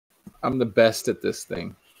I'm the best at this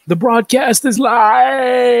thing. The broadcast is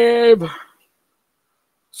live.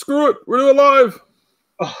 Screw it. We're doing live.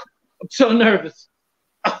 Oh, I'm so nervous.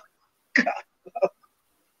 Oh, God.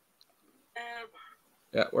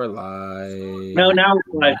 Yeah, we're live. No, now it's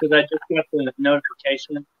live because I just got the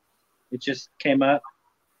notification. It just came up.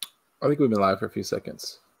 I think we've been live for a few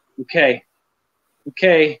seconds. Okay.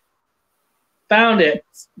 Found it.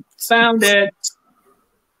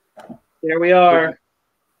 There we are.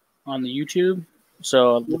 On the YouTube.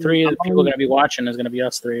 So the three people are going to be watching is going to be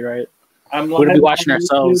us three, right? We're going to be watching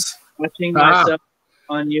ourselves. Watching myself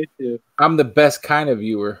on YouTube. I'm the best kind of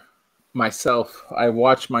viewer. Myself. I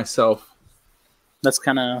watch myself. That's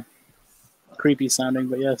kind of creepy sounding,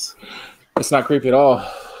 but yes. It's not creepy at all.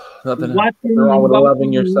 Nothing Watching wrong with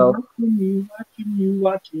loving yourself.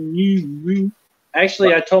 Watching you.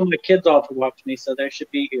 Actually, I told my kids all to watch me, so they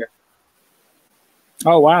should be here.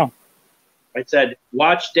 Oh, wow. I said,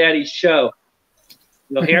 watch Daddy's show.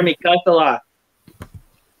 You'll hear me cuss a lot.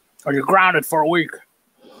 Or you're grounded for a week.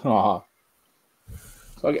 So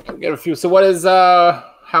I'll get a few. So what is,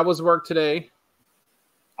 how was work today?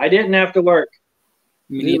 I didn't have to work.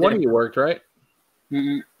 One of you worked, right?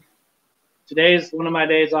 Mm-hmm. Today is one of my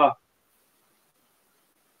days off.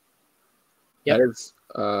 Yep. That is,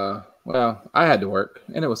 well, I had to work,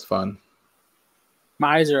 and it was fun.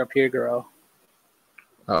 My eyes are up here, girl.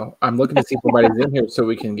 Oh, I'm looking to see if somebody's in here so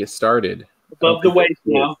we can get started. Above the waist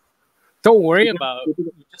now. Don't worry about it.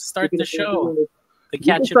 You just start the show. The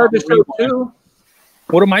catch it start the show too.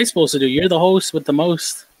 What am I supposed to do? You're the host with the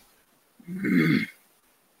most.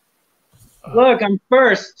 Look, I'm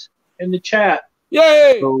first in the chat.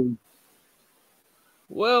 Yay!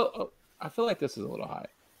 Well, I feel like this is a little high.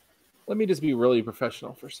 Let me just be really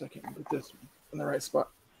professional for a second and put this in the right spot.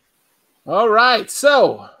 All right,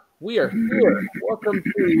 so we are here. Welcome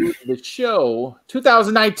to the show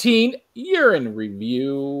 2019 Year in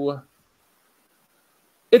Review.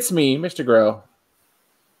 It's me, Mr. Garrell.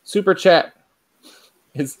 Super Chat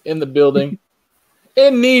is in the building.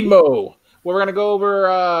 In need mode. We're going to go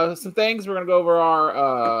over some things. We're going to go over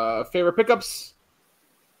our favorite pickups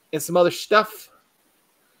and some other stuff.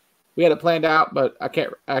 We had it planned out, but I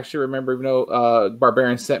can't actually remember. Even though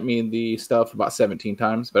Barbarian sent me the stuff about 17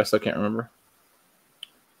 times, but I still can't remember.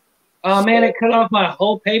 Oh, man, it cut off my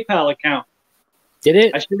whole PayPal account. Did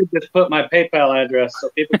it? I should have just put my PayPal address so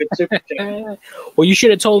people could super chat. Well, you should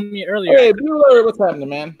have told me earlier. Hey, Bueller, what's happening,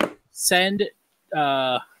 man? Send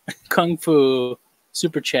Kung Fu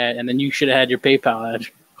super chat, and then you should have had your PayPal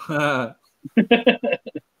address.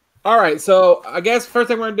 All right, so I guess first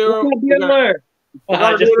thing we're going to do... We're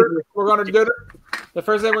going to do it. The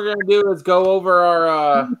first thing we're going to do is go over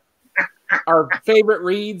our favorite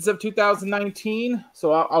reads of 2019.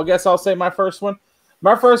 So I'll guess I'll say my first one.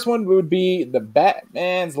 My first one would be the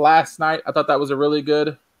Batman's Last Night. I thought that was a really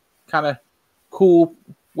good, kind of cool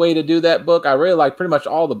way to do that book. I really like pretty much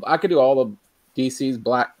I could do all the DC's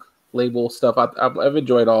Black Label stuff. I've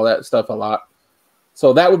enjoyed all that stuff a lot.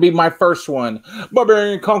 So that would be my first one.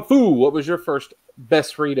 Barbarian Kung Fu. What was your first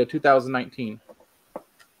best read of 2019?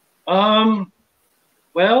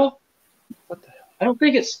 Well, I don't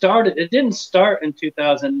think it started. It didn't start in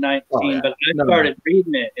 2019, but I started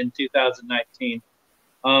reading it in 2019.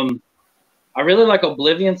 I really like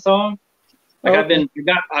Oblivion Song. Like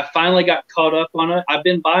I finally got caught up on it. I've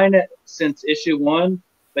been buying it since issue 1,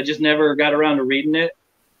 but just never got around to reading it.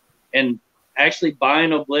 And actually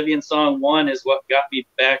buying Oblivion Song 1 is what got me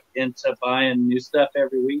back into buying new stuff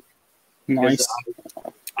every week. Nice.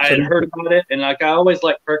 I had heard about it, and like I always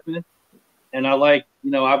liked Kirkman, and I like,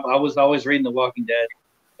 I was always reading The Walking Dead,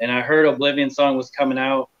 and I heard Oblivion Song was coming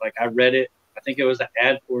out. Like I read it. I think it was an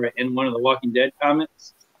ad for it in one of the Walking Dead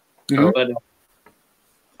comics. Mm-hmm. But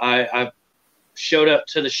I showed up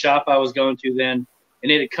to the shop I was going to then,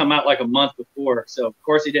 and it had come out like a month before. So of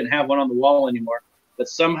course he didn't have one on the wall anymore. But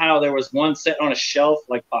somehow there was one set on a shelf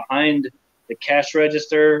like behind the cash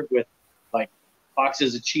register with like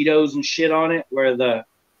boxes of Cheetos and shit on it, where the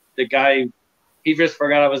guy, he just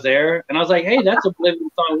forgot I was there. And I was like, hey, that's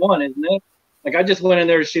Oblivion Song 1, isn't it? Like I just went in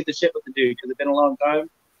there to shoot the shit with the dude because it's been a long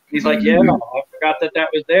time. He's like, yeah, I forgot that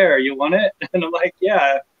was there. You want it? And I'm like,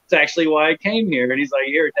 yeah, it's actually why I came here. And he's like,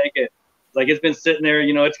 here, take it. It's like, it's been sitting there,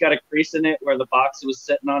 it's got a crease in it where the box was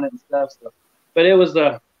sitting on it and stuff. So, but it was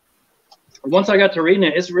once I got to reading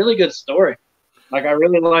it, it's a really good story. Like I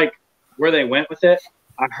really like where they went with it.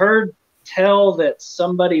 I heard tell that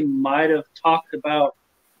somebody might have talked about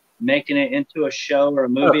making it into a show or a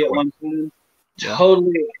movie at one time. Yeah.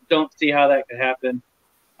 Totally don't see how that could happen.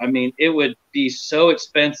 I mean, it would be so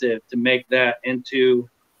expensive to make that into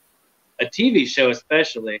a TV show,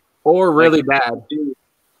 especially. Or really bad.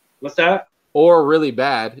 What's that? Or really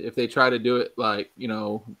bad if they try to do it like, you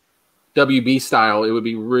know, WB style, it would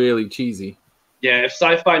be really cheesy. Yeah, if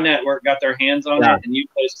Sci-Fi Network got their hands on it and you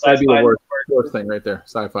play That'd be Sci-Fi the Network, worst thing right there,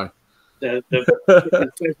 sci-fi. the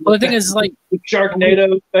Well, the thing is, like,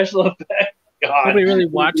 Sharknado special effect. God, nobody really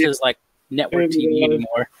watches like network TV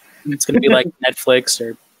anymore. It's going to be like Netflix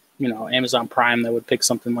or, you know, Amazon Prime that would pick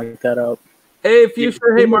something like that up. Hey,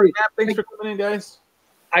 Future. Hey, Mark. Thanks for coming in, guys.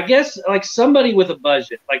 I guess like somebody with a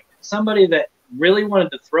budget, like somebody that really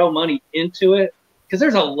wanted to throw money into it, because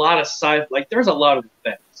there's a lot of there's a lot of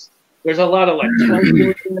effects. There's a lot of like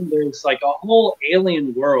television. There's like a whole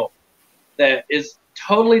alien world that is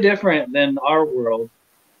totally different than our world,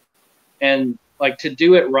 and like to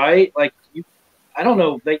do it right, like I don't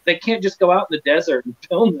know, they can't just go out in the desert and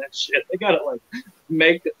film that shit. They gotta like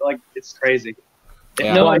make it like it's crazy.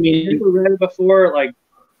 Yeah. No, I mean, if you read it before, like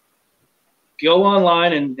go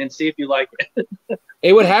online and see if you like it.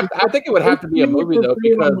 It would have. I think it would have to be a movie though,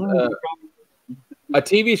 because a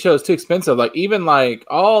TV show is too expensive. Like even like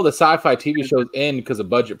all the sci-fi TV shows end because of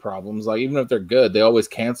budget problems. Like even if they're good, they always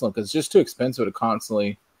cancel them because it's just too expensive to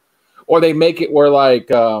constantly. Or they make it where like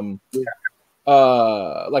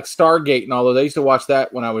Stargate and all those. I used to watch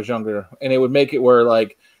that when I was younger, and it would make it where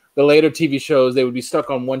like the later TV shows they would be stuck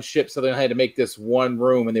on one ship, so they had to make this one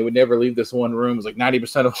room, and they would never leave this one room. It was like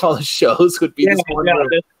 90% of all the shows would be this one room.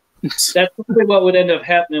 That's probably what would end up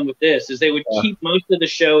happening with this is they would keep most of the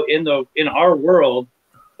show in our world,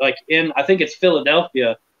 like in I think it's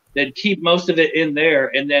Philadelphia. They'd keep most of it in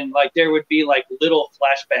there, and then like there would be like little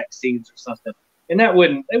flashback scenes or something, and they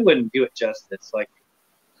wouldn't do it justice. Like,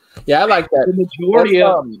 yeah, I like that. The majority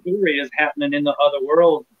of the story is happening in the other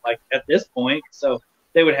world, like at this point, so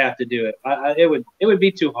they would have to do it. It would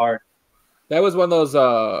be too hard. That was one of those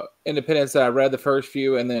independents that I read the first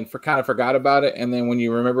few and then kind of forgot about it. And then when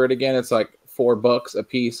you remember it again, it's like $4 a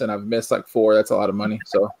piece, and I've missed like 4. That's a lot of money.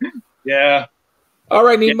 So yeah. All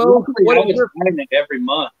right, Nemo. What I was buying it every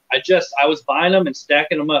month. I was buying them and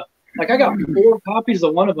stacking them up. Like I got 4 copies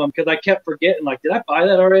of one of them because I kept forgetting. Like, did I buy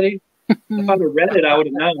that already? If I'd have read it, I would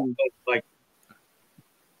have known. But like,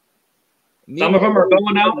 some of them are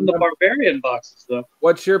going out in the Barbarian boxes, though.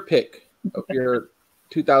 What's your pick of your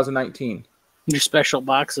 2019? Your special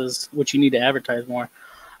boxes, which you need to advertise more.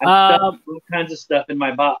 I stuff all kinds of stuff in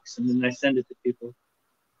my box, and then I send it to people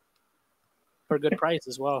for a good price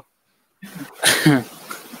as well.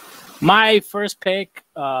 My first pick,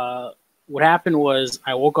 what happened was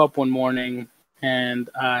I woke up one morning and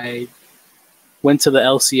I went to the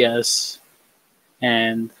LCS,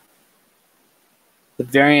 and the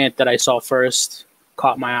variant that I saw first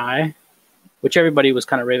caught my eye, which everybody was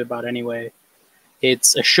kind of raving about anyway.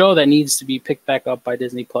 It's a show that needs to be picked back up by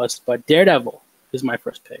Disney Plus, but Daredevil is my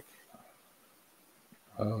first pick.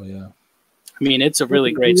 Oh, yeah. I mean, it's a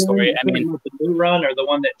really great story. I mean, the new run or the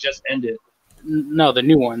one that just ended? No, the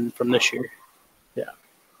new one from this year. Yeah.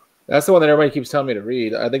 That's the one that everybody keeps telling me to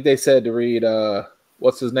read. I think they said to read,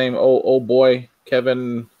 what's his name? Old boy,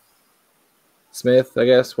 Kevin Smith, I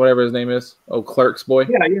guess, whatever his name is. Oh, Clerks boy.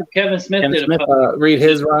 Yeah. Kevin Smith did read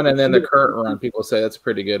his run and then the current run. People say that's a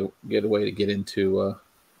pretty good way to get into.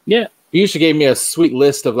 Yeah. You should gave me a sweet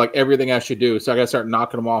list of like everything I should do, so I got to start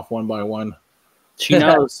knocking them off one by one. She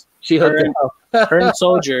knows. She hooked her and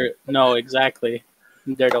Soldier know exactly.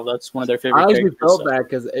 Daredevil, that's one of their favorite characters. I felt bad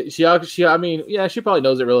because she, I mean, yeah, she probably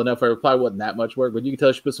knows it real enough. It probably wasn't that much work, but you can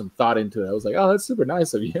tell she put some thought into it. I was like, oh, that's super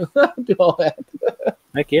nice of you. Do all that.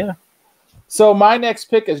 Heck yeah. So my next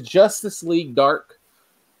pick is Justice League Dark.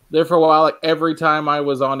 There for a while, like every time I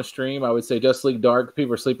was on a stream, I would say Justice League Dark. People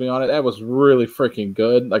were sleeping on it. That was really freaking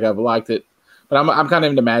good. Like I've liked it, but I'm kind of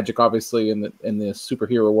into magic, obviously, in the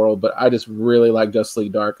superhero world. But I just really like Justice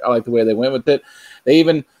League Dark. I like the way they went with it. They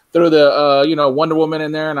even threw the Wonder Woman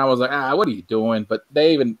in there, and I was like, what are you doing? But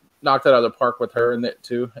they even knocked it out of the park with her in it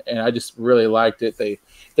too, and I just really liked it. They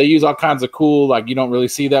use all kinds of cool, like you don't really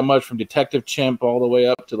see that much, from Detective Chimp all the way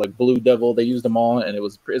up to like Blue Devil. They used them all, and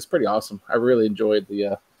it's pretty awesome. I really enjoyed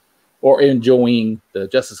enjoying the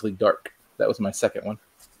Justice League Dark. That was my second one.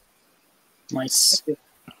 Nice.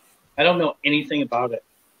 I don't know anything about it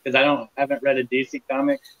because I haven't read a DC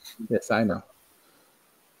comic. Yes, I know.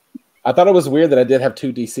 I thought it was weird that I did have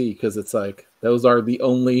 2 DC because it's like those are the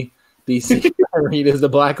only DC I read is the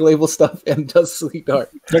Black Label stuff and Justice League Dark.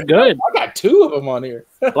 They're good. I got 2 of them on here.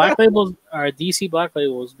 Black Labels, our DC Black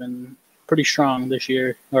Label has been pretty strong this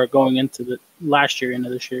year, or going into the last year into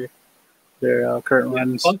this year. Their current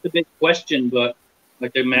runs. That's the big question, but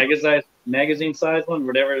like their magazine size one,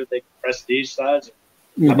 whatever they prestige size.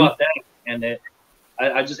 How about that? And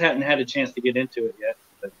I just hadn't had a chance to get into it yet.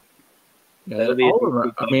 But Yeah, all of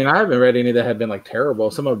them, I mean, I haven't read any that have been like terrible.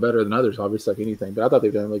 Some are better than others, obviously, like anything. But I thought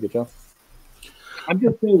they've done a really good job. I'm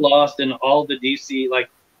just so lost in all the DC. Like,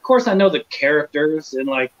 of course, I know the characters, and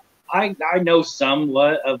like I know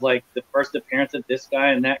somewhat of like the first appearance of this guy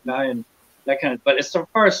and that guy and that kind of. But as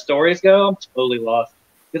far as stories go, I'm totally lost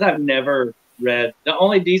because I've never read. The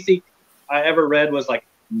only DC I ever read was like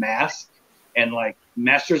Mask and like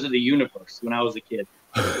Masters of the Universe when I was a kid.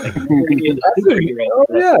 Like,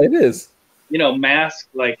 yeah, it is. You know, Mask,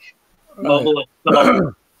 like Mobile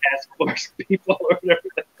Assault Task Force people or whatever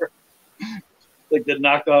they were. Like the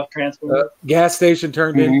knockoff Transformers. Gas station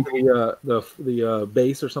turned into the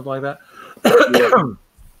base or something like that.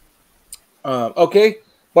 Okay,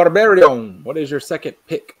 Barbarian, what is your second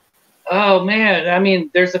pick? Oh man, I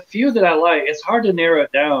mean, there's a few that I like. It's hard to narrow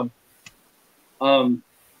it down.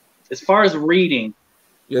 As far as reading,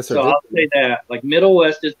 yes, sir. So I'll say that like Middle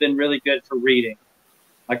West has been really good for reading.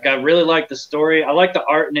 Like I really like the story. I like the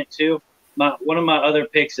art in it too. One of my other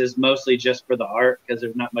picks is mostly just for the art because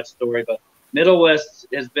there's not much story. But Middle West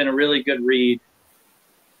has been a really good read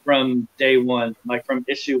from day one, like from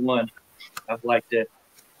issue 1. I've liked it,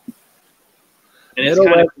 and it's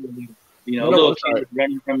kind of, you know, a little kid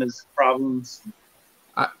running from his problems.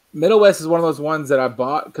 Middle West is one of those ones that I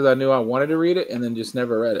bought because I knew I wanted to read it and then just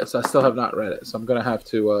never read it. So I still have not read it. So I'm gonna have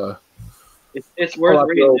to. It's worth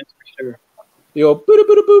reading, that's for sure. The old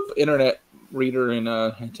boop internet reader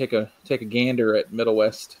and take a gander at Middle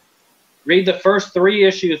West. Read the first 3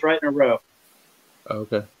 issues right in a row.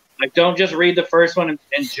 Okay. Like, don't just read the first one and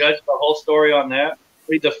judge the whole story on that.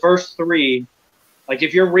 Read the first 3. Like,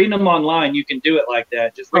 if you're reading them online, you can do it like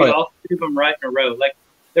that. Just read all 3 of them right in a row. Like,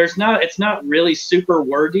 it's not really super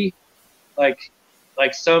wordy. Like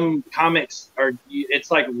some comics are. It's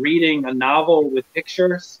like reading a novel with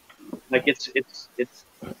pictures. Like it's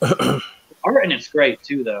art, and it's great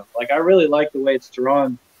too, though. Like I really like the way it's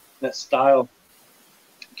drawn, that style.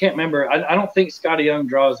 I can't remember. I don't think Scotty Young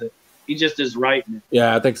draws it. He just is writing it.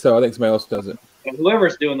 Yeah, I think so. I think somebody else does it. And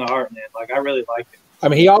whoever's doing the art in it, like I really like it. I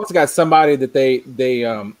mean, he also got somebody that they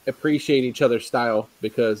appreciate each other's style,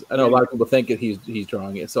 because I know a lot of people think that he's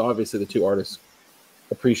drawing it. So obviously the two artists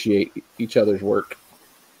appreciate each other's work.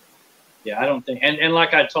 Yeah, I don't think, and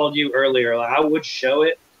like I told you earlier, like I would show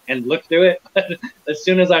it and look through it. As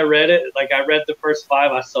soon as I read it, like I read the first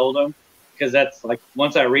 5, I sold them, because that's like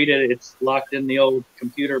once I read it, it's locked in the old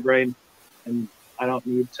computer brain, and I don't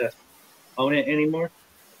need to own it anymore.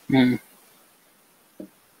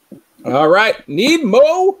 All right, need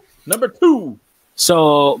Mo number 2.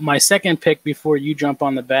 So my second pick, before you jump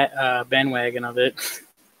on the bandwagon of it,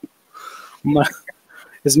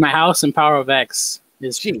 is My House and Power of X.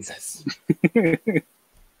 Is Jesus.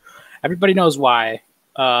 Everybody knows why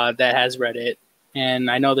that has read it, and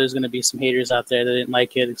I know there's going to be some haters out there that didn't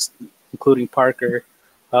like it, including Parker,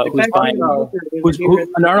 who's buying.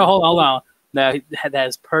 Hold on. That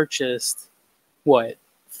has purchased what,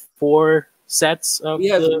 4 sets of? He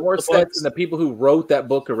has 4 sets, and the people who wrote that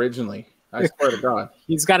book originally. I swear to God,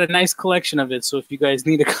 he's got a nice collection of it. So if you guys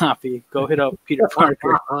need a copy, go hit up Peter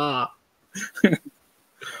Parker.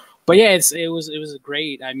 But yeah, it was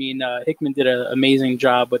great. I mean, Hickman did an amazing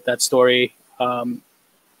job with that story.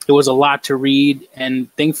 It was a lot to read,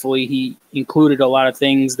 and thankfully he included a lot of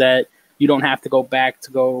things that you don't have to go back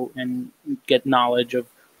to go and get knowledge of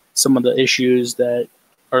some of the issues that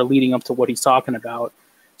are leading up to what he's talking about.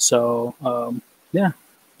 So, yeah,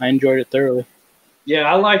 I enjoyed it thoroughly. Yeah,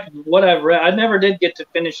 I liked what I've read. I never did get to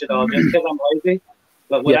finish it all just because I'm lazy.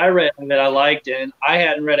 But what I read that I liked, and I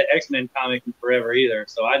hadn't read an X-Men comic in forever either,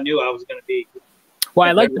 so I knew I was going to be. Well,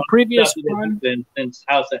 I liked the previous one since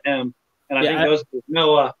House of M, and I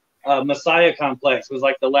think Messiah Complex was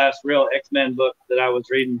like the last real X-Men book that I was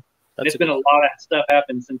reading. There's been a lot of stuff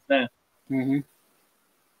happened since then. Mm-hmm.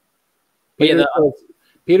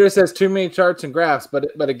 Peter says too many charts and graphs,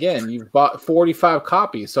 but again, you've bought 45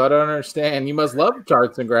 copies, so I don't understand. You must love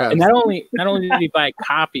charts and graphs. And not only did he buy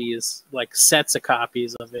copies, like sets of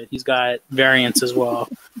copies of it, he's got variants as well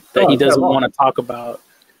that he doesn't want to talk about.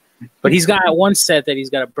 But he's got one set that he's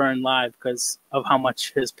got to burn live because of how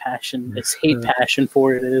much his hate passion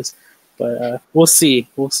for it is. But we'll see.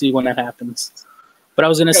 We'll see when that happens. But I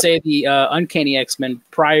was going to say the Uncanny X-Men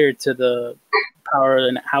prior to the Power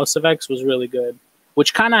and House of X was really good,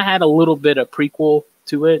 which kind of had a little bit of prequel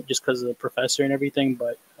to it just because of the professor and everything,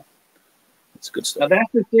 but it's good stuff. Now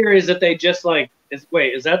that's the series that they just is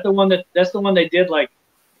that the one that's the one they did like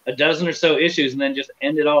a dozen or so issues and then just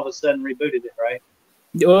ended all of a sudden, rebooted it, right?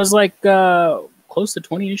 It was like close to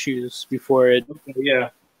 20 issues before it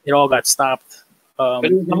all got stopped. But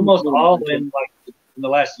it was almost all in the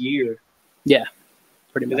last year. Yeah.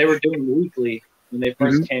 pretty much. They were doing weekly when they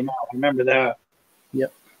first came out. I remember that.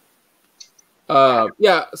 Yep.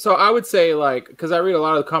 Yeah, so I would say, like, because I read a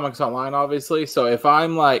lot of the comics online, obviously. So if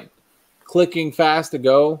I'm like clicking fast to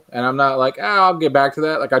go, and I'm not like, I'll get back to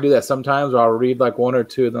that. Like I do that sometimes, where I'll read like one or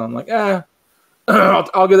two, then I'm like,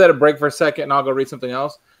 I'll give that a break for a second, and I'll go read something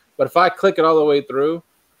else. But if I click it all the way through,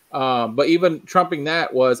 but even trumping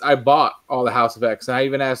that was I bought all the House of X, and I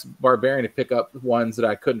even asked Barbarian to pick up ones that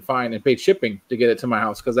I couldn't find and paid shipping to get it to my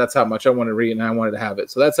house because that's how much I wanted to read and I wanted to have it.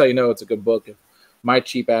 So that's how you know it's a good book. If my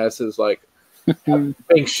cheap ass is like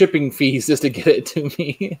paying shipping fees just to get it to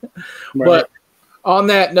me. Right. But on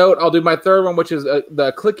that note, I'll do my third one, which is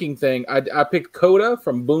the clicking thing. I picked Coda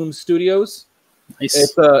from Boom Studios. Nice.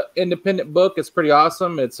 It's an independent book. It's pretty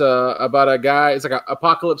awesome. It's about a guy. It's like an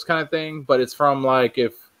apocalypse kind of thing, but it's from like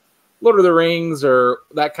if Lord of the Rings or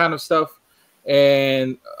that kind of stuff.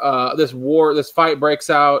 And this fight breaks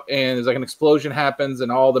out, and there's like an explosion happens,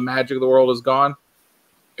 and all the magic of the world is gone.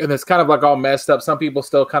 And it's kind of like all messed up. Some people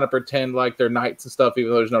still kind of pretend like they're knights and stuff,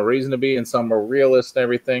 even though there's no reason to be. And some are realists and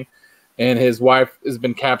everything. And his wife has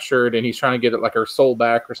been captured, and he's trying to get like her soul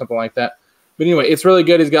back or something like that. But anyway, it's really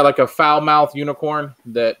good. He's got like a foul-mouthed unicorn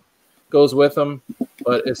that goes with him.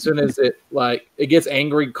 But as soon as it gets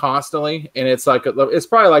angry constantly, and it's like it's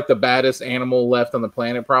probably like the baddest animal left on the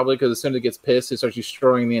planet, probably, because as soon as it gets pissed, it starts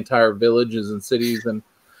destroying the entire villages and cities. And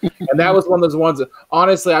that was one of those ones that,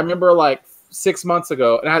 honestly, I remember like 6 months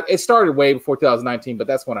ago, and it started way before 2019, but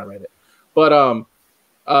that's when I read it. But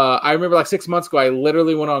I remember like 6 months ago, I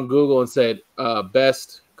literally went on Google and said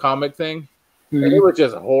best comic thing. And it was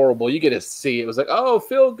just horrible. You get to see it was like, oh,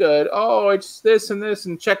 feel good. Oh, it's this and this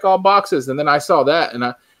and check all boxes. And then I saw that and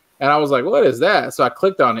I was like, what is that? So I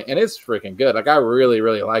clicked on it and it's freaking good. Like I really,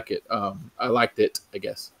 really like it. I liked it, I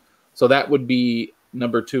guess. So that would be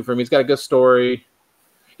number 2 for me. It's got a good story.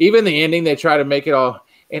 Even the ending, they try to make it all,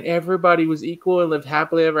 and everybody was equal and lived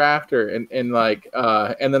happily ever after. And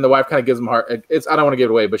then the wife kind of gives them heart. I don't want to give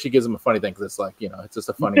it away, but she gives them a funny thing because it's like, it's just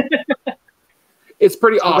a funny. It's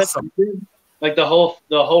pretty awesome. Like the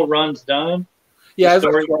whole run's done. Yeah, it's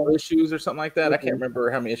like 12 issues or something like that. I can't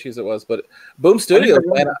remember how many issues it was, but Boom Studios,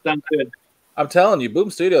 I'm telling you,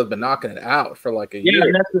 Boom Studios has been knocking it out for like a year.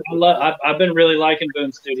 Yeah, that's what I've been really liking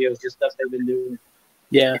Boom Studios, the stuff they've been doing.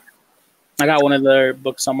 Yeah, I got one of their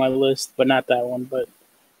books on my list, but not that one. But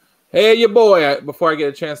hey, your boy. Before I get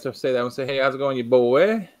a chance to say that, I want to say, hey, how's it going, your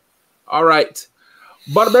boy? All right,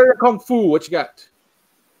 Barbarian Kung Fu. What you got?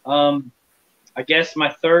 I guess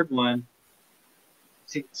my third one.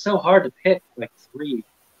 It's so hard to pick, like 3.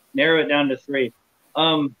 Narrow it down to 3.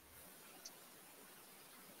 I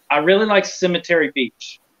really like Cemetery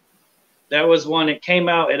Beach. That was one. It came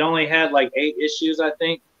out. It only had like 8 issues, I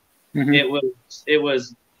think. Mm-hmm. It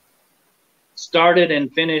was started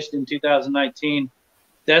and finished in 2019.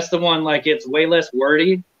 That's the one. Like it's way less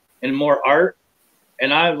wordy and more art.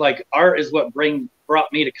 And I like art is what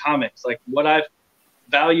brought me to comics. Like what I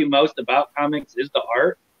value most about comics is the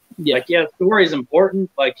art. Yeah. Like, yeah, story is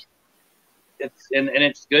important. Like, it's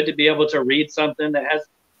good to be able to read something that has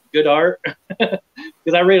good art.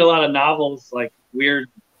 Because I read a lot of novels, like weird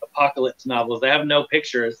apocalypse novels. They have no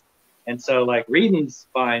pictures, and so like reading's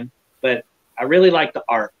fine. But I really like the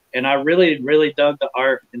art, and I really, really dug the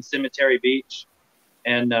art in Cemetery Beach.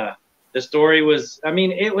 And the story was, I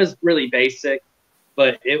mean, it was really basic,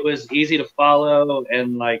 but it was easy to follow,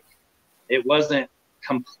 and like, it wasn't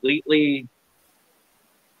completely.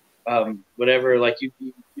 Whatever, like you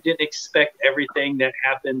didn't expect everything that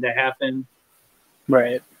happened to happen,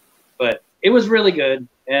 right? But it was really good,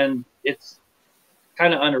 and it's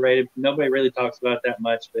kind of underrated. Nobody really talks about it that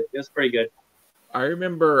much, but it was pretty good. I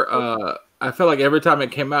remember, I felt like every time it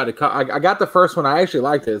came out, I got the first one. I actually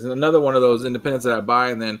liked it. It's another one of those independents that I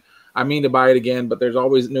buy, and then I mean to buy it again, but there's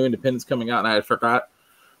always new independents coming out, and I forgot.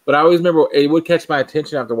 But I always remember it would catch my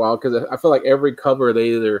attention after a while because I feel like every cover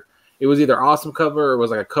it was either awesome cover or it was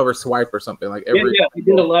like a cover swipe or something. Like we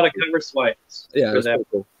did a lot of cover swipes. Yeah, for that.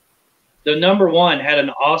 Cool. The number 1 had an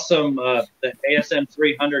awesome the ASM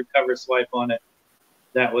 300 cover swipe on it.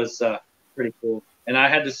 That was pretty cool. And I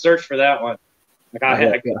had to search for that one. Like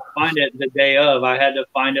I couldn't find it the day of. I had to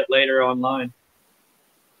find it later online.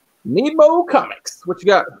 Nebo Comics. What you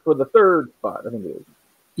got for the third spot? I think it is.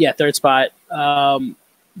 Yeah, third spot.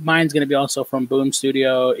 Mine's gonna be also from Boom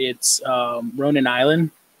Studio. It's Ronin Island.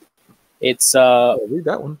 It's read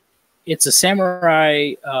that one. It's a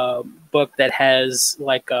samurai book that has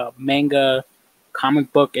like a manga,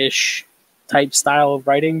 comic book-ish type style of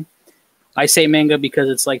writing. I say manga because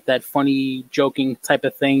it's like that funny, joking type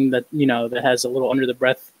of thing that that has a little under the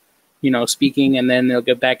breath, speaking, and then they'll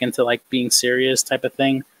get back into like being serious type of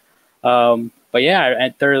thing. But yeah, I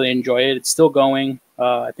thoroughly enjoy it. It's still going.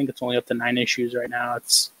 I think it's only up to 9 issues right now.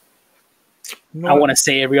 It's I want to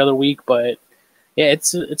say every other week, but yeah,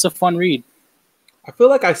 it's a fun read. I feel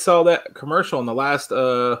like I saw that commercial in the last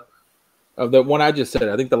of the one I just said.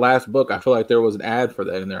 I think the last book. I feel like there was an ad for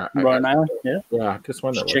that in there. Rhode Island, yeah. Yeah, I just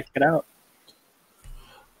wonder. Check it out.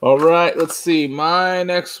 All right, let's see. My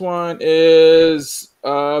next one is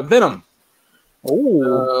Venom.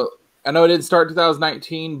 Oh, I know it didn't start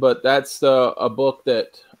 2019, but that's a book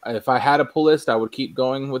that if I had a pull list, I would keep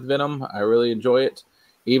going with Venom. I really enjoy it.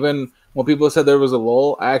 Even when people said there was a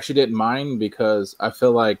lull, I actually didn't mind because I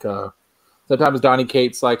feel like sometimes Donny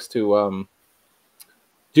Cates likes to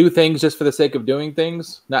do things just for the sake of doing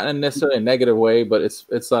things, not in necessarily a negative way, but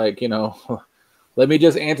it's like, let me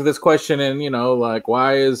just answer this question and, like,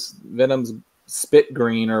 why is Venom's spit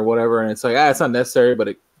green or whatever? And it's like, it's unnecessary, but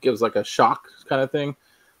it gives like a shock kind of thing.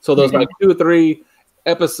 So those like 2 or 3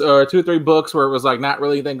 episodes or 2 or 3 books where it was like not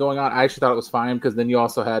really anything going on, I actually thought it was fine because then you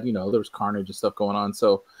also had, there was carnage and stuff going on.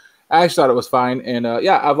 So I actually thought it was fine. And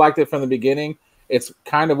I've liked it from the beginning. It's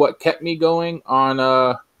kind of what kept me going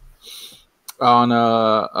on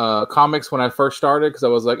comics when I first started because I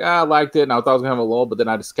was like, I liked it and I thought I was gonna have a lull, but then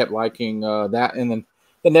I just kept liking that. And then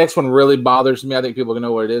the next one really bothers me. I think people can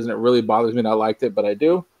know what it is, and it really bothers me. And I liked it, but I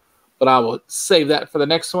do. But I will save that for the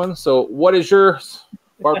next one. So, what is your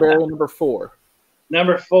Barbarian number 4?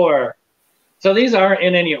 Number 4. So these aren't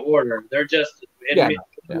in any order. They're just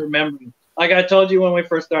remembering. Like I told you when we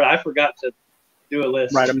first started, I forgot to do a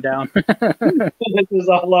list. Write them down. This is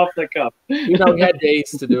all off the cuff. We had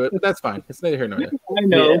days to do it, but that's fine. It's neither here nor there. I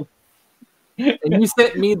know. Yeah. And you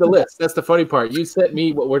sent me the list. That's the funny part. You sent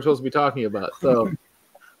me what we're supposed to be talking about. So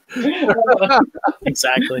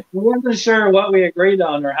exactly. I wasn't sure what we agreed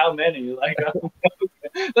on or how many. Like,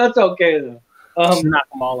 that's okay though. Knock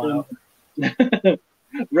them all out.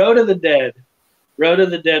 Road of the Dead. Road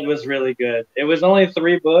of the Dead was really good. It was only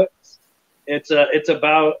 3 books. It's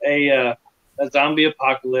about a zombie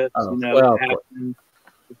apocalypse. Of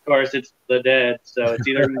course, it's the dead, so it's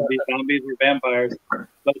either going to be zombies or vampires.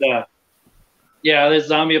 But this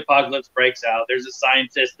zombie apocalypse breaks out. There's a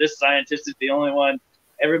scientist. This scientist is the only one.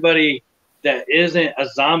 Everybody that isn't a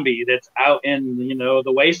zombie that's out in the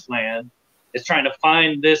wasteland is trying to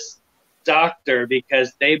find this doctor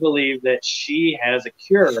because they believe that she has a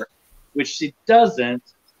cure, which she doesn't.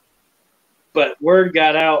 But word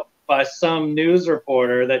got out by some news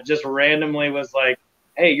reporter that just randomly was like,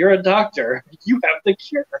 hey, you're a doctor. You have the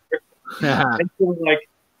cure. And so, like,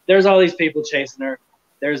 there's all these people chasing her.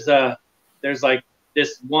 There's like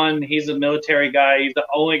this one, he's a military guy. He's the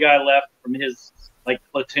only guy left from his like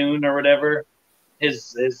platoon or whatever.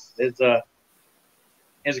 His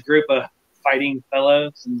group of fighting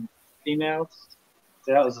fellows and females.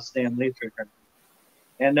 So that was a Stan Lee trick.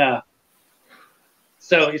 And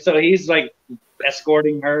so he's like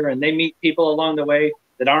escorting her, and they meet people along the way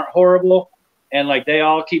that aren't horrible, and like they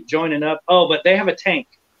all keep joining up. Oh, but they have a tank.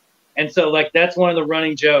 And so like that's one of the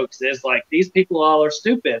running jokes is like these people all are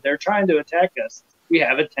stupid. They're trying to attack us. We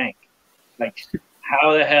have a tank. Like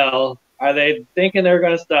how the hell are they thinking they're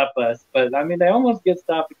going to stop us? But I mean, they almost get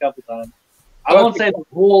stopped a couple times. I won't say the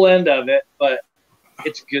whole end of it, but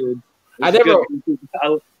it's good.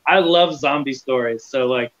 I love zombie stories. So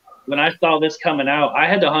like when I saw this coming out, I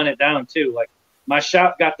had to hunt it down too. Like my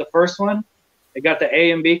shop got the first one. It got the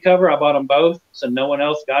A and B cover. I bought them both, so no one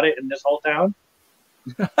else got it in this whole town.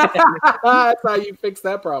 That's how you fix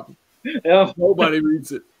that problem. Yeah. Nobody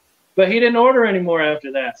reads it. But he didn't order anymore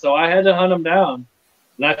after that, so I had to hunt him down.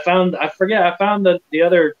 And I found the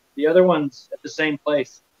other ones at the same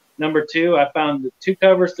place. Number 2, I found the 2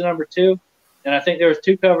 covers to number 2, and I think there was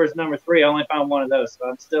 2 covers number 3. I only found one of those, so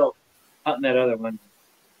I'm still hunting that other one.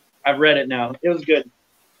 I've read it now. It was good.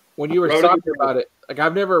 When you were talking about it, like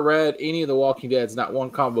I've never read any of the Walking Deads. Not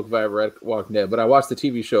one comic book have I ever read Walking Dead, but I watched the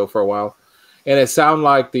TV show for a while, and it sounded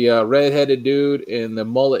like the redheaded dude and the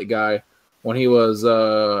mullet guy when he was.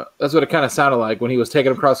 That's what it kind of sounded like when he was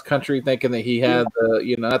taking across country, thinking that he had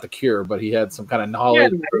the not the cure, but he had some kind of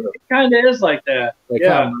knowledge. Yeah, it kind of is like that. They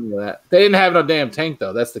kind of that. They didn't have no damn tank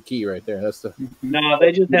though. That's the key right there. That's the. No,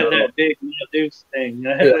 they just had that big deuce thing.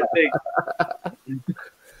 That big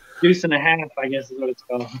deuce and a half, I guess is what it's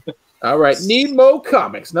called. All right, Nemo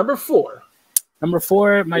Comics number 4. Number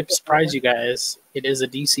 4 might surprise you guys. It is a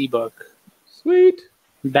DC book. Sweet.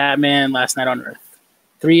 Batman: Last Night on Earth.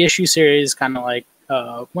 3-issue series, kind of like.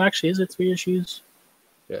 Well, actually, is it 3 issues?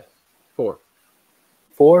 Yeah, 4.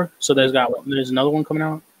 4. So there's another one coming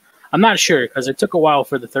out. I'm not sure because it took a while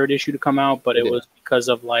for the 3rd issue to come out, but it was because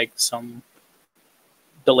of like some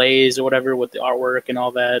delays or whatever with the artwork and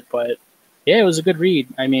all that. But yeah, it was a good read.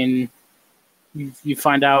 I mean, you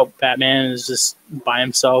find out Batman is just by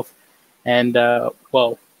himself, and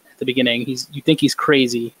well, at the beginning you think he's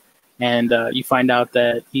crazy, and you find out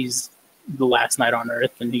that he's the last night on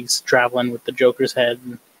Earth, and he's traveling with the Joker's head,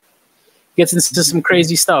 and gets into some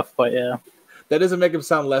crazy stuff. But yeah, that doesn't make him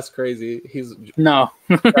sound less crazy. He's no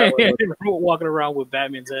walking around with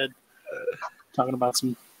Batman's head, talking about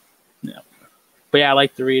some. Yeah, but yeah, I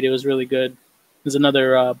liked the read. It was really good. There's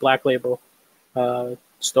another Black Label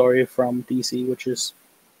story from DC, which is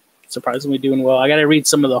surprisingly doing well. I got to read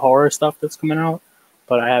some of the horror stuff that's coming out,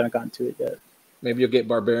 but I haven't gotten to it yet. Maybe you'll get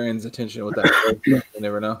Barbarian's attention with that. You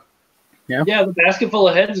never know. Yeah, the Basket Full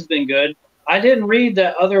of Heads has been good. I didn't read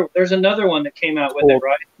that other. There's another one that came out with it,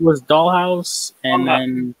 right? It was Dollhouse, and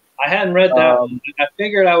then I hadn't read that one. I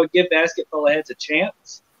figured I would give Basket Full of Heads a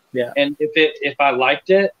chance. Yeah, and if I liked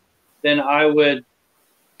it, then I would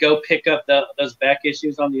go pick up those back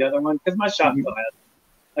issues on the other one because my shop still has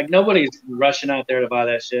it. Like nobody's rushing out there to buy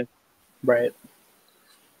that shit. Right.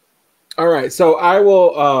 All right, so I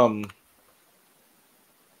will.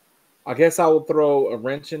 I guess I will throw a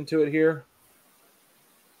wrench into it here.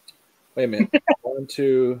 Wait a minute. 1,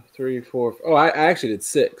 2, 3, 4. Oh, I actually did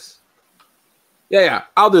 6. Yeah.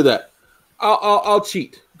 I'll do that. I'll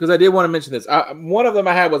cheat because I did want to mention this. One of them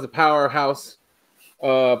I had was a Power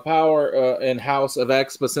and House of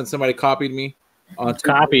X, but since somebody copied me on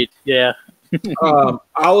copied, yeah.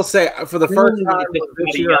 I will say for the first time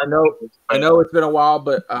this year, I know it's been a while,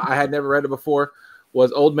 but I had never read it before.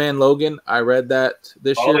 Was Old Man Logan. I read that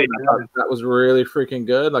this year. Yeah. I thought that was really freaking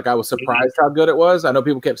good. Like I was surprised how good it was. I know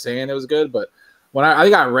people kept saying it was good, but when I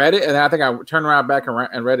think I read it, and then I think I turned around back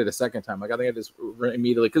and read it a second time. Like I think I just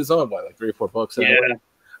immediately because it's only like 3 or 4 books. Yeah.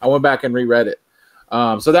 I went back and reread it.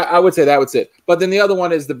 So that I would say that was it. But then the other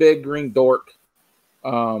one is the Big Green Dork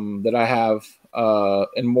that I have,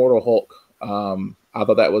 Immortal Hulk. I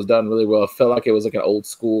thought that was done really well. It felt like it was like an old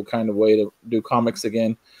school kind of way to do comics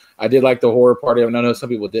again. I did like the horror part of it. I know some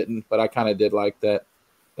people didn't, but I kind of did like that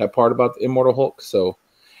part about the Immortal Hulk. So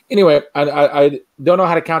anyway, I don't know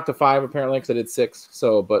how to count to 5 apparently because I did 6.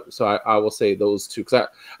 So I will say those 2 because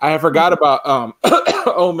I forgot about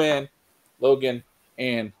Oh Man, Logan,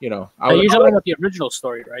 and you know you're talking about the original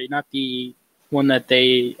story, right? Not the one that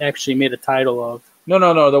they actually made a title of.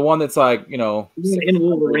 No, the one that's like in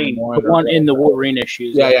Wolverine, the one in the Wolverine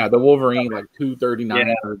issues. Yeah, the Wolverine like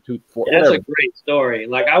 239 or 240. That's a great story.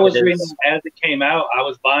 Like I was reading as it came out. I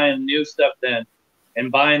was buying new stuff then,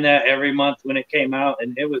 and buying that every month when it came out,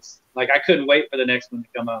 and it was like I couldn't wait for the next one to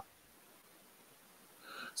come out.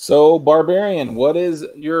 So Barbarian, what is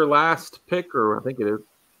your last pick? Or I think it is.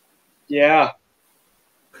 Yeah.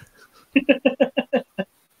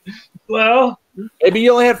 Well, maybe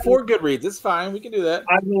you only had 4 good reads. It's fine. We can do that.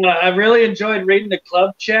 I really enjoyed reading the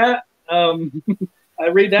club chat. I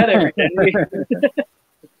read that every day.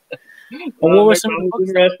 What was some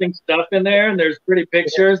interesting stuff in there? And there's pretty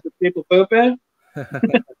pictures of people pooping.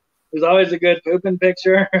 There's always a good pooping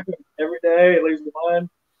picture every day, at least one.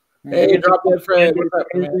 Hey, drop that friend. What's up,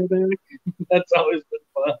 man? That's always been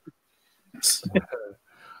fun.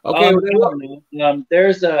 Okay.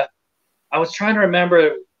 There's I was trying to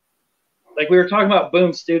remember. Like we were talking about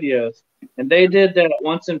Boom Studios, and they did that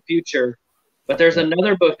Once in Future, but there's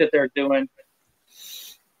another book that they're doing,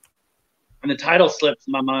 and the title slips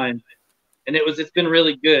my mind, and it's been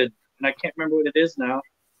really good, and I can't remember what it is now,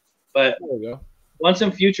 but Once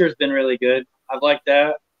in Future has been really good. I've liked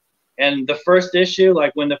that, and the first issue,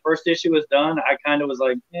 like when the first issue was done, I kind of was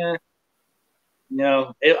like, I'll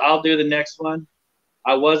do the next one.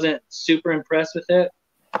 I wasn't super impressed with it,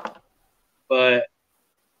 but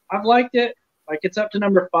I've liked it. Like it's up to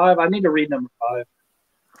number 5. I need to read number 5.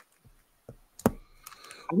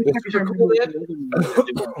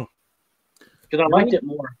 Because I liked it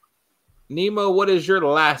more. Nemo, what is your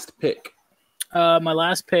last pick? My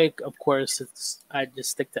last pick, of course, I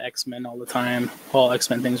just stick to X-Men all the time. All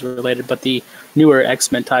X-Men things related, but the newer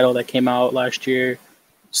X-Men title that came out last year,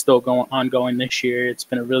 still ongoing this year. It's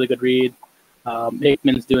been a really good read.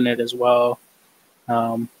 Hickman's doing it as well.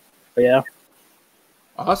 But yeah.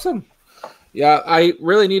 Awesome. Yeah, I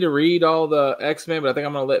really need to read all the X-Men, but I think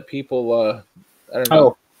I'm going to let people, I don't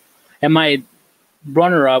know. And my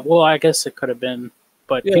runner-up, well, I guess it could have been,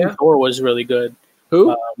 but King Thor was really good.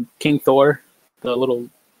 Who? King Thor, the little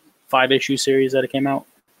 5-issue series that it came out.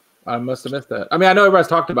 I must have missed that. I mean, I know everybody's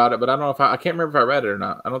talked about it, but I don't know if I can't remember if I read it or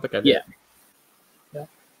not. I don't think I did. Yeah.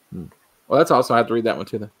 Well, that's awesome. I have to read that one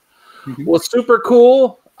too then. Mm-hmm. Well, super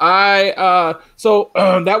cool. That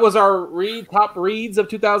was our top reads of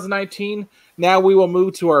 2019. Now we will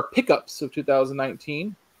move to our pickups of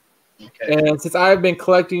 2019. Okay. And since I've been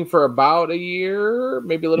collecting for about a year,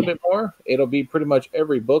 maybe a little bit more, it'll be pretty much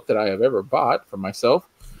every book that I have ever bought for myself.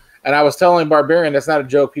 And I was telling Barbarian, that's not a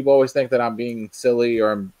joke. People always think that I'm being silly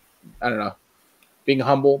or I'm, I don't know, being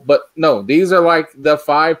humble. But no, these are like the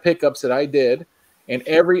 5 pickups that I did. And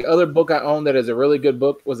every other book I own that is a really good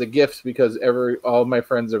book was a gift because all of my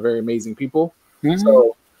friends are very amazing people. Mm-hmm.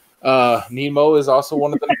 So Nemo is also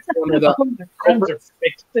one of the friends are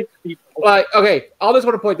basic people. Like, okay, I'll just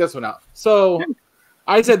want to point this one out. So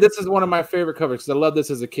I said this is one of my favorite covers because I loved this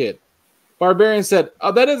as a kid. Barbarian said,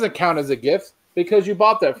 "Oh, that doesn't count as a gift because you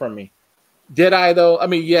bought that from me." Did I though? I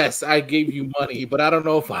mean, yes, I gave you money, but I don't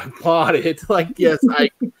know if I bought it. Like, yes,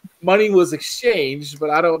 money was exchanged, but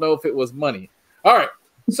I don't know if it was money. All right,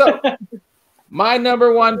 so my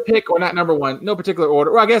number 1 pick, or not number 1, no particular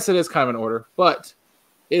order. Well, I guess it is kind of an order, but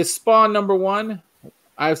is Spawn number 1.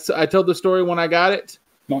 I told the story when I got it.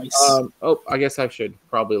 Nice. I guess I should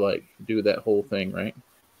probably like do that whole thing, right?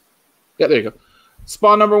 Yeah, there you go.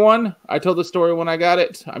 Spawn number 1. I told the story when I got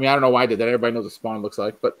it. I mean, I don't know why I did that. Everybody knows what Spawn looks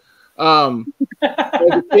like, but as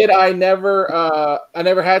a kid, I never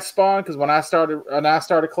had Spawn because when I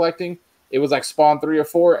started collecting, it was like Spawn 3 or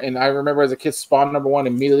 4, and I remember as a kid, Spawn number 1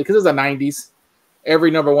 immediately because it was the 90s. Every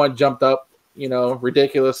number 1 jumped up,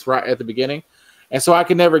 ridiculous right at the beginning. And so I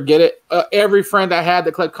could never get it. Every friend I had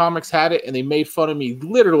that collected comics had it, and they made fun of me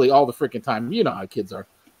literally all the freaking time. You know how kids are.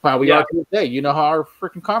 Wow, we are to this day. You know how our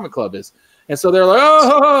freaking comic club is. And so they're like,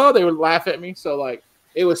 oh, they would laugh at me. So, like,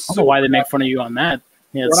 it was I don't know why they make fun of you on that.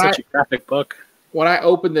 Yeah, it's such a graphic book. When I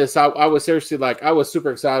opened this, I was seriously like, I was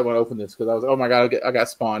super excited when I opened this because I was like, oh my God, I got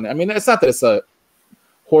Spawn. I mean, it's not that it's a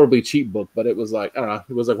horribly cheap book, but it was like, I don't know.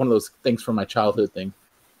 It was like one of those things from my childhood thing.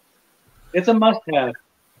 It's a must-have.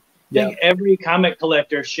 I think every comic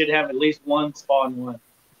collector should have at least one Spawn 1.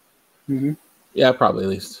 Mm-hmm. Yeah, probably at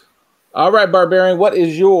least. All right, Barbarian, what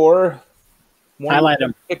is your highlight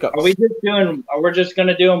them pickups? We're just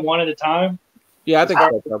gonna do them one at a time? Yeah, I think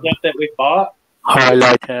so. Stuff that we bought.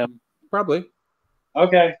 Highlight him. Probably.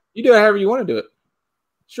 Okay. You do it however you want to do it.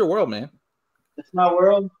 It's your world, man. It's my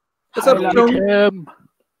world. What's up, him?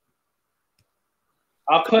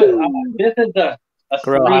 I'll put this is a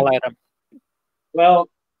Garrell, highlight him. Well,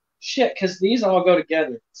 shit, because these all go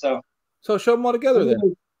together. So show them all together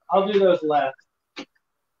then. I'll do those last.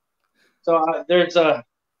 So there's a.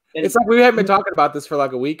 It's like we haven't been talking about this for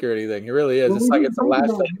like a week or anything. It really is. It's like it's the last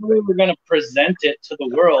thing. We were going to present it to the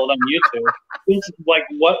world on YouTube. This is like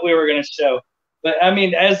what we were going to show. But I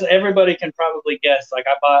mean, as everybody can probably guess, like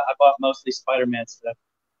I bought mostly Spider-Man stuff,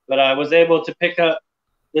 but I was able to pick up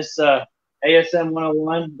this ASM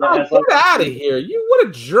 101. Get out of here! What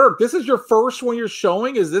a jerk! This is your first one you're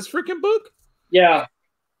showing. Is this freaking book? Yeah,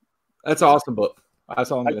 that's an awesome book.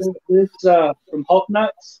 That's all I'm going to say. This from Hulk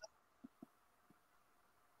Nuts.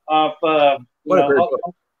 And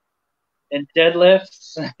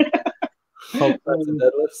deadlifts. Hulk Nuts and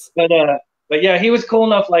deadlifts. But yeah, he was cool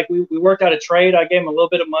enough. Like we worked out a trade. I gave him a little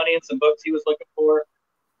bit of money and some books he was looking for,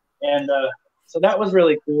 and so that was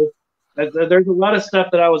really cool. There's a lot of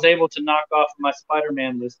stuff that I was able to knock off my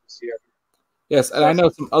Spider-Man list this year. Yes, and I know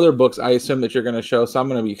some other books I assume that you're going to show, so I'm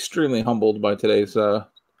going to be extremely humbled by today's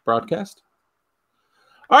broadcast.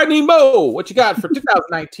 All right, Nemo, what you got for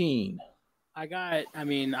 2019? I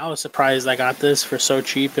was surprised I got this for so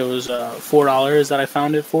cheap. It was $4 that I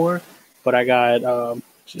found it for, but I got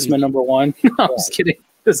it's my number 1. I'm just kidding.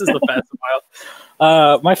 This is the best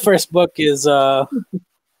while. My first book is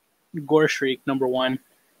Gore Shriek number 1,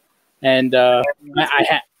 and I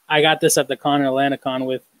got this at the con in Atlanticon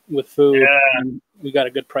with food. Yeah. And we got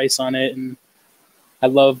a good price on it, and I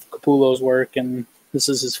love Capullo's work, and this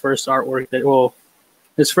is his first artwork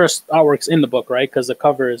his first artwork's in the book, right? Because the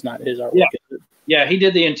cover is not his artwork. Yeah, he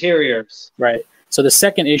did the interiors. Right. So the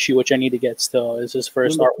second issue, which I need to get still, is his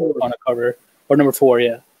first artwork on a cover. Or number 4,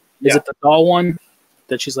 yeah. Is it the doll one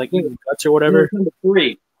that she's like eating guts or whatever? Number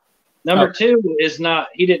 3. Number 2 is not.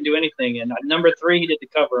 He didn't do anything. And number 3, he did the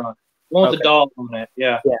cover on. One with the doll on it.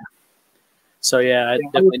 Yeah. Yeah. So I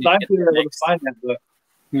definitely need to able to find that book.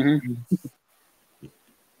 Mm-hmm.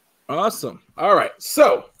 Awesome. All right.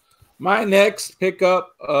 So my next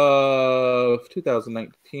pickup of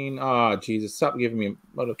 2019. Oh, Jesus. Stop giving me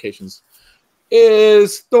notifications.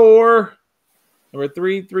 Is Thor number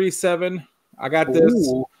 337. I got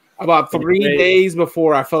this about 3 days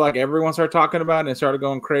before I felt like everyone started talking about it and it started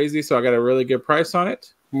going crazy. So I got a really good price on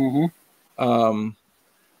it. Mm-hmm.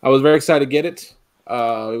 I was very excited to get it.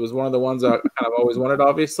 It was one of the ones I kind of always wanted,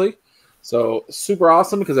 obviously. So super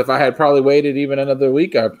awesome because if I had probably waited even another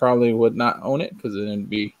week, I probably would not own it because it would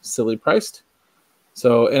be silly priced.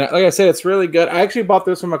 So, and like I said, it's really good. I actually bought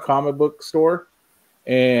this from a comic book store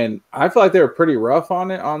And I feel like they were pretty rough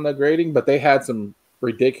on it on the grading, but they had some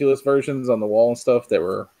ridiculous versions on the wall and stuff that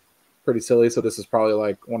were pretty silly. So this is probably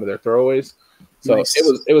like one of their throwaways. So Nice.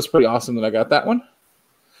 it was pretty awesome that I got that one.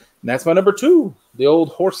 And that's my number 2, the old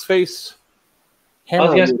horse face I was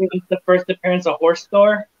hammer. gonna say it's the first appearance of Horse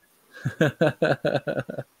Store.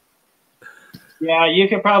 Yeah, you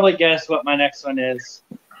could probably guess what my next one is.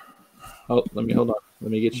 Oh, hold on.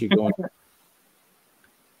 Let me get you going.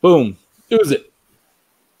 Boom. Who's it?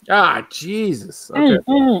 Ah, Jesus. Okay.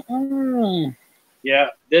 Yeah,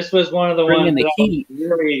 this was one of the Bring in ones the that heat. I was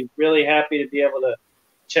really, really happy to be able to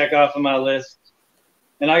check off of my list.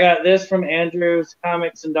 And I got this from Andrew's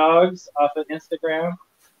Comics and Dogs off of Instagram.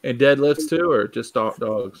 And deadlifts too, or just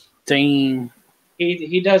dogs? Dang.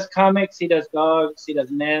 He does comics, he does dogs, he does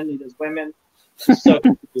men, he does women. So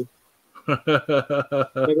cool.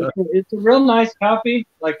 It's a real nice copy.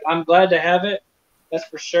 Like, I'm glad to have it. That's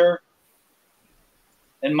for sure.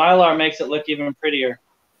 And Mylar makes it look even prettier.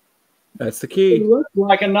 That's the key. It looks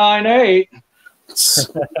like a 9.8.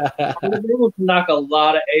 I was able to knock a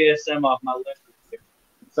lot of ASM off my list.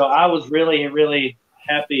 So I was really, really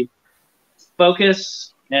happy.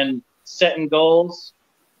 Focus and setting goals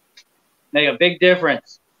make a big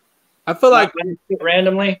difference. I feel like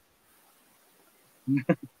randomly.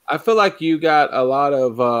 I feel like you got a lot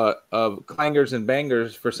of clangers and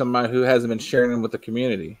bangers for somebody who hasn't been sharing them with the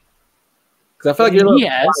community. Because I feel like you're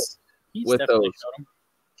He's with definitely those. showed 'em.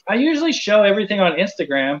 I usually show everything on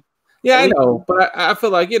Instagram. Yeah, I know, but I feel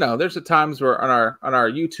like there's a times where on our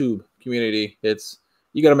YouTube community, it's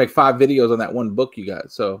you got to make 5 videos on that one book you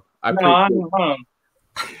got. So I No, I'm appreciate. home.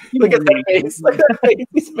 Look at that face! Look at that face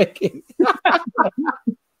he's making.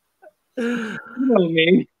 You know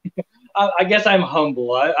me. I guess I'm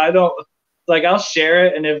humble. I don't like. I'll share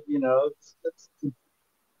it, and if let's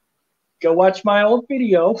go watch my old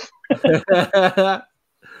video.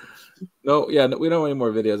 No, we don't want any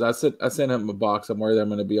more videos. I sent him a box. I'm worried I'm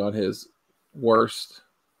going to be on his worst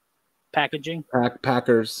Packaging.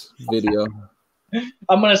 Packers video.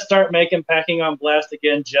 I'm gonna start making Packing on Blast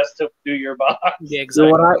again just to do your box. Yeah, So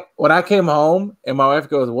exactly. when I came home and my wife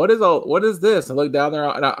goes, "What is this?" I looked down there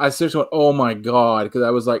and I seriously went, "Oh my god!" Because I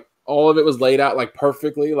was like, all of it was laid out like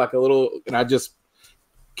perfectly, like a little, and I just,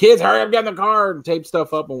 kids, hurry up, get in the car, and taped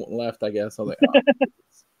stuff up and left. I guess I was like, oh.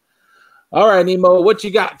 All right, Nemo, what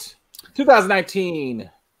you got? 2019.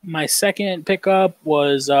 My second pickup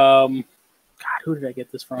was God, who did I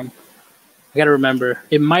get this from? I gotta remember.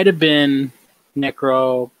 It might have been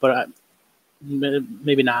Necro, but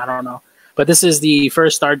maybe not. I don't know. But this is the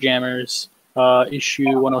first Starjammers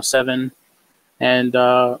issue 107, and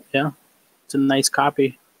yeah, it's a nice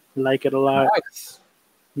copy. I like it a lot.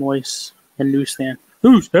 Nice and newsstand.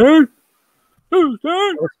 Newsstand. I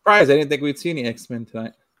was surprised. I didn't think we'd see any X-Men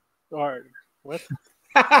tonight. Or what?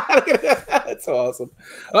 That's so awesome.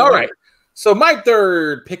 All right. So my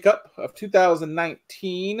third pickup of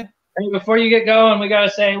 2019. Hey, before you get going, we gotta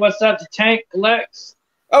say what's up to Tank Lex.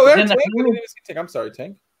 Oh, Is yeah, in the Tank. I'm sorry,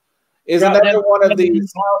 Tank. Is Drop another that- one of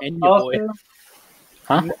these? And your boy.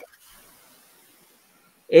 Huh?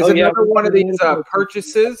 Is Oh, yeah. another one of these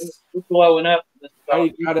purchases? It's blowing up. How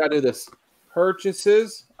did I do this?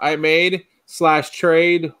 Purchases I made /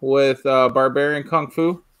 trade with Barbarian Kung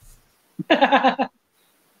Fu. And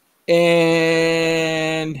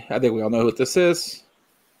I think we all know what this is.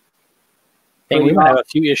 I think we might have a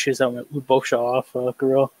few issues that we both show off,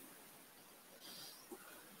 Garrell.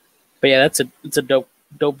 But yeah, it's a dope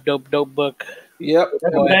book. Yep.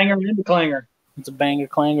 That's a banger and a clanger. It's a banger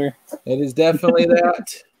clanger. It is definitely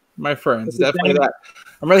that, my friends. Definitely that.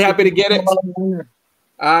 I'm really happy to get it.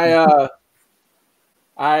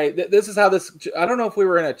 This is how this. I don't know if we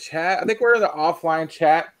were in a chat. I think we're in the offline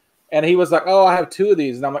chat, and he was like, "Oh, I have 2 of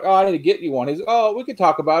these," and I'm like, "Oh, I need to get you one." He's like, "Oh, we can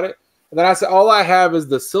talk about it." And then I said, "All I have is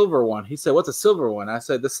the silver one." He said, "What's a silver one?" I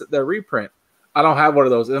said, "The reprint." I don't have one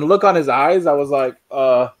of those. And look on his eyes, I was like,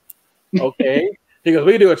 okay. He goes,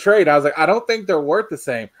 "We do a trade." I was like, "I don't think they're worth the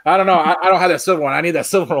same. I don't know. I don't have that silver one. I need that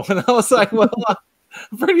silver one." And I was like, "Well,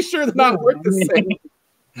 I'm pretty sure they're not worth the same."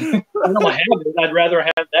 I don't have it. I'd rather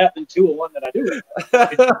have that than 2 of one that I do.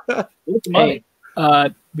 It's money.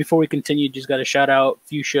 Hey, before we continue, just got to shout out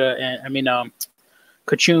Fuchsia and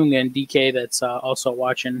Kachung and DK that's also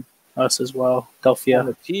watching us as well. Delphia. On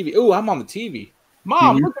the TV. Oh, I'm on the TV.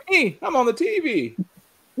 Mom, look at me. I'm on the TV.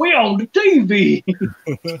 We on the TV.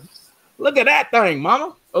 Look at that thing,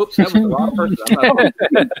 Mama. Oops, that was the wrong person.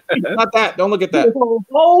 Not that. Don't look at that.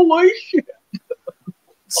 Holy shit.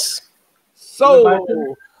 So,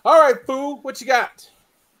 all right, Foo, what you got?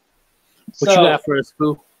 What you got for us,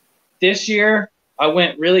 Foo? This year, I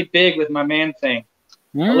went really big with my Man Thing.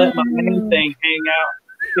 I let my main thing hang out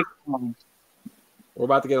 6 times. We're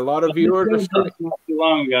about to get a lot of viewers. Not too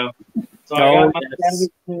long ago. So I got my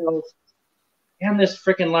Savage Tales. Damn this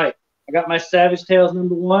freaking light. I got my Savage Tales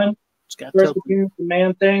 #1. First appearance, the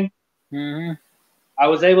Man Thing. Mm-hmm. I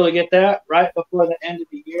was able to get that right before the end of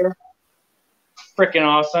the year. Freaking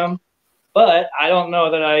awesome. But I don't know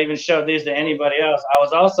that I even showed these to anybody else. I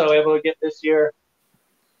was also able to get this year,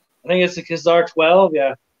 I think it's a Kazar 12,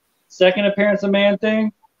 yeah. Second appearance of Man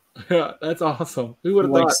Thing. Yeah, that's awesome. Who would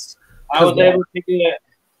have thought? I was able to get.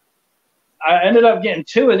 I ended up getting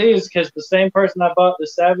 2 of these because the same person I bought the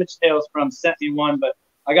Savage Tales from sent me one, but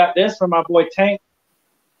I got this from my boy Tank.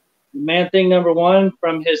 Man Thing #1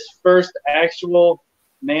 from his first actual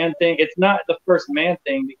Man Thing. It's not the first Man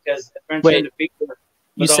Thing because Adventure in the Future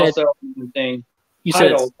was also a Man Thing. You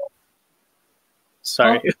said.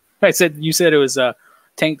 Sorry, I said you said it was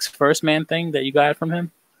Tank's first Man Thing that you got from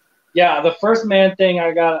him. Yeah, the first Man Thing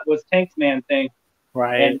I got was Tank's Man Thing.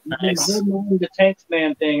 Right. And nice. The Tank's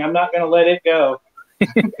Man Thing. I'm not going to let it go.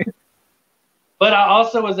 But I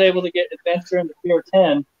also was able to get Adventure in the Fear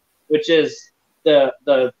 10, which is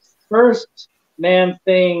the first Man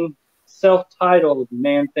Thing, self-titled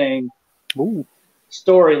Man Thing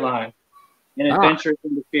storyline in Adventure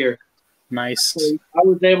in the Fear. Nice. So I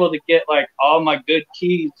was able to get like all my good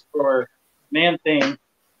keys for Man Thing.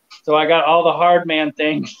 So I got all the hard Man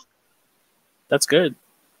Things. That's good.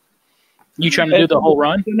 You trying to do the whole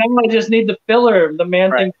run? So now I just need the filler, the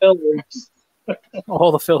Man Thing fillers. All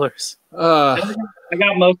the fillers. I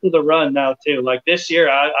got most of the run now too. Like this year,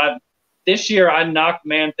 I knocked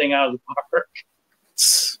Man Thing out of the park.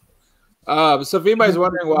 So if anybody's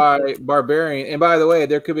wondering why Barbarian, and by the way,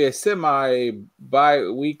 there could be a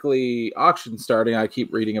bi-weekly auction starting. I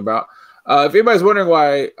keep reading about. If anybody's wondering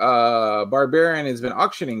why Barbarian has been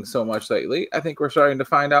auctioning so much lately, I think we're starting to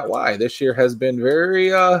find out why. This year has been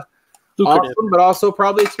very awesome, but also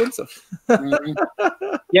probably expensive.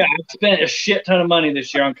 Yeah, I spent a shit ton of money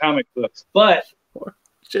this year on comic books, but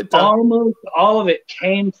almost all of it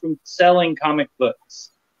came from selling comic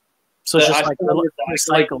books. So it's just like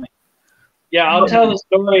recycling. Yeah, I'll tell the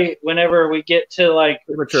story whenever we get to like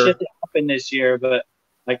shit that happened this year, but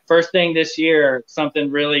like first thing this year,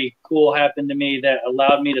 something really cool happened to me that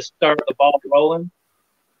allowed me to start the ball rolling.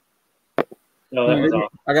 So that was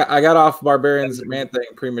awesome. I got off Barbarian's Man Thing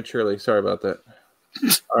prematurely. Sorry about that.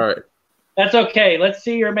 All right. That's okay. Let's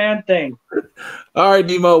see your Man Thing. All right,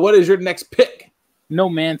 Nemo, what is your next pick? No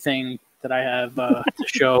Man Thing that I have to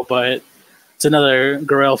show, but it's another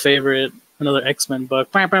Garrell favorite, another X-Men book.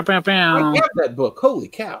 I have that book. Holy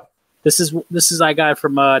cow. This is I got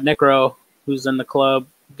from Necro, who's in the club,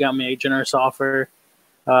 got me a generous offer.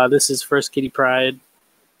 This is First Kitty Pride.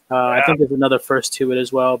 I think there's another first to it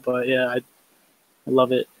as well, but yeah, I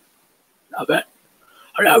love it. I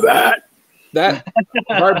love it. That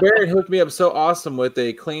Barbarian hooked me up so awesome with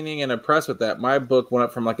a cleaning and a press with that. My book went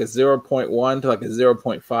up from like a 0.1 to like a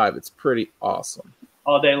 0.5. It's pretty awesome.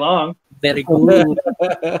 All day long. Very good.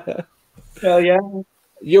 Hell yeah.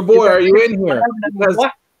 Your boy, are you in here? Because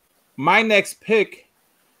my next pick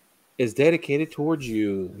is dedicated towards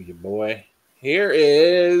you, your boy. Here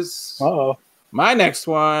is my next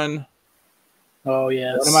one. Oh,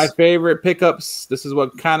 yes. One of my favorite pickups. This is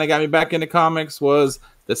what kind of got me back into comics was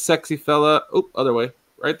the sexy fella. Oh, other way.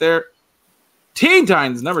 Right there. Teen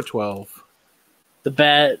Titans #12. The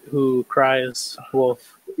bat who cries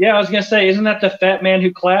wolf. Yeah, I was going to say, isn't that the fat man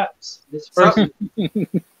who claps? I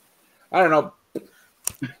don't know.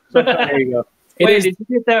 There you go. Wait, did you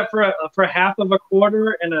get that for half of a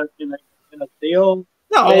quarter in a deal?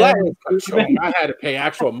 No, I had to pay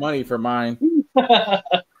actual money for mine.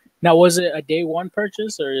 Now, was it a day one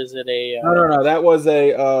purchase or is it a? No. That was a.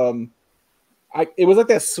 It was like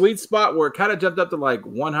that sweet spot where it kind of jumped up to like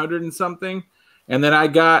 100 and something, and then I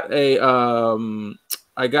got a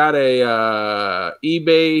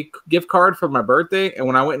eBay gift card for my birthday, and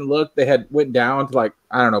when I went and looked, they had went down to like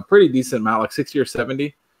I don't know, pretty decent amount, like 60 or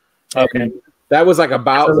 70. Okay. And that was like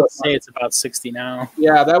about. Let's say it's about 60 now.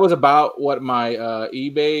 Yeah, that was about what my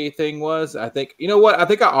eBay thing was. I think you know what I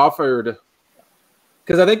think I offered.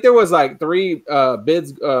 Because I think there was like 3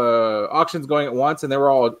 auctions going at once, and they were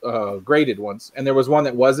all graded ones. And there was one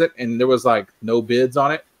that wasn't, and there was like no bids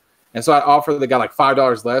on it. And so I offered the guy like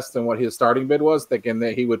 $5 less than what his starting bid was, thinking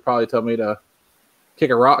that he would probably tell me to kick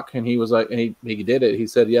a rock. And he was like, and he did it. He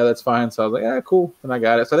said, "Yeah, that's fine." So I was like, "Yeah, cool." And I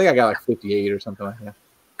got it. So I think I got like 58 or something like that.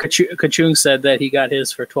 Kachung said that he got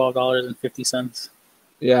his for $12.50.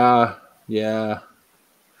 Yeah.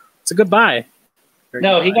 It's a good buy.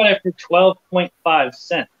 No, he got it for 12.5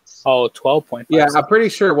 cents. Oh, 12.5. Yeah, I'm pretty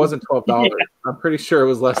sure it wasn't $12. Yeah. I'm pretty sure it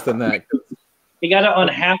was less than that. He got it on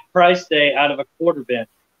half price day out of a quarter bin.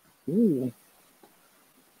 Ooh,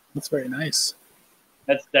 that's very nice.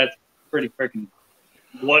 That's pretty freaking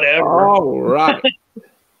whatever. All right.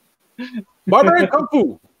 Barbarian Kung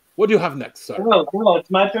Fu. What do you have next, sir? Oh, it's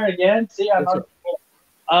my turn again. See,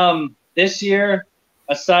 this year,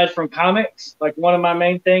 aside from comics, like one of my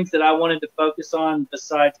main things that I wanted to focus on,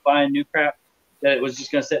 besides buying new crap that it was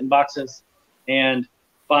just going to sit in boxes and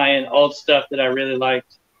buying old stuff that I really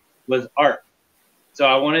liked, was art. So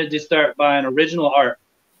I wanted to start buying original art,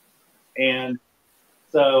 and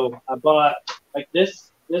so I bought like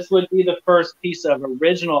this. This would be the first piece of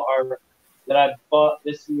original art that I bought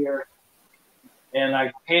this year, and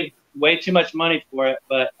I paid way too much money for it.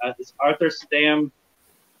 But this Arthur Saddam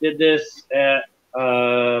did this at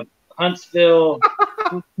Huntsville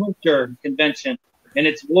Culture Convention, and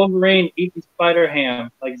it's Wolverine eating spider ham,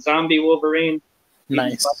 like zombie Wolverine.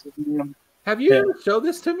 Nice. Have you showed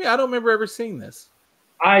this to me? I don't remember ever seeing this.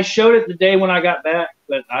 I showed it the day when I got back,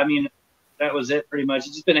 but I mean, that was it pretty much.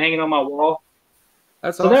 It's just been hanging on my wall.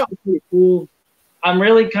 That's so awesome. That was pretty cool. I'm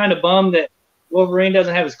really kind of bummed that Wolverine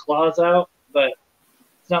doesn't have his claws out, but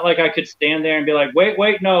it's not like I could stand there and be like,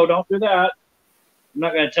 wait, no, don't do that. I'm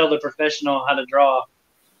not going to tell the professional how to draw.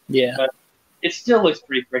 Yeah. But it still looks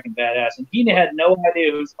pretty freaking badass. And he had no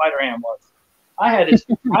idea who Spider-Ham was. I had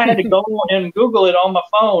to go and Google it on my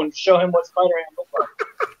phone to show him what Spider-Ham looked like.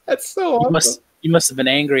 That's so awesome. You must have been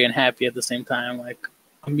angry and happy at the same time. Like,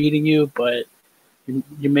 I'm meeting you, but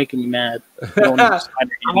you're making me mad. I don't know what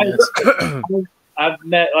Spider-Man is. I've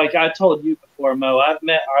met, like I told you before, Mo, I've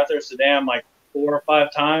met Arthur Saddam like 4 or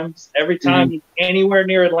 5 times. Every time he's anywhere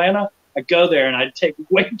near Atlanta, I go there and I take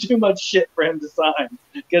way too much shit for him to sign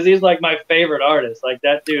because he's like my favorite artist. Like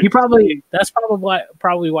that dude. That's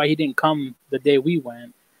probably why he didn't come the day we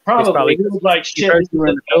went. Probably he was like shit. You were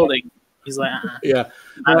in the building. He's like, yeah,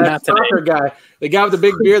 I'm not soccer guy, the guy with the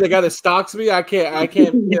big beard, the guy that stalks me. I can't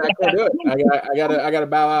do it. I gotta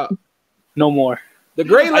bow out. No more. The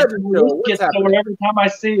Great Legend Show. What's happening? Every time I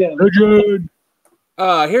see him. Legend.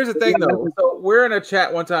 Here's the thing though. So we're in a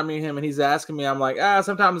chat one time, me and him, and he's asking me. I'm like,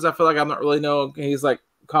 sometimes I feel like I'm not really know. He's like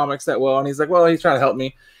comics that well, and he's like, well, he's trying to help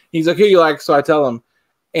me. He's like, who you like? So I tell him,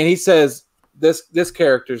 and he says this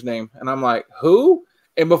character's name, and I'm like, who?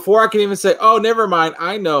 And before I can even say, oh, never mind,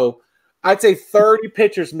 I know. I'd say 30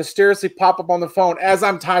 pictures mysteriously pop up on the phone as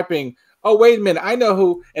I'm typing. Oh, wait a minute, I know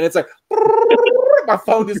who. And it's like, my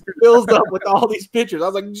phone just fills up with all these pictures. I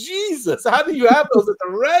was like, Jesus, how do you have those at the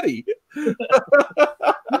ready?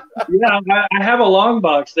 Yeah, I have a long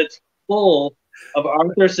box that's full of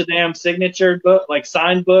Arthur Saddam signature book, like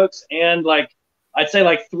signed books, and like I'd say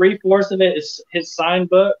like 3/4 of it is his signed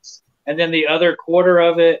books, and then the other quarter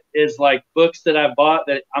of it is like books that I bought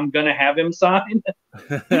that I'm gonna have him sign.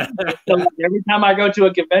 So every time I go to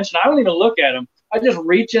a convention, I don't even look at them. I just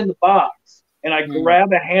reach in the box and I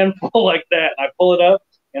grab a handful like that. And I pull it up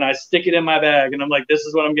and I stick it in my bag, and I'm like, "This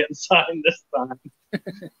is what I'm getting signed this time."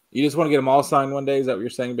 You just want to get them all signed one day? Is that what you're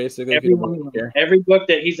saying, basically? Every book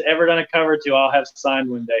that he's ever done a cover to, I'll have signed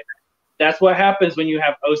one day. That's what happens when you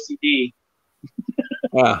have OCD.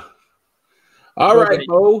 All right,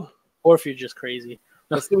 Bo. Or if you're just crazy.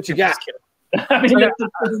 Let's see what you got. I mean, that's the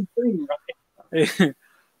same thing, right?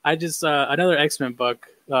 I just another X-Men book.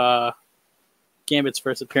 Gambit's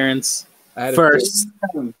first appearance.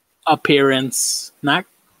 Not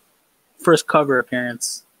first cover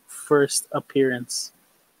appearance. First appearance.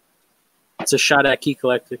 It's a shot at Key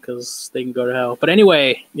Collector because they can go to hell. But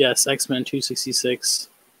anyway, yes, X-Men 266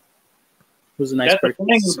 was a nice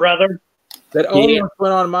purchase, brother. That almost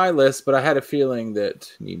went on my list, but I had a feeling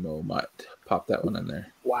that Nemo might pop that one in there.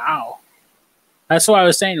 Wow, that's what I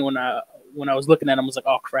was saying when I was looking at them. I was like,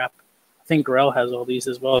 oh crap! I think Garrell has all these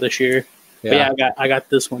as well this year. Yeah, but yeah, I got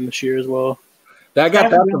this one this year as well. I got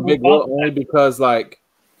that from Big Will only because, like,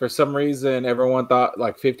 for some reason, everyone thought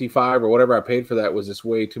like 55 or whatever I paid for that was just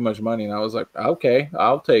way too much money, and I was like, okay,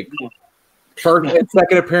 I'll take first and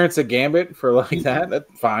second appearance of Gambit for like that.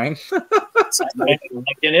 That's fine.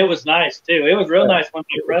 And it was nice too. It was real nice when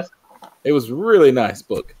you pressed. It was really nice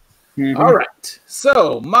book. Mm-hmm. All right,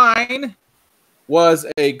 so mine was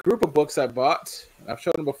a group of books I bought. I've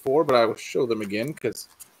shown them before, but I will show them again because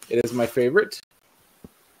it is my favorite.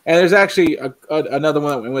 And there's actually another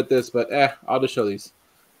one that went with this, but I'll just show these.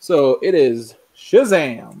 So it is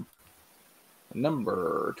Shazam,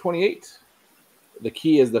 number 28. The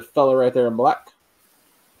key is the fella right there in black.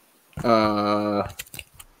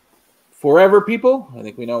 Forever People. I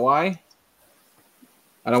think we know why.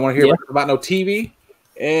 I don't want to hear about no TV.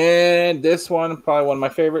 And this one, probably one of my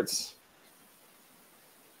favorites.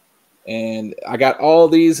 And I got all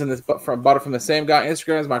these and bought it from the same guy on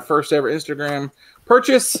Instagram. It's my first ever Instagram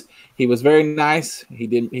purchase. He was very nice. He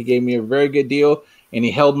gave me a very good deal, and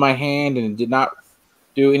he held my hand and did not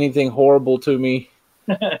do anything horrible to me.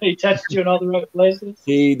 He touched you in all the right places.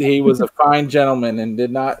 He was a fine gentleman and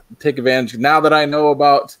did not take advantage. Now that I know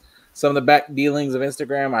about some of the back dealings of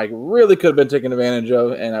Instagram, I really could have been taken advantage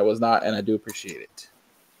of, and I was not, and I do appreciate it.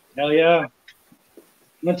 Hell yeah.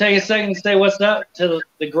 I'm going to take a second to say what's up to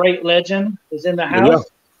the great legend who's in the house.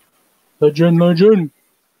 Yeah. Legend.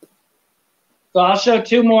 So I'll show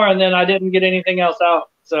two more, and then I didn't get anything else out.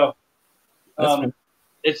 So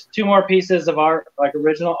it's two more pieces of art, like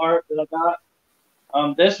original art that I got.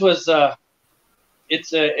 This was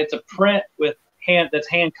it's a print with that's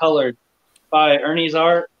hand colored by Ernie's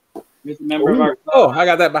Art. He's a member of our club. Oh, I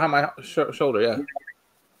got that behind my shoulder, yeah.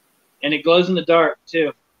 And it glows in the dark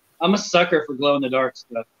too. I'm a sucker for glow in the dark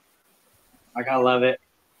stuff. Like, I love it.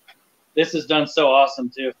 This is done so awesome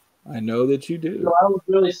too. I know that you do. So I was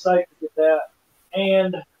really psyched to get that.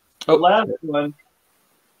 And the last one,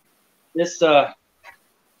 this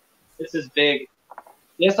is big.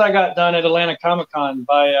 This I got done at Atlanta Comic Con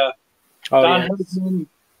by Don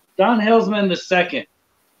Hillsman II.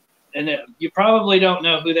 And you probably don't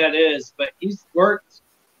know who that is, but he's worked.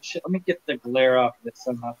 Let me get the glare off of it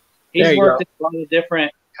somehow. He's worked in a lot of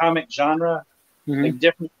different comic genre, like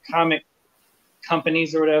different comic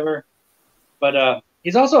companies or whatever. But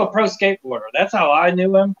he's also a pro skateboarder. That's how I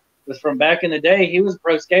knew him, was from back in the day. He was a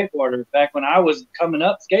pro skateboarder back when I was coming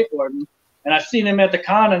up skateboarding. And I seen him at the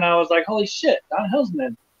con, and I was like, holy shit, Don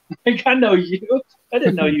Hillsman. Like, I know you. I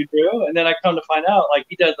didn't know you do. And then I come to find out, like,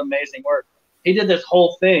 he does amazing work. He did this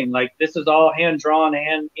whole thing. Like, this is all hand-drawn,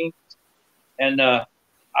 hand-inked. And I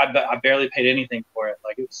barely paid anything for it.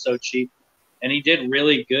 Like, it was so cheap. And he did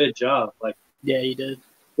really good job. Like, yeah, he did.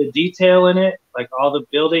 The detail in it, like all the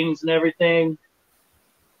buildings and everything.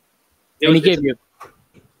 And he gave you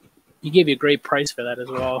a great price for that as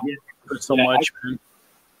well. Yeah, for so much, man.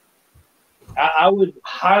 I would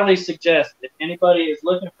highly suggest if anybody is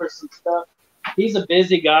looking for some stuff. He's a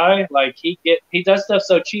busy guy. Like, he does stuff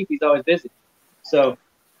so cheap. He's always busy. So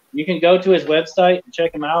you can go to his website and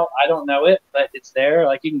check him out. I don't know it, but it's there.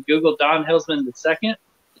 Like, you can Google Don Hillsman II.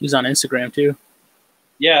 He's on Instagram too.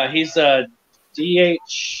 Yeah, he's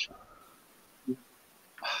DH.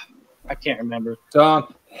 I can't remember.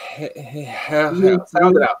 Don, sound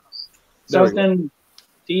it out. Something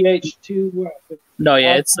DH2. No,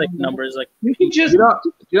 yeah, it's like numbers. Like, you can just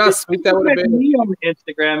sweet that would have been me on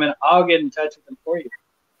Instagram, and I'll get in touch with him for you.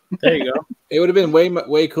 There you go. It would have been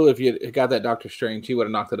way cool if you got that Doctor Strange. He would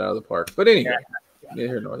have knocked it out of the park. But anyway, neither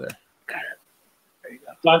here nor there. There you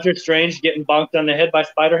go. Doctor Strange getting bonked on the head by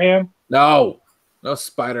Spider-Ham? No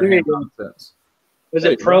Spider-Ham nonsense. Was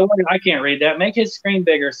it pro? I can't read that. Make his screen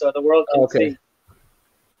bigger so the world can see.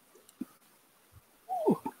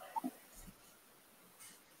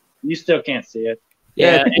 You still can't see it.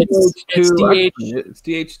 Yeah, it's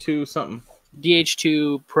DH2 something.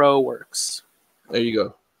 DH2 Pro works. There you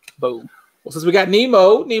go. Boom. Well, since we got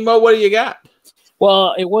Nemo, what do you got?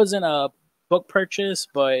 Well, it wasn't a book purchase,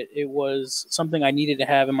 but it was something I needed to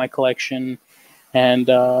have in my collection. And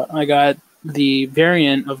I got the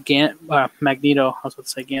variant of Magneto. I was about to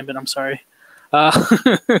say Gambit. I'm sorry.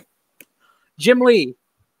 Jim Lee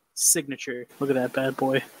signature. Look at that bad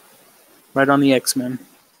boy. Right on the X-Men.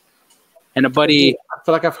 And a buddy. I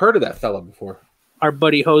feel like I've heard of that fella before. Our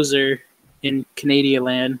buddy Hoser in Canadian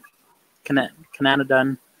land.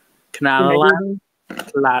 Canadadan.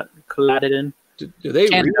 Do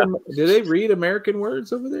they read American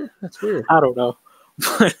words over there? That's weird. I don't know.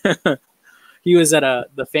 He was at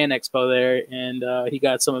the Fan Expo there, and he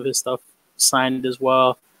got some of his stuff signed as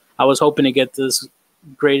well. I was hoping to get this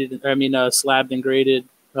slabbed and graded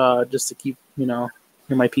just to keep, in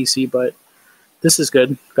my PC, but this is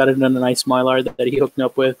good. Got it in a nice Mylar that he hooked me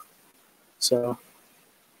up with. So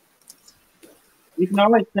you can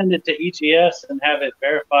always send it to EGS and have it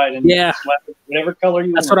verified and slap it whatever color you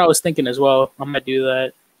want. That's what I was thinking as well. I'm going to do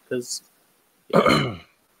that because...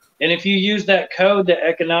 And if you use that code that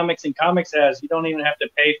Economics and Comics has, you don't even have to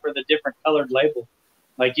pay for the different colored label.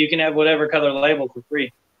 Like, you can have whatever color label for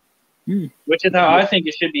free, which is how I think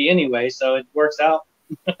it should be anyway. So it works out.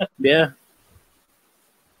 Yeah.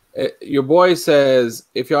 Your boy says,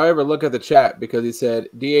 if y'all ever look at the chat, because he said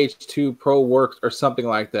DH2 Pro works or something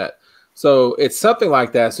like that. So it's something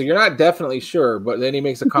like that. So you're not definitely sure, but then he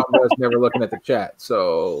makes a comment that's never looking at the chat.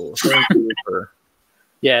 So thank you for...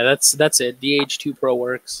 Yeah, that's it. DH2 Pro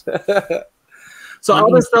works. So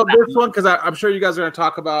I'll just throw this one because I'm sure you guys are going to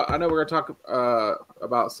talk about. I know we're going to talk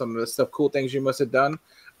about some of the stuff, cool things you must have done.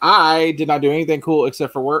 I did not do anything cool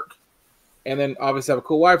except for work. and then obviously have a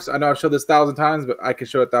cool wife. So I know I've showed this 1,000 times, but I can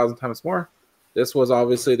show it 1,000 times more. This was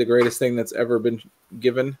obviously the greatest thing that's ever been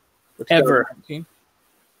given. Ever.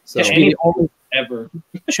 So should be the only, ever.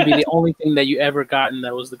 should be the only thing that you ever gotten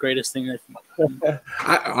that was the greatest thing that you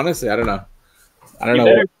honestly, I don't know. I don't You know.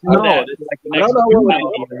 better I know don't that. know. Like the I don't next know what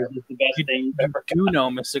 2 we're years is the best thing You ever. do know,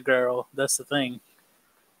 Mr. Garrell. That's the thing.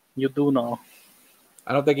 You do know.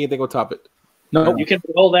 I don't think anything will top it. No, You can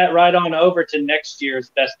roll that right on over to next year's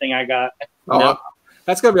best thing I got. Oh, Nope.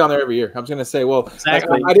 that's gonna be on there every year. I'm just gonna say, well,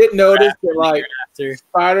 Exactly. like, I didn't notice that like after.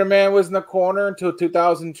 Spider-Man was in the corner until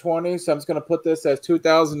 2020, so I'm just gonna put this as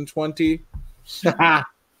 2020.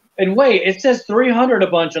 And wait, it says 300 a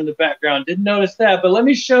bunch on the background. Didn't notice that, but let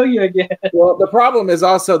me show you again. Well, the problem is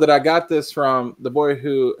also that I got this from the boy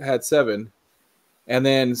who had 7, and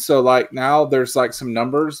then so like now there's like some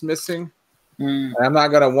numbers missing. And I'm not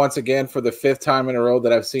gonna once again for the 5th time in a row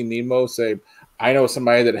that I've seen Nemo say, I know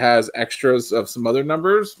somebody that has extras of some other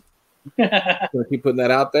numbers. I'm gonna keep putting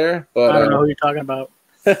that out there, but I don't know who you're talking about.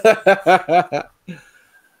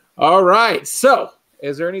 All right. So,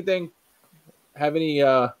 is there anything? Have any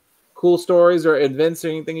cool stories or events or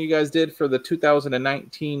anything you guys did for the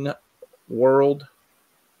 2019 world?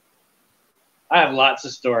 I have lots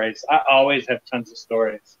of stories. I always have tons of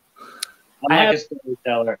stories. I'm like a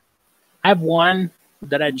storyteller. I have one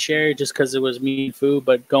that I'd share just because it was me and Fu,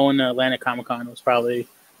 but going to Atlanta Comic Con was probably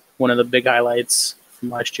one of the big highlights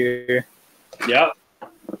from last year. Yep.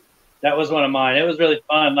 That was one of mine. It was really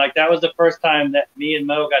fun. Like, that was the first time that me and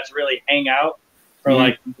Mo got to really hang out for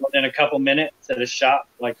like more than a couple minutes at a shop,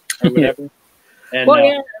 like, or whatever. And well,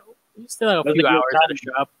 yeah, we still had a it was few a good hours at the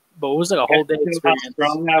shop, but it was like a whole day how experience.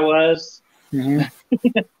 strong I was. Mhm.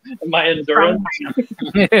 My endurance.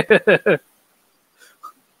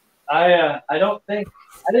 I don't think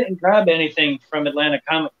I didn't grab anything from Atlanta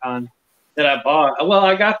Comic Con that I bought. Well,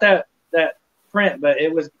 I got that print, but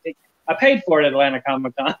I paid for it at Atlanta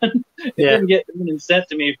Comic Con. It didn't get sent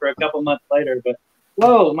to me for a couple months later. But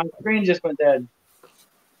whoa, my screen just went dead.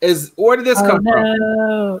 Where did this come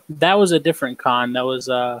from? That was a different con. That was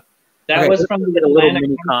was from the little Atlanta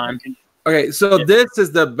mini Comic con. Okay, so this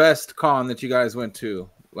is the best con that you guys went to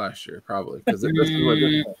last year, probably, because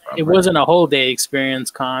it wasn't a whole day experience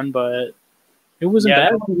con, but it wasn't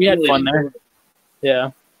bad. We had fun there.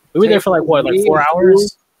 Yeah, we were there for like 4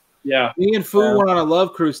 hours. Yeah, me and Fu went on a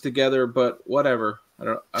love cruise together, but whatever. I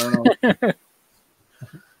don't know.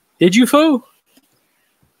 Did you, Fu?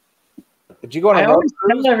 Did you go on a I love always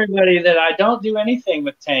cruise? tell everybody that I don't do anything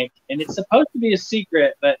with Tank, and it's supposed to be a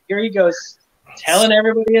secret, but here he goes telling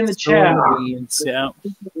everybody in the chat. Yeah,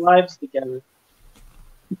 Lives together.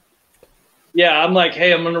 Yeah, I'm like,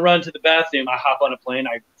 hey, I'm gonna run to the bathroom. I hop on a plane.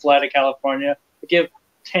 I fly to California. I give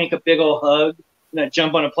Tank a big old hug, and I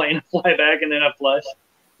jump on a plane and fly back, and then I flush,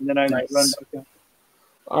 and then I run back up.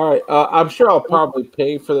 All right, I'm sure I'll probably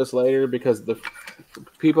pay for this later because the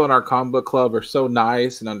people in our comic book club are so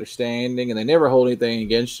nice and understanding, and they never hold anything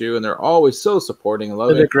against you, and they're always so supporting and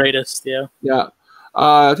loving. They're the greatest, yeah. Yeah.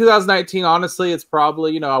 2019, honestly, it's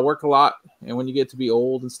probably, I work a lot, and when you get to be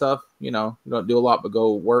old and stuff, you don't do a lot but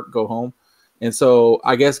go work, go home. And so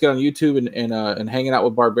I guess get on YouTube and hanging out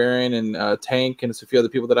with Barbarian and Tank and a few other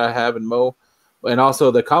people that I have and Mo, and also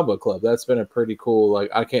the comic book club. That's been a pretty cool, like,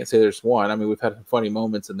 I can't say there's one. I mean, we've had funny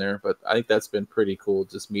moments in there, but I think that's been pretty cool,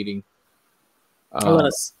 just meeting. A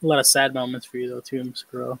lot of sad moments for you, though, too, Mr.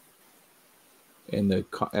 Garrell. In the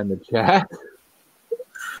chat?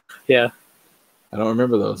 Yeah. I don't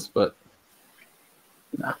remember those, but.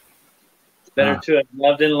 No. It's better to have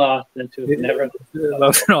loved and lost than to have never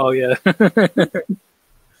loved and all, yeah.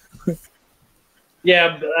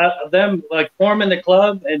 Yeah, them like forming the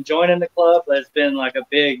club and joining the club has been like a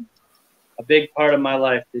big part of my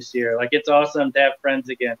life this year. Like, it's awesome to have friends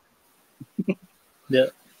again. Yeah.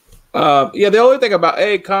 The only thing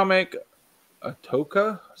about comic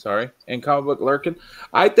Toka, and comic book Lurkin,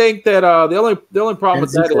 I think that the only problem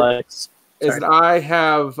with that is that I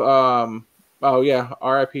have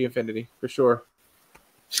R.I.P. Infinity for sure.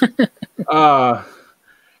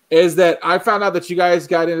 Is that I found out that you guys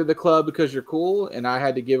got into the club because you're cool, and I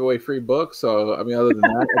had to give away free books. So I mean, other than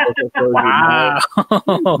that, wow,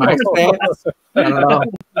 my stance. I don't know.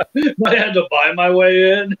 I had to buy my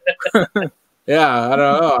way in. Yeah, I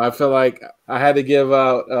don't know. I feel like I had to give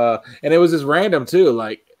out, and it was just random too.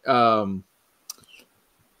 Like Ronin,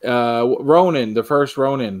 the first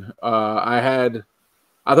Ronin.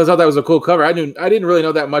 I thought that was a cool cover. I didn't really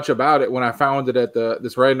know that much about it when I found it at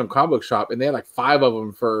this random comic book shop, and they had like 5 of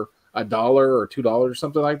them for $1 or $2 or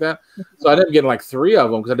something like that. So I ended up getting like 3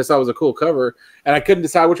 of them because I just thought it was a cool cover, and I couldn't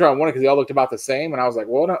decide which one I wanted because they all looked about the same. And I was like,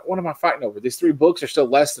 well, what am I fighting over? These 3 books are still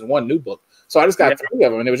less than one new book, so I just got 3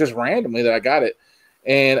 of them, and it was just randomly that I got it.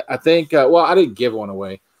 And I think, well, I didn't give one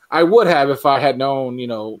away. I would have if I had known,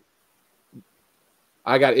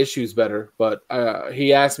 I got issues better, but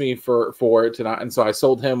he asked me for it tonight, and so I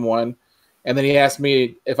sold him one, and then he asked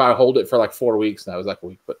me if I hold it for like 4 weeks, and I was like a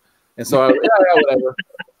week, and so yeah, whatever.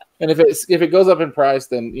 And if it goes up in price,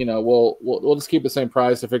 then we'll just keep the same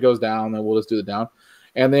price. If it goes down, then we'll just do the down.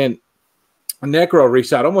 And then Necro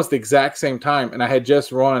reached out almost the exact same time, and I had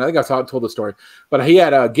just run. I think I told the story, but he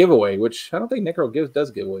had a giveaway, which I don't think Necro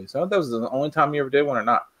does giveaways. I don't know if that was the only time he ever did one or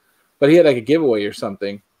not, but he had like a giveaway or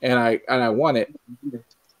something. And I won it,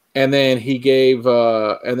 and then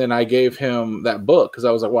I gave him that book because I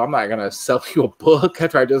was like, well, I'm not gonna sell you a book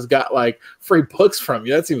after I just got like free books from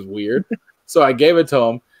you. That seems weird. So I gave it to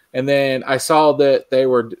him, and then I saw that they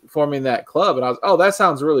were forming that club, and I was, oh, that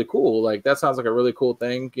sounds really cool. Like that sounds like a really cool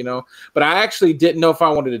thing, But I actually didn't know if I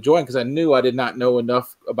wanted to join because I knew I did not know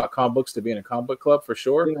enough about comic books to be in a comic book club for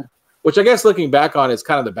sure. Yeah. Which I guess looking back on is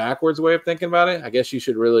kind of the backwards way of thinking about it. I guess you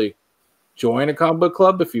should really join a comic book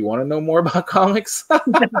club if you want to know more about comics. But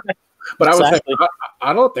I was like,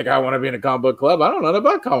 I don't think I want to be in a comic book club. I don't know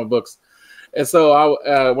about comic books. And so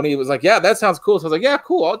when he was like, yeah, that sounds cool. So I was like, yeah,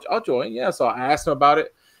 cool. I'll join. Yeah. So I asked him about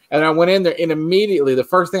it, and I went in there, and immediately the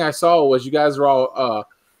first thing I saw was you guys were all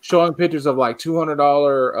showing pictures of like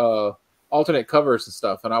 $200 alternate covers and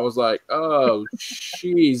stuff. And I was like, oh,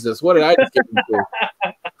 Jesus, what did I just get into?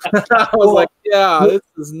 I was like, yeah, this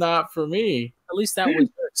is not for me. At least that was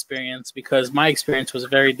your experience, because my experience was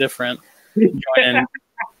very different. And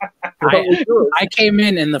I came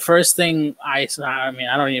in, and the first thing I mean,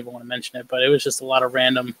 I don't even want to mention it, but it was just a lot of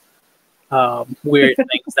random weird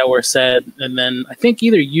things that were said. And then I think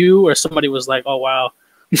either you or somebody was like, oh, wow.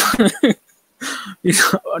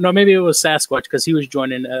 No, maybe it was Sasquatch, because he was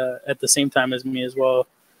joining at the same time as me as well.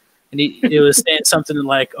 And he was saying something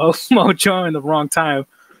like, oh, Mo joined the wrong time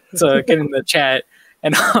to get in the chat.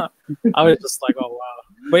 And I was just like, oh, wow.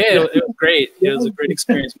 But yeah, it was great. It was a great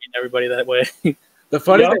experience meeting everybody that way. The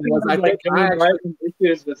funny thing was, I think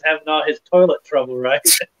issues was having all his toilet trouble, right?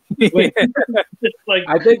 Like,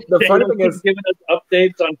 I think the funny thing is giving us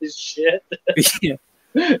updates on his shit. Yeah.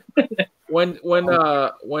 When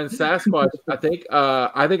Sasquatch, I think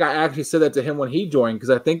I actually said that to him when he joined, because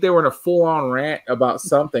I think they were in a full-on rant about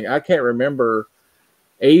something. I can't remember.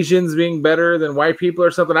 Asians being better than white people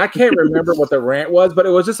or something. I can't remember what the rant was, but it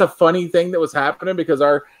was just a funny thing that was happening, because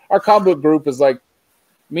our comic book group is like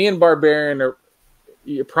me and Barbarian are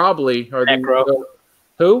probably are Necro.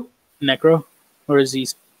 Who? Necro? Or is he?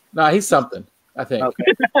 Nah, he's something, I think.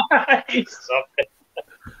 Okay. He's something.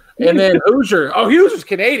 And then Hoosier. Oh, Hoosier's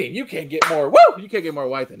Canadian. You can't get more. Woo! You can't get more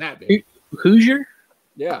white than that, baby. Hoosier?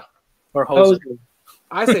 Yeah. Or Hoser?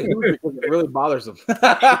 I say Hoosier because it really bothers them.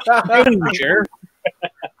 Hoosier.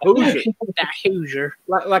 Hoosier. That Hoosier.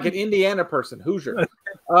 Like an Indiana person, Hoosier.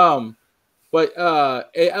 But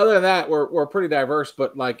other than that, we're pretty diverse,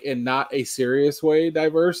 but like in not a serious way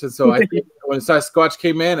diverse. And so I think when Sasquatch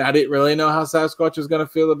came in, I didn't really know how Sasquatch was going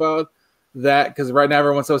to feel about that, because right now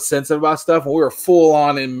everyone's so sensitive about stuff, and we were full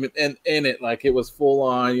on in it, like it was full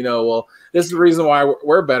on. Well, this is the reason why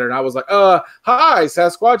we're better. And I was like, hi,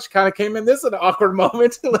 Sasquatch kind of came in this at an awkward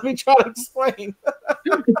moment. Let me try to explain. I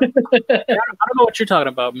don't know what you're talking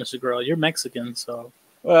about, Mr. Garrell. You're Mexican, so.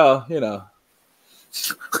 Well,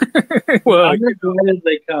 Well, I'm as glad as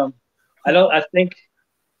they come. I think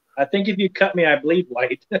if you cut me, I bleed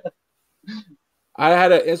white. I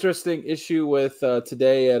had an interesting issue with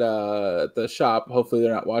today at the shop. Hopefully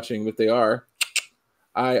they're not watching, but they are.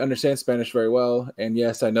 I understand Spanish very well, and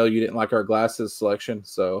yes, I know you didn't like our glasses selection,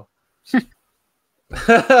 so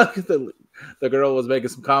the girl was making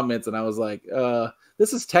some comments, and I was like,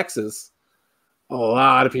 this is Texas. A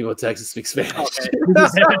lot of people in Texas speak Spanish.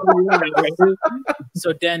 Okay.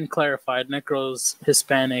 So Dan clarified, Necro's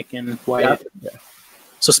Hispanic and white. Yeah.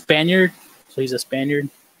 So Spaniard? So he's a Spaniard?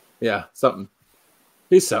 Yeah, something.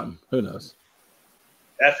 He's something. Who knows?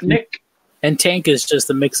 Ethnic. And Tank is just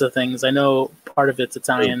a mix of things. I know part of it's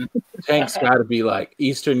Italian. Tank's got to be like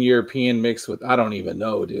Eastern European mixed with, I don't even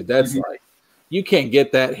know, dude. That's like, you can't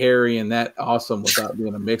get that hairy and that awesome without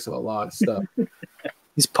being a mix of a lot of stuff.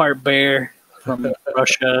 He's part bear from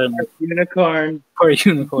Russia. And Unicorn. Part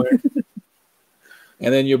unicorn.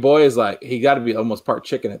 And then your boy is like, he got to be almost part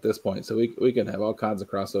chicken at this point. So we can have all kinds of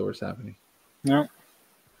crossovers happening. Yeah.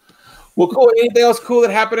 Well, cool. Anything else cool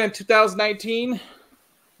that happened in 2019?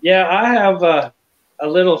 Yeah, I have a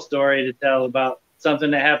little story to tell about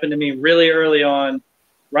something that happened to me really early on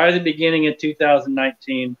right at the beginning of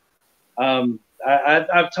 2019.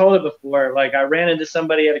 I've told it before. Like, I ran into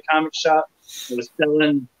somebody at a comic shop that was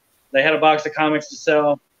selling. They had a box of comics to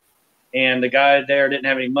sell, and the guy there didn't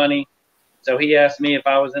have any money, so he asked me if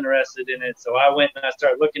I was interested in it. So I went and I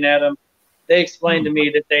started looking at them. They explained to me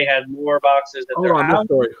that they had more boxes at their house.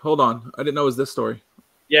 Hold on, I didn't know it was this story.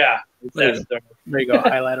 Yeah, it's that story. There you go.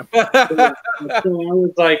 Highlight them.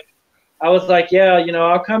 So I was like, yeah, you know,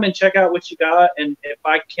 I'll come and check out what you got, and if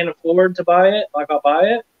I can afford to buy it, like, I'll buy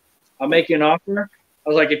it. I'll make you an offer. I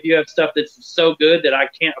was like, if you have stuff that's so good that I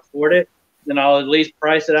can't afford it, then I'll at least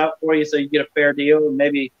price it out for you so you get a fair deal and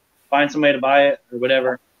maybe find somebody to buy it or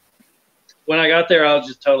whatever. When I got there, I was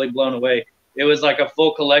just totally blown away. It was like a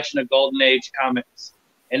full collection of Golden Age comics.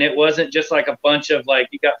 And it wasn't just like a bunch of, like,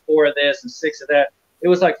 you got 4 of this and 6 of that. It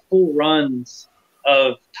was like full runs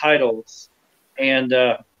of titles. And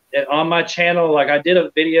on my channel, like, I did a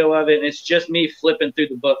video of it, and it's just me flipping through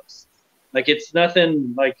the books. Like, it's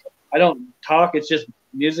nothing, like, I don't talk. It's just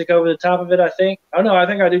music over the top of it, I think. Oh, no, I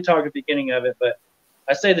think I do talk at the beginning of it, but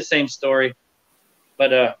I say the same story.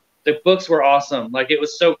 But the books were awesome. Like, it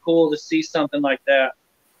was so cool to see something like that.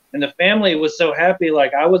 And the family was so happy.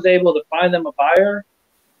 Like, I was able to find them a buyer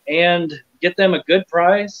and get them a good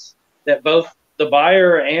price that both the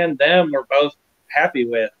buyer and them were both happy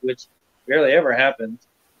with, which rarely ever happens.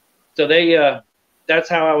 So that's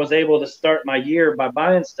how I was able to start my year by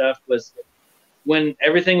buying stuff. Was when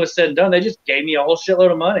everything was said and done, they just gave me a whole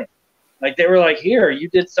shitload of money. Like, they were like, here, you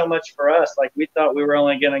did so much for us. Like, we thought we were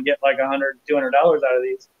only going to get like $100, $200 out of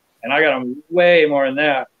these. And I got them way more than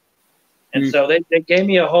that. And so they gave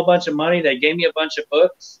me a whole bunch of money. They gave me a bunch of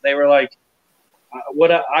books. They were like,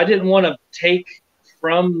 I didn't want to take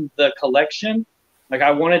from the collection. Like,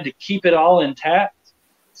 I wanted to keep it all intact.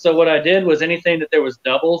 So what I did was anything that there was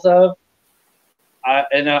doubles of,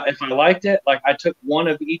 if I liked it, like, I took one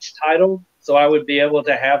of each title, so I would be able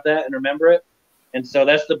to have that and remember it. And so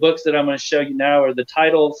that's the books that I'm going to show you now, are the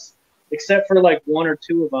titles, except for like 1 or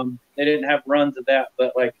 2 of them. They didn't have runs of that,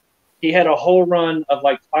 but like, he had a whole run of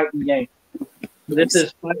like Fighting Yank. This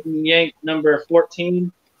is Fighting Yank number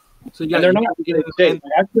 14. So and they're not getting big.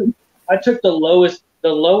 I took the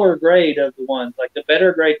lower grade of the ones. Like, the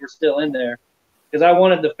better grade were still in there because I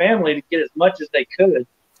wanted the family to get as much as they could.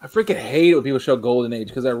 I freaking hate it when people show Golden Age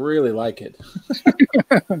because I really like it.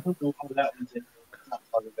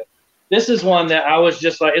 This is one that I was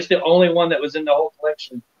just like, it's the only one that was in the whole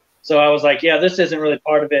collection. So I was like, yeah, this isn't really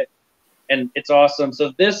part of it. And it's awesome.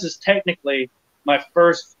 So this is technically my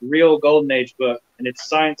first real Golden Age book, and it's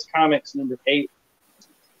Science Comics number 8.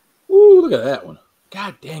 Ooh, look at that one.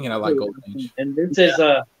 God dang it, I like Golden Age. And this is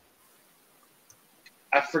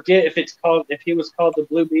I forget if he was called the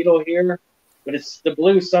Blue Beetle here, but it's the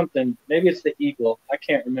blue something. Maybe it's the Eagle. I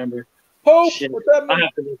can't remember. Oh, shit. what's that mean? I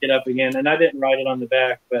have to look it up again, and I didn't write it on the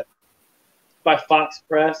back, but it's by Fox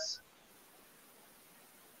Press.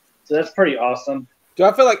 So that's pretty awesome. Do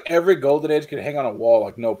I feel like every Golden Age could hang on a wall,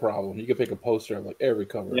 like, no problem? You could pick a poster of like every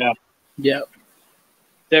cover. Yeah. Yep.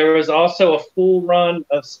 There was also a full run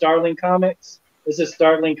of Starling Comics. This is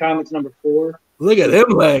Starling Comics number 4. Look at them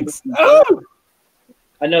legs. Oh!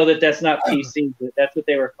 I know that's not PC, but that's what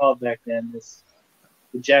they were called back then.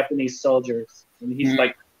 The Japanese soldiers, and he's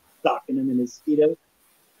like stalking them in his Speedo.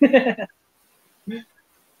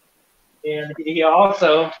 And he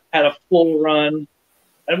also had a full run.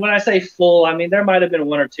 And when I say full, I mean there might have been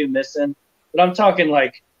 1 or 2 missing, but I'm talking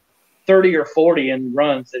like 30 or 40 in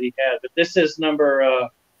runs that he had. But this is number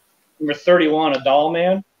 31, A Doll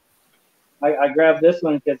Man. I grabbed this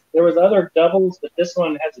one because there was other doubles, but this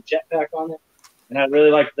one has a jetpack on it. And I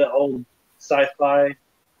really like the old sci-fi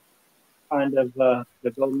kind of the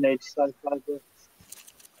Golden Age sci-fi books.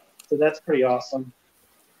 So that's pretty awesome.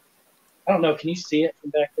 I don't know. Can you see it from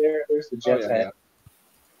back there? There's the jetpack. Oh,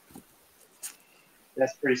 yeah.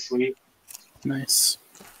 That's pretty sweet. Nice.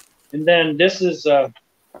 And then this is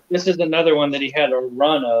another one that he had a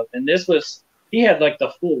run of, and he had like the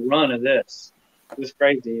full run of this. It was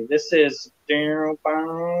crazy. This is number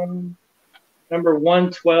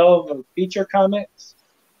 112 of Feature Comics.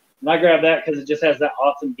 And I grabbed that because it just has that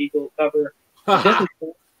awesome eagle cover.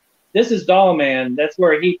 This is Doll Man. That's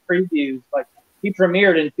where he previews, like, he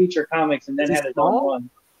premiered in Feature Comics and then had his own one.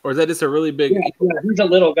 Or is that just a really big? Yeah, he's a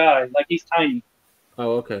little guy. Like, he's tiny.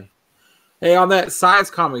 Oh, okay. Hey, on that Science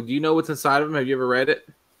comic, do you know what's inside of him? Have you ever read it?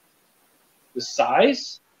 The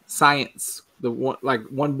size? Science. The one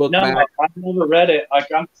book. No, I've never read it.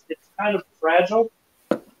 It's kind of fragile.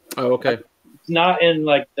 Oh, okay. It's not in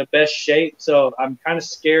like the best shape, so I'm kind of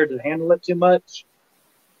scared to handle it too much.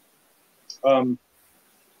 And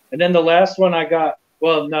then the last one I got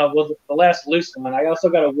Well, no, well, the last loose one. I also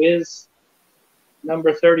got a Wiz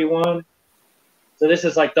number 31. So this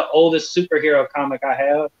is like the oldest superhero comic I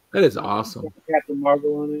have. That is awesome. Captain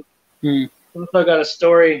Marvel on it. Hmm. Also got a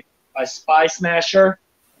story by Spy Smasher.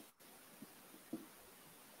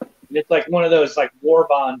 It's like one of those like war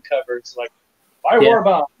bond covers, like buy war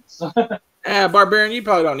bonds. Barbarian, you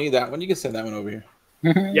probably don't need that one. You can send that one over here.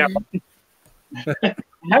 Yeah. I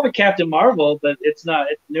have a Captain Marvel, but it's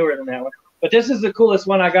newer than that one. But this is the coolest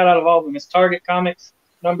one I got out of all of them. It's Target Comics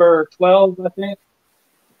number 12, I think.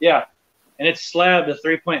 Yeah. And it's slabbed to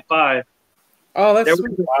 3.5. Oh, that's there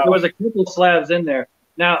was a couple slabs in there.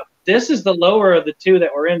 Now, this is the lower of the two that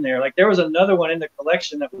were in there. Like, there was another one in the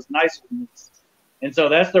collection that was nicer than this. And so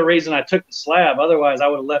that's the reason I took the slab. Otherwise, I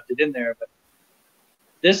would have left it in there. But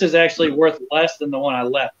this is actually worth less than the one I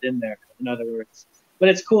left in there, in other words. But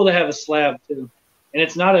it's cool to have a slab, too. And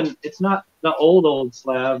it's not the old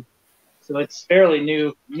slab. So it's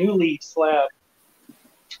fairly newly slab.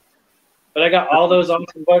 But I got all those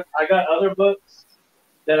awesome books. I got other books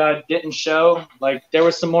that I didn't show. Like, there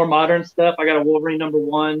was some more modern stuff. I got a Wolverine number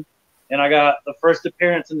 1, and I got the first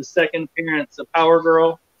appearance and the second appearance of Power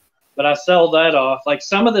Girl. But I sold that off. Like,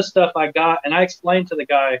 some of the stuff I got, and I explained to the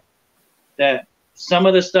guy that some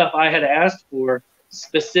of the stuff I had asked for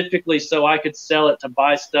specifically so I could sell it to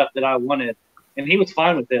buy stuff that I wanted. And he was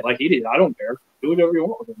fine with it. Like, he did. I don't care. Do whatever you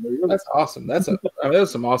want with them. That's awesome.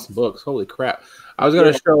 Those some awesome books. Holy crap. I was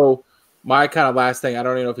going to show my kind of last thing. I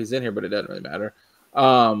don't even know if he's in here, but it doesn't really matter.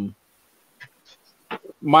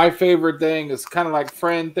 My favorite thing is kind of like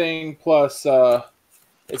friend thing. Plus,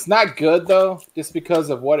 it's not good though, just because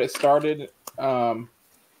of what it started.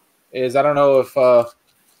 Is I don't know if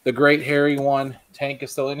the Great Hairy one, Tank,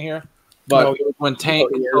 is still in here, but when Tank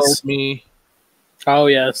told me, oh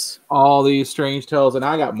yes, all these Strange Tales, and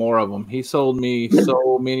I got more of them. He sold me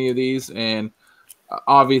so many of these, and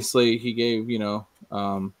obviously he gave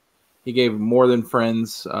he gave more than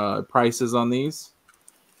friends prices on these,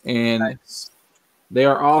 and they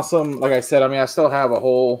are awesome. Like I said, I mean, I still have a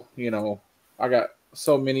whole, I got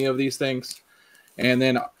so many of these things, and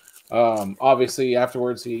then obviously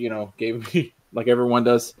afterwards he, gave me, like everyone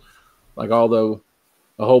does, like a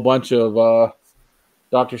whole bunch of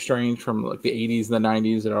Doctor Strange from like the 80s and the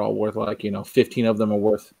 90s that are all worth like 15 of them are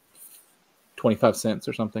worth 25 cents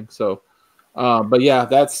or something. So, but yeah,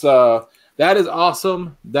 that is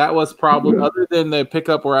awesome. That was probably, other than the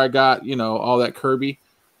pickup where I got, all that Kirby,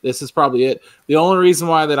 this is probably it. The only reason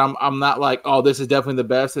why that I'm not like, oh, this is definitely the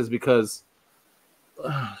best is because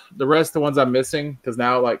the rest of the ones I'm missing, because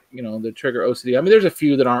now, like, the Trigger OCD, I mean, there's a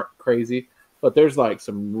few that aren't crazy, but there's like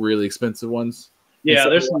some really expensive ones. Yeah,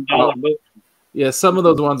 there's some dollar books. Yeah, some of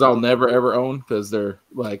those ones I'll never ever own because they're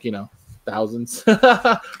like, thousands.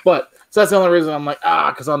 But so that's the only reason I'm like,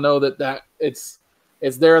 because I'll know that it's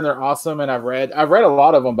there and they're awesome, and I've read a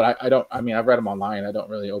lot of them, but I've read them online. I don't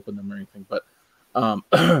really open them or anything, but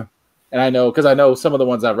and I know some of the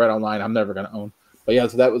ones I've read online I'm never gonna own. But yeah,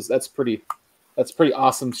 so that's pretty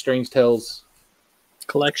awesome. Strange Tales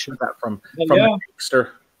collection from the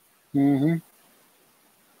Trickster. Mm-hmm.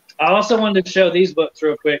 I also wanted to show these books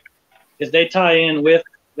real quick because they tie in with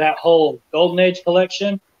that whole Golden Age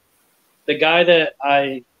collection. The guy that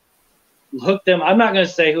I hooked them, I'm not going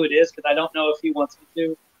to say who it is because I don't know if he wants me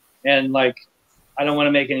to, and like I don't want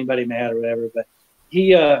to make anybody mad or whatever. But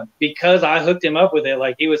he, because I hooked him up with it,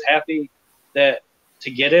 like he was happy that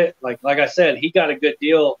to get it. Like I said, he got a good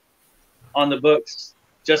deal on the books,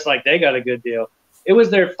 just like they got a good deal. It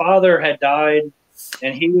was their father had died,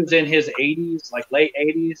 and he was in his 80s, like late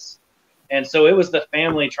 80s. And so it was the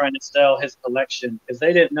family trying to sell his collection because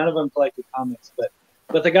none of them collected comics.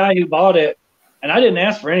 But the guy who bought it, and I didn't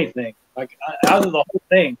ask for anything. Like out of the whole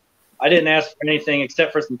thing, I didn't ask for anything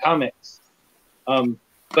except for some comics.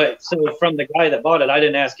 But so from the guy that bought it, I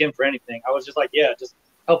didn't ask him for anything. I was just like, yeah, just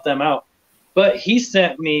help them out. But he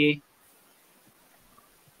sent me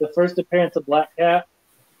the first appearance of Black Cat.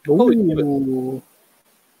 Ooh.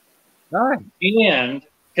 Nice. And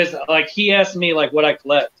because like he asked me like what I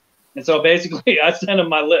collect. And so basically, I sent him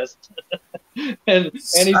my list, and he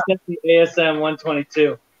sent me ASM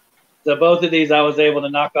 122. So both of these, I was able to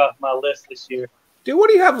knock off my list this year. Dude, what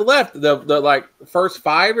do you have left? The like first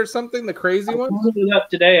 5 or something? The crazy ones? Up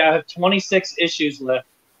today, I have 26 issues left.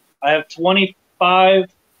 I have 25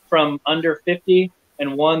 from under 50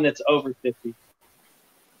 and 1 that's over 50.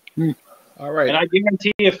 All right. And I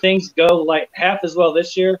guarantee if things go like half as well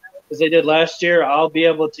this year as they did last year, I'll be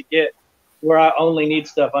able to get where I only need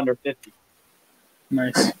stuff under 50.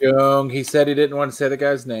 Nice. Young, he said he didn't want to say the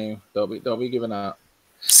guy's name. Don't be giving up.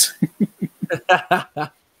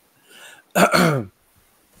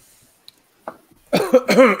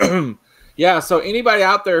 Yeah, so anybody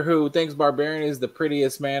out there who thinks Barbarian is the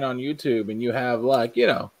prettiest man on YouTube, and you have like,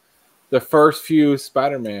 the first few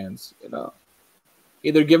Spider-Mans,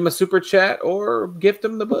 either give him a super chat or gift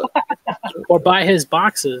him the book. Or buy his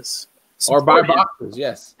boxes. Or buy boxes,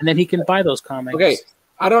 yes. And then he can buy those comics. Okay,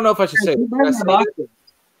 I don't know if I should say this.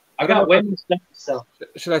 I got way more stuff to sell.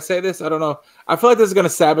 Should I say this? I don't know. I feel like this is going to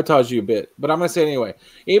sabotage you a bit, but I'm going to say it anyway.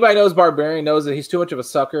 Anybody knows Barbarian knows that he's too much of a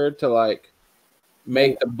sucker to like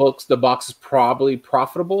make the boxes probably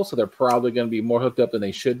profitable, so they're probably going to be more hooked up than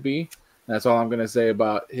they should be. That's all I'm going to say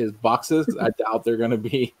about his boxes. I doubt they're going to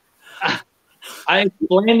be. I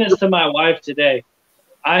explained this to my wife today.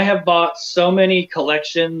 I have bought so many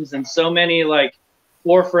collections and so many like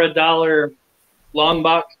 4 for $1 long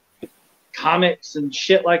box comics and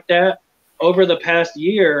shit like that over the past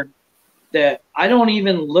year that I don't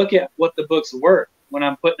even look at what the book's worth when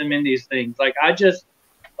I'm putting them in these things. Like I just,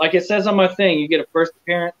 like it says on my thing, you get a first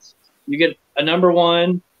appearance, you get a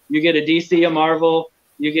 #1, you get a DC, a Marvel,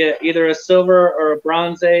 you get either a Silver or a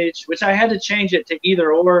Bronze Age, which I had to change it to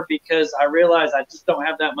either or because I realized I just don't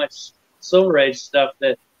have that much Silver Age stuff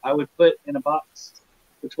that I would put in a box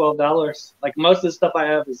for $12. Like most of the stuff I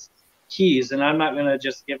have is keys, and I'm not going to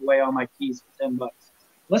just give away all my keys for $10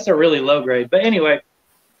 unless they're really low grade. But anyway,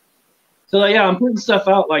 so yeah, I'm putting stuff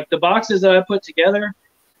out. Like the boxes that I put together,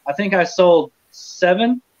 I think I sold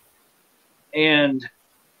 7, and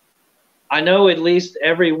I know at least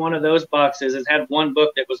every one of those boxes has had one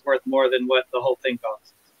book that was worth more than what the whole thing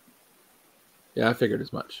cost. Yeah, I figured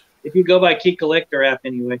as much. If you go by Key Collector app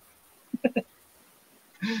anyway.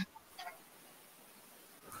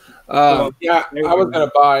 Yeah, I was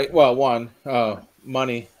gonna buy. Well,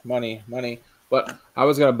 money. But I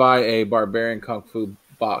was gonna buy a Barbarian Kung Fu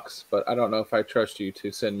box, but I don't know if I trust you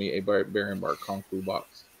to send me a Barbarian Kung Fu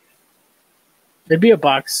box. There'd be a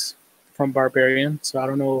box from Barbarian, so I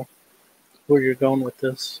don't know where you're going with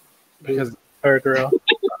this. Because Garrell.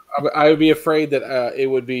 I would be afraid that it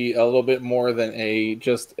would be a little bit more than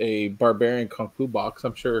just a Barbarian Kung Fu box.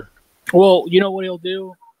 I'm sure. Well, you know what he'll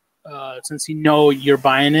do? Since you're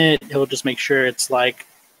buying it, he'll just make sure it's like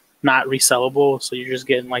not resellable, so you're just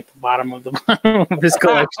getting like the bottom of his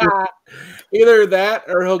collection. Either that,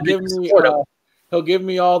 or he'll give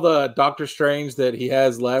me all the Doctor Strange that he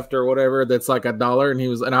has left or whatever. That's like $1, and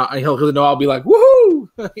he'll know I'll be like woohoo,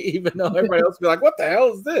 even though everybody else will be like, what the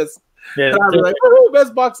hell is this? Yeah, I'll be like, woohoo,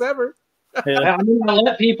 best box ever. Yeah. I mean, I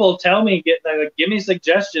let people tell me, give me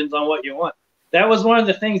suggestions on what you want. That was one of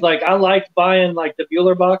the things. Like I liked buying like the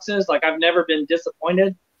Bueller boxes. Like I've never been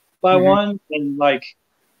disappointed by one, and like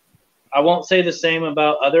I won't say the same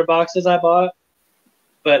about other boxes I bought.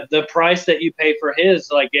 But the price that you pay for his,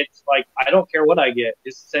 like it's like I don't care what I get.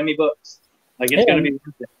 Just send me books. Like it's gonna be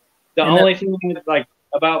worth it. The only thing like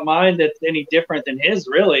about mine that's any different than his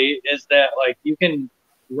really is that like you can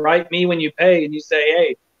write me when you pay and you say,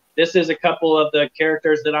 hey, this is a couple of the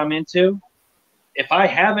characters that I'm into. If I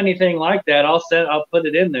have anything like that, I'll put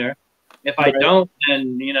it in there. If I don't,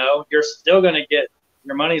 then you're still gonna get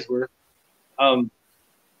your money's worth.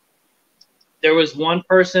 There was one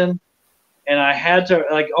person, and I had to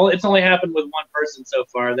it's only happened with one person so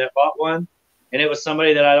far that bought one, and it was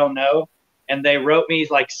somebody that I don't know, and they wrote me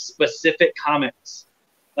like specific comics,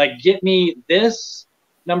 like get me this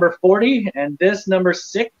number 40 and this number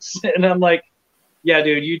 6, and I'm like, yeah,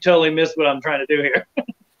 dude, you totally missed what I'm trying to do here.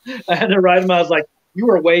 I had to write him. I was like, you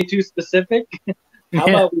were way too specific. How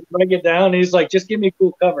about we break it down? And he's like, just give me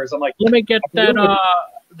cool covers. I'm like, let me get that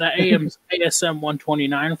the ASM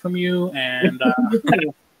 129 from you. And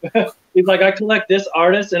he's like, I collect this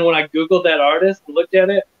artist, and when I googled that artist and looked at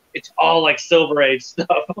it, it's all like Silver Age stuff.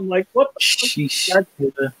 I'm like, what the fuck?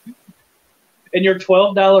 In your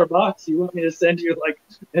 $12 box, you want me to send you like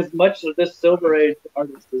as much of this Silver Age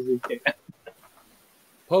artist as we can.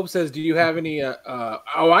 Pope says, do you have any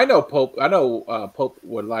I know Pope Pope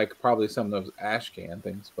would like probably some of those ash can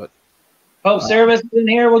things, but Pope Service in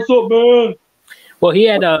here. What's up, man? Well, he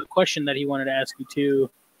had a question that he wanted to ask you too.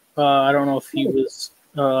 I don't know if he was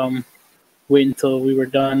waiting until we were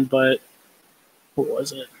done, but what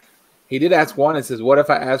was it? He did ask one. It says, what if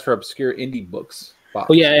I ask for obscure indie books box?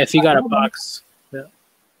 Oh yeah, if you got a box.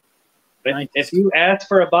 Yeah. If you ask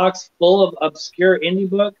for a box full of obscure indie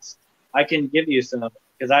books, I can give you some.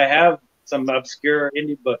 Because I have some obscure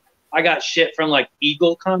indie books. I got shit from like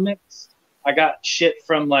Eagle Comics. I got shit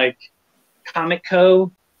from like Comic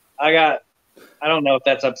Co. I don't know if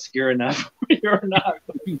that's obscure enough for you or not.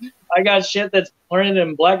 I got shit that's printed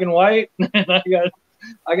in black and white. And I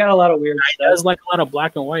got a lot of weird stuff. There's like a lot of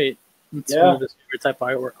black and white. It's one of his favorite type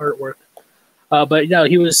of artwork. But no,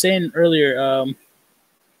 he was saying earlier,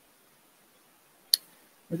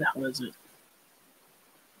 Where the hell is it?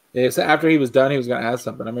 Yeah, so after he was done, he was going to ask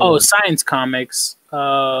something. Oh, Science Comics.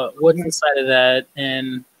 What's inside of that,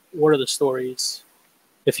 and what are the stories?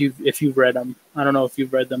 If you've read them, I don't know if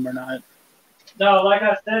you've read them or not. No, like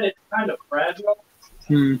I said, it's kind of fragile.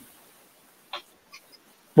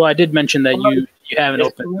 Well, I did mention that you haven't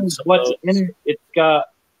opened. What's in it?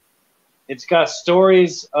 It's got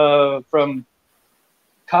stories from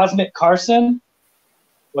Cosmic Carson.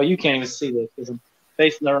 Well, you can't even see this because I'm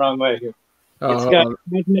facing the wrong way here. It's got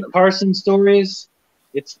Cosmic Carson stories.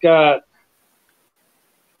 It's got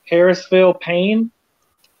Harrisville Payne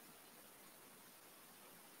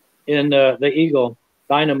in the Eagle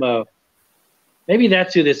Dynamo. Maybe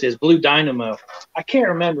that's who this is, Blue Dynamo. I can't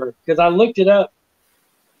remember because I looked it up.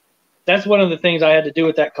 That's one of the things I had to do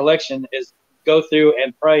with that collection is go through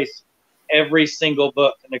and price every single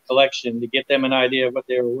book in the collection to get them an idea of what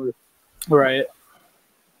they were worth. Right.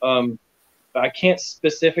 But I can't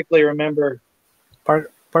specifically remember.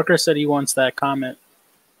 Parker said he wants that comet.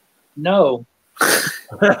 No.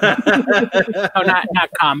 No, not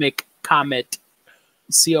comic. Comet.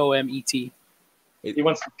 COMET. He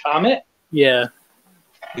wants the comet? Yeah.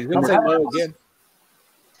 He's going to say no again.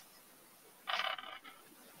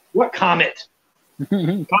 What comet?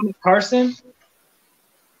 Comet Carson?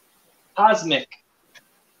 Cosmic.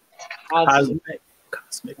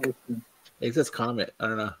 It says comet. I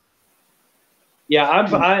don't know. Yeah,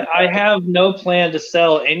 I have no plan to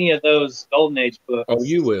sell any of those Golden Age books. Oh,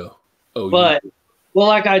 you will. Well,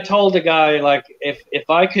 like I told the guy, like if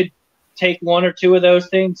I could take one or two of those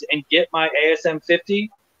things and get my ASM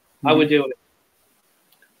 50, I would do it.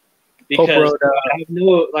 Because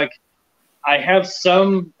I have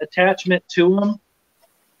some attachment to them,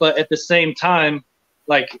 but at the same time,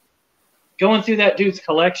 like going through that dude's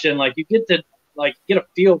collection, like you get to get a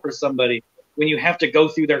feel for somebody when you have to go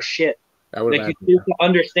through their shit. Like you get to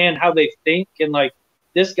understand how they think, and like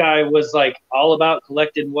this guy was like all about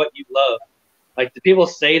collecting what you love. Like the people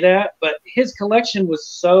say that, but his collection was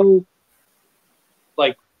so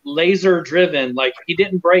like laser driven. Like he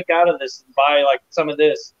didn't break out of this and buy like some of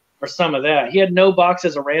this or some of that. He had no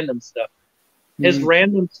boxes of random stuff. His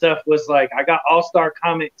random stuff was like, I got All-Star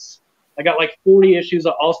Comics. I got like 40 issues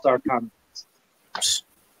of All-Star Comics.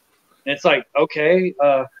 And it's like, okay.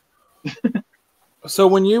 So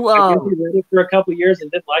when you I guess he read it for a couple years and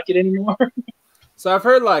didn't like it anymore. So I've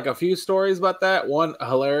heard like a few stories about that. One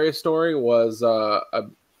hilarious story was well,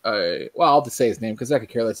 I'll just say his name because I could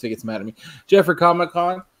care less if he gets mad at me. Jeffrey Comic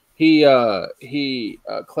Con. He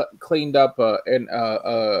cleaned up an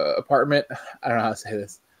apartment. I don't know how to say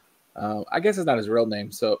this. I guess it's not his real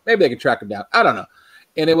name, so maybe they can track him down. I don't know.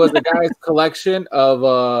 And it was the guy's collection of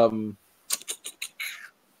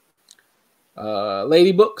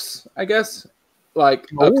lady books, I guess, like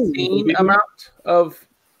obscene amount of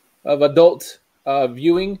adult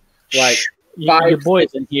viewing, like your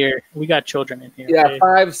boys in here. We got children in here. Yeah, okay?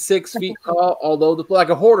 5-6 feet tall, although like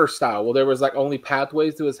a hoarder style. Well, there was like only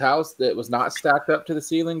pathways to his house that was not stacked up to the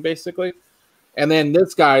ceiling, basically. And then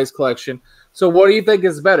this guy's collection. So what do you think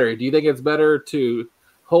is better? Do you think it's better to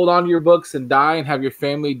hold on to your books and die and have your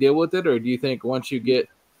family deal with it? Or do you think once you get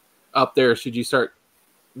up there, should you start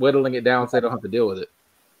whittling it down so they don't have to deal with it?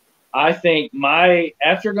 I think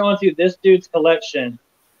after going through this dude's collection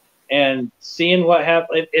and seeing what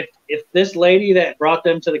happened, if this lady that brought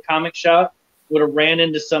them to the comic shop would have ran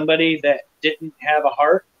into somebody that didn't have a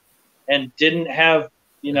heart and didn't have,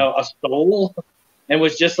 a soul, and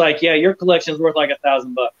was just like, yeah, your collection's worth like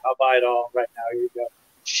 $1,000. I'll buy it all right now. Here you go.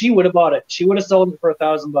 She would have bought it. She would have sold it for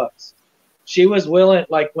 $1,000. She was willing.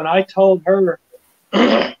 Like when I told her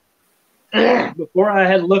before I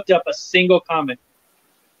had looked up a single comic,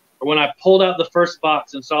 or when I pulled out the first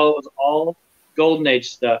box and saw it was all Golden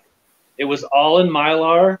Age stuff, it was all in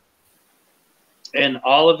Mylar, and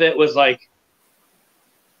all of it was like,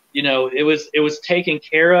 it was taken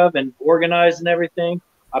care of and organized and everything.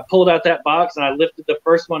 I pulled out that box and I lifted the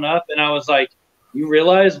first one up and I was like, you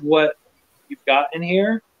realize what you've got in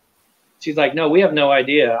here? She's like, no, we have no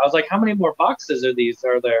idea. I was like, how many more boxes are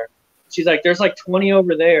there? She's like, there's like 20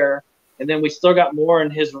 over there. And then we still got more in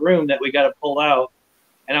his room that we got to pull out.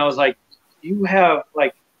 And I was like, you have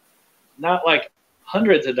like, not like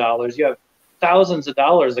hundreds of dollars. You have thousands of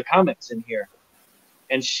dollars of comics in here.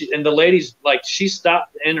 And the lady's like, she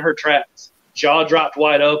stopped in her tracks, jaw dropped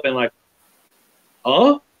wide open, like,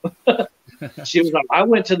 huh? She was like, I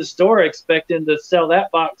went to the store expecting to sell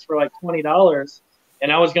that box for like $20,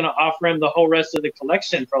 and I was going to offer him the whole rest of the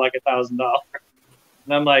collection for like $1,000.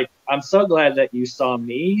 And I'm like, I'm so glad that you saw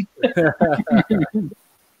me. Because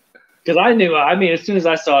I knew, as soon as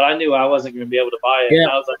I saw it, I knew I wasn't going to be able to buy it. Yeah.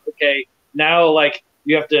 And I was like, okay, now like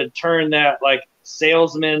You have to turn that like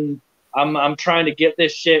salesman. I'm trying to get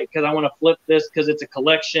this shit because I want to flip this because it's a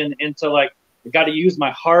collection into like I got to use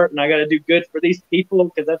my heart and I got to do good for these people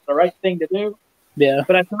because that's the right thing to do. Yeah.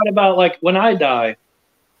 But I thought about like when I die,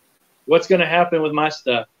 what's going to happen with my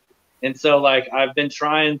stuff? And so like I've been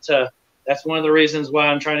trying to. That's one of the reasons why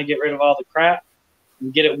I'm trying to get rid of all the crap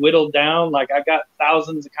and get it whittled down. Like I got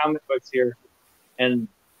thousands of comic books here, and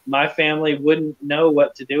my family wouldn't know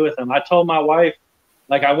what to do with them. I told my wife.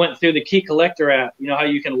 Like I went through the Key Collector app, you know how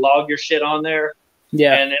you can log your shit on there?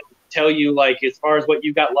 Yeah. And it'll tell you like as far as what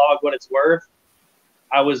you got logged, what it's worth.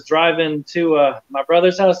 I was driving to my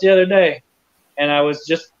brother's house the other day and I was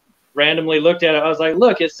just randomly looked at it. I was like,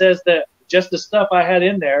 look, it says that just the stuff I had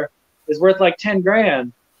in there is worth like 10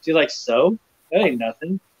 grand. She's like, so? That ain't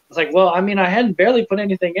nothing. I was like, well, I mean, I hadn't barely put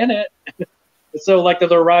anything in it. So like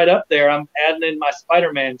they're right up there. I'm adding in my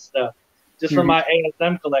Spider-Man stuff just for my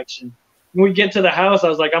ASM collection. When we get to the house, I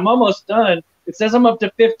was like, I'm almost done. It says I'm up to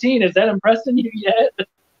 15. Is that impressing you yet?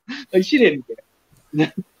 Like, she didn't care.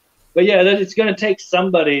 But yeah, it's going to take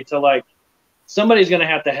somebody to like, somebody's going to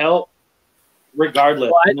have to help regardless.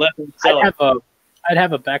 Well, I'd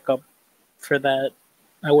have a backup for that.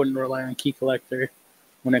 I wouldn't rely on Key Collector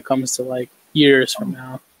when it comes to like years from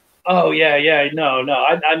now. Oh, yeah. No.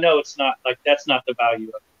 I know it's not like, that's not the value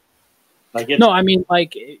of it. Like, no, I mean,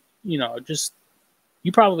 like, you know, just,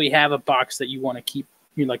 you probably have a box that you want to keep,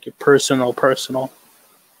 like your personal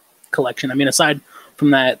collection. I mean, aside from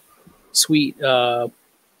that sweet, what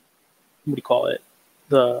do you call it?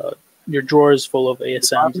 Your drawers full of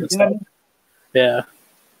ASMs and stuff. Yeah.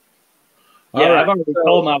 Yeah, I've already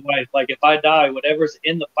told my wife, like, if I die, whatever's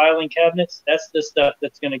in the filing cabinets, that's the stuff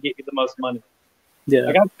that's going to get you the most money. Yeah.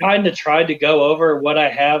 Like, I've kind of tried to go over what I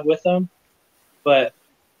have with them, but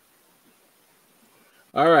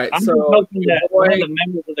all right, I'm so hoping that one of the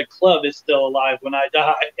members of the club is still alive when I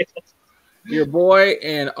die. Your boy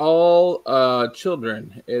and all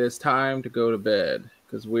children, it is time to go to bed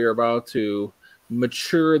because we are about to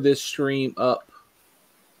mature this stream up.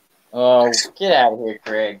 Oh, get out of here,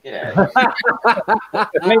 Craig. Get out of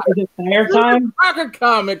Wait, is it fire time? Rocket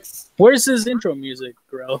Comics. Where's his intro music,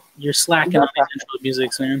 bro? You're slacking on these intro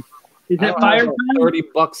musics, man. Is it fire time?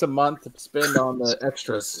 $30 a month to spend on the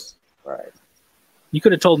extras. Right. You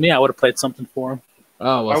could have told me. I would have played something for him.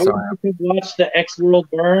 Oh, well, Are sorry. we going to watch the X World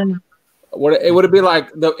burn? What it would have been like?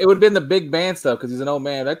 It would have been the big band stuff because he's an old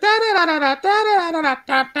man. Like there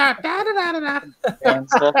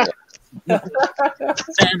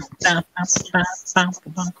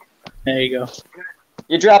you go.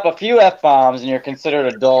 You drop a few F-bombs and you're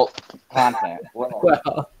considered adult content.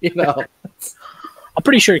 well, you know. I'm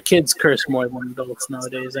pretty sure kids curse more than adults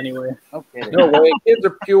nowadays anyway. Okay. No way. Kids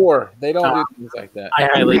are pure. They don't do things like that. I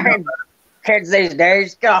highly Kids these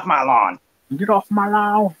days, get off my lawn. Get off my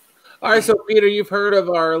lawn. All right, so Peter, you've heard of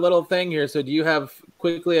our little thing here. So do you have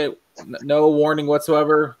quickly, no warning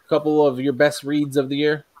whatsoever, a couple of your best reads of the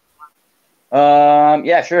year?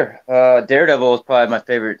 Yeah, sure. Daredevil is probably my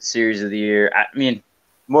favorite series of the year. I mean,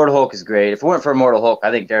 Mortal Hulk is great. If it weren't for Mortal Hulk, I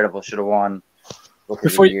think Daredevil should have won Book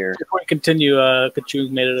of the Year. Before you continue, Kachuk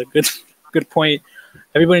made it a good point.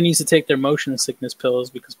 Everybody needs to take their motion sickness pills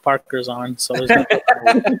because Parker's on, so there's a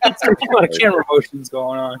lot of camera motions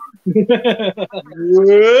going on.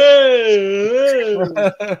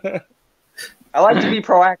 I like to be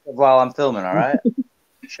proactive while I'm filming, all right?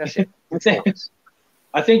 Shush it.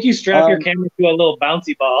 I think you strap your camera to a little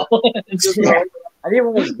bouncy ball. I didn't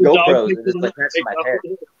want those GoPros that just like messing my hair.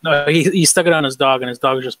 No, he stuck it on his dog, and his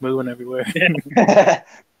dog was just moving everywhere.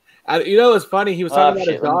 You know, it's funny. He was talking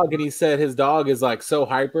about his dog, and he said his dog is like so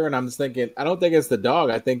hyper. And I'm just thinking, I don't think it's the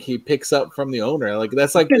dog. I think he picks up from the owner. Like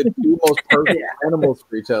that's like the two most perfect animals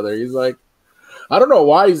for each other. He's like, I don't know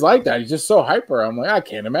why he's like that. He's just so hyper. I'm like, I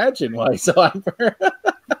can't imagine why he's so hyper.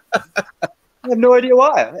 I have no idea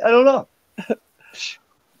why. I don't know.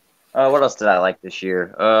 What else did I like this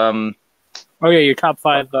year? Oh yeah, your top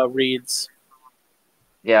 5 reads.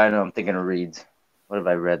 Yeah, I know. I'm thinking of reads. What have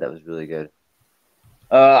I read that was really good?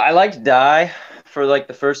 I liked Die for like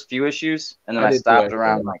the first few issues, and then I stopped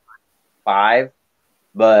around like 5.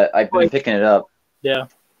 But I've been picking it up. Yeah,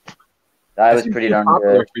 Die was pretty darn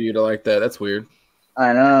good for you to like that. That's weird.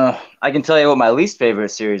 I know. I can tell you what my least favorite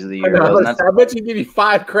series of the year was. I bet you give you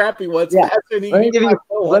 5 crappy ones. Yeah.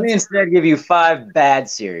 Let me instead give you 5 bad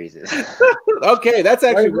series. Okay, that's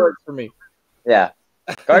actually works for me. Yeah.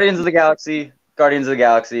 Guardians of the Galaxy, Guardians of the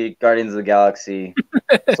Galaxy, Guardians of the Galaxy,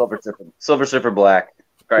 Silver Surfer Black,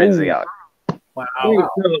 Guardians of the Galaxy. Wow. So,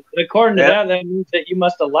 according to that means that you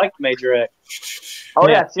must have liked Major X. Oh,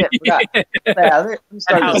 yeah, shit. Forgot. Yeah, let me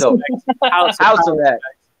start this over. House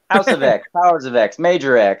House of X, Powers of X,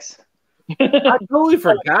 Major X. I totally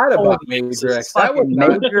forgot about Major X. That was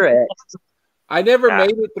Major X. I never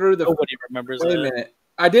made it through the. Nobody remembers Wait a that. minute.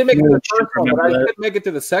 I did make it to the should first one, but I remember that. couldn't make it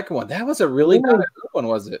to the second one. That was a really not a good one,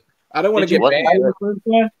 was it? I don't want to get Wasn't banned. The first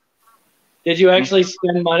one? Did you actually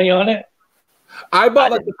spend money on it? I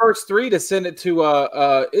bought like the first 3 to send it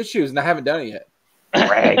to issues, and I haven't done it yet.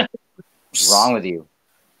 Greg, what's wrong with you?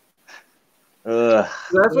 Ugh.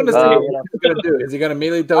 So that's what he's going to do. Is he going to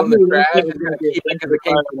immediately throw it in the trash? Is he going to keep it because it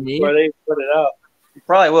came from me? Before they put it out.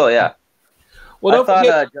 Probably will, yeah. Well, don't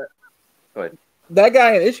forget, go ahead. that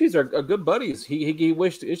guy and Issues are good buddies. He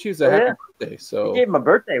wished Issues a happy birthday. So He gave him a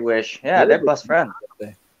birthday wish. Yeah, they're best friends.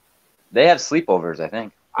 They have sleepovers, I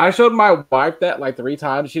think. I showed my wife that like 3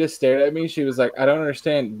 times. She just stared at me. She was like, "I don't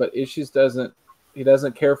understand." But Issues doesn't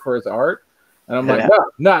care for his art, and I'm like,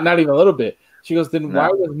 "No, not even a little bit." She goes, "Then why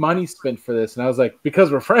was money spent for this?" And I was like,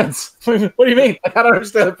 "Because we're friends." What do you mean? Like, I don't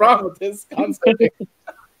understand the problem with this concept.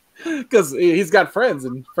 Because he's got friends,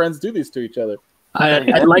 and friends do these to each other.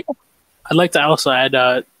 I'd like to also add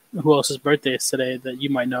who else's birthday is today that you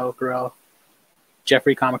might know, Garrell.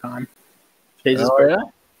 Jeffrey Comic Con. Today's his birthday.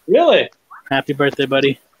 Yeah? Really? Happy birthday,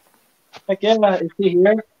 buddy. Heck yeah, is he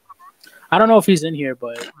here? I don't know if he's in here,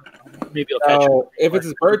 but maybe he'll catch him. If it's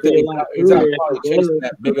his birthday, he's out probably chasing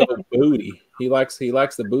that big old booty. He likes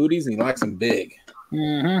the booties, and he likes them big.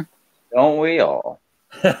 Mm-hmm. Don't we all?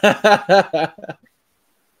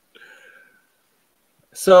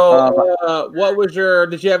 So, what was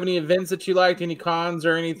did you have any events that you liked? Any cons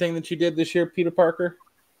or anything that you did this year, Peter Parker?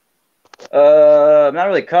 Not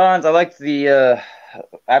really cons. I liked the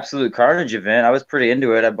Absolute Carnage event. I was pretty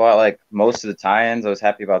into it. I bought like most of the tie-ins. I was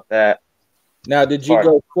happy about that. Now, did you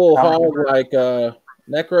go full hog like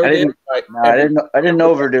Necro did? I didn't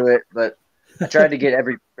overdo it, but I tried to get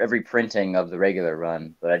every printing of the regular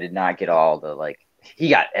run, but I did not get all the like. He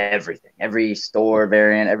got everything, every store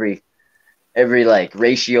variant, every like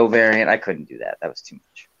ratio variant. I couldn't do that. That was too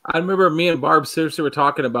much. I remember me and Barb seriously were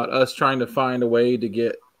talking about us trying to find a way to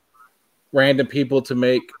get random people to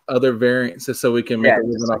make other variants just so we can make a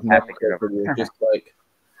living off Necro.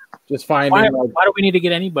 Just finding. Why do we need to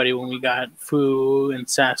get anybody when we got Foo and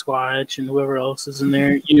Sasquatch and whoever else is in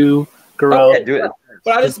there? You, Garrell. Yeah, do it.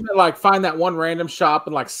 But I just meant like find that one random shop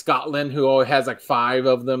in like Scotland who always has like 5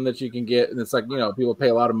 of them that you can get, and it's like people pay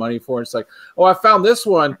a lot of money for it. It's like, oh, I found this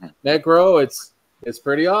one, Necro. It's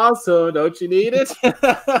pretty awesome. Don't you need it?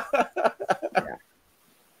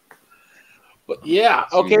 But yeah,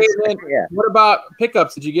 okay. Then what about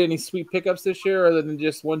pickups? Did you get any sweet pickups this year, other than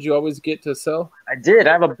just ones you always get to sell? I did.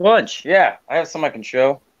 I have a bunch. Yeah, I have some I can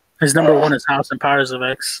show. His number one is House and Powers of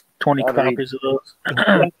X. 20 copies of those.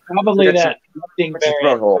 Probably that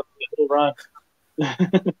variant. Run.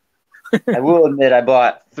 I will admit, I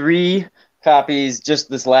bought 3 copies just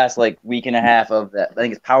this last like week and a half of that. I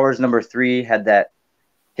think it's Powers number 3 had that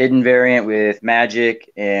hidden variant with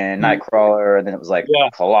Magic and Nightcrawler, and then it was like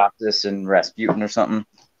Colossus and Rasputin or something.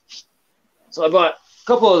 So I bought a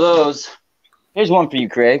couple of those. Here's one for you,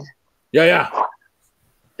 Craig. Yeah.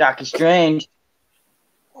 Doctor Strange.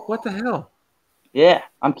 What the hell? Yeah,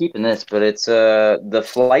 I'm keeping this, but it's the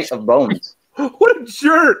Flight of Bones. What a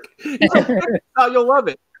jerk! You'll love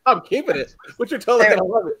it. I'm keeping it, but you're totally gonna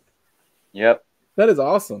love it. Yep, that is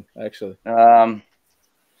awesome, actually.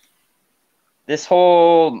 This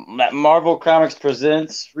whole Marvel Comics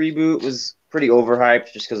Presents reboot was pretty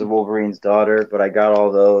overhyped just because of Wolverine's daughter, but I got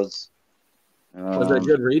all those. Was that a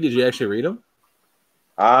good read? Did you actually read them?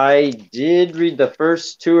 I did read the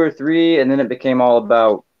first 2 or 3, and then it became all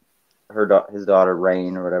about his daughter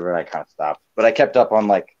Rain or whatever, and I kind of stopped. But I kept up on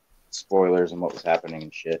like spoilers and what was happening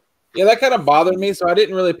and shit. Yeah, that kind of bothered me, so I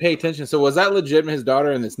didn't really pay attention. So was that legitimate his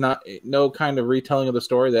daughter, and it's not no kind of retelling of the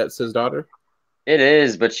story that's his daughter? It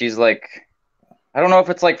is, but she's like, I don't know if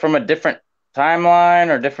it's like from a different timeline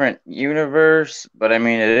or different universe, but I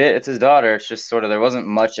mean it's his daughter. It's just sort of there wasn't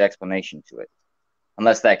much explanation to it,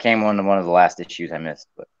 unless that came on one of the last issues I missed.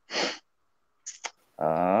 But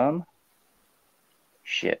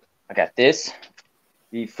shit. I got this.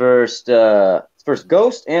 The first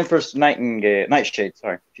Ghost and first Nightshade.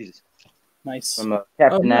 Sorry, Jesus. Nice. From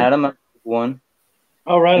Captain Adam, one.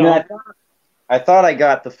 Oh, right. I thought I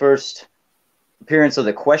got the first appearance of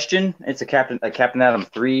the Question. It's a Captain Adam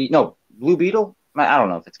 3. No, Blue Beetle. I don't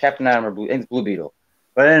know if it's Captain Adam or Blue. I think it's Blue Beetle.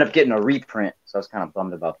 But I ended up getting a reprint, so I was kind of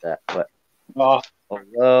bummed about that. But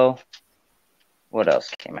although, what else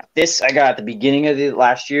came out? This I got at the beginning of the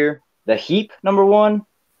last year. The Heap #1.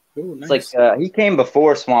 Ooh, nice. It's like he came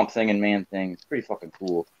before Swamp Thing and Man Thing. It's pretty fucking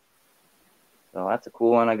cool. So that's a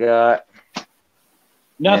cool one I got.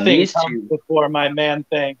 Nothing comes before my Man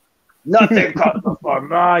Thing. Nothing comes before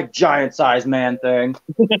my giant-sized man thing.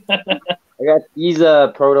 I got these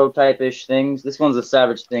prototype-ish things. This one's a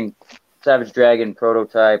Savage Dragon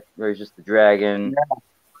prototype, where he's just the dragon.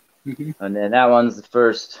 Mhm. And then that one's the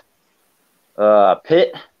first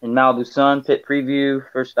Pit in Malibu Sun, Pit preview.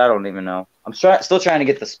 First, I don't even know. I'm still trying to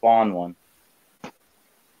get the Spawn one.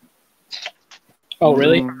 Oh,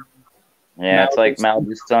 really? Yeah, it's like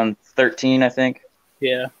Malibu Sun 13, I think.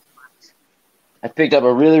 Yeah. I picked up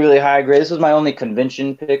a really, really high grade. This was my only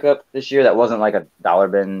convention pickup this year that wasn't like a dollar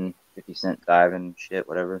bin, 50-cent diving shit,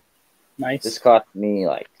 whatever. Nice. This cost me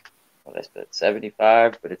like, what did I spend,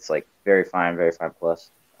 75, but it's like very fine plus.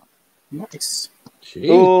 Nice. Jeez.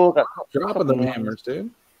 Cool. Dropping them hammers, dude.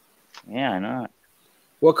 Yeah, I know.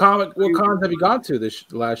 What cons have you gone to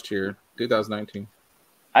this last year, 2019?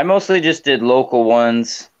 I mostly just did local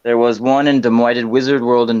ones. There was one in Des Moines. I did Wizard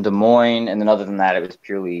World in Des Moines, and then other than that, it was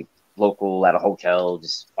purely local at a hotel,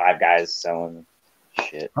 just 5 guys selling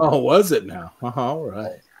shit. Oh, was it now? All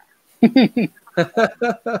right.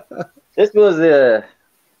 This was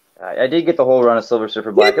I did get the whole run of Silver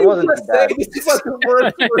Surfer Black. It wasn't too bad. This is like the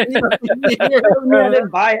worst year. I didn't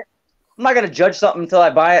buy it. I'm not gonna judge something until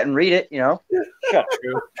I buy it and read it, you know.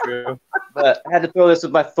 True. But I had to throw this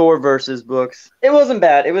with my Thor versus books. It wasn't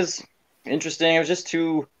bad. It was interesting. It was just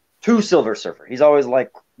too Silver Surfer. He's always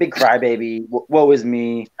like big crybaby. Woe is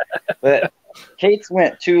me. But Kate's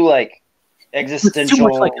went too like existential. Too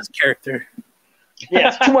much like his character. Yeah,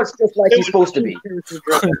 it's too much just like he's supposed to be.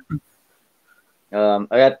 I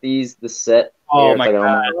got the set. Oh here. my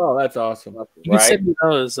god! Oh, that's awesome. You can send me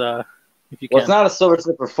those if you can. Well, it's not a Silver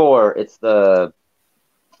Surfer 4. It's the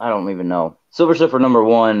I don't even know. Silver Surfer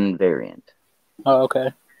 #1 variant. Oh,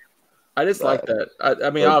 okay. I just like that. I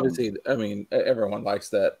mean, obviously, everyone likes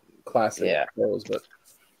that classic pose, but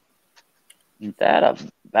that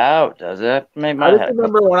about does it. Maybe I just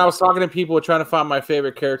remember when I was talking to people trying to find my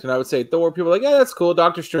favorite character, and I would say Thor. People were like, yeah, that's cool.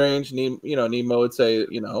 Doctor Strange, Nemo would say,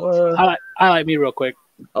 highlight me real quick.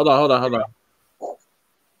 Hold on.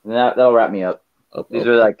 That'll wrap me up. These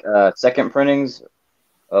are like second printings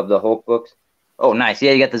of the Hulk books. Oh, nice.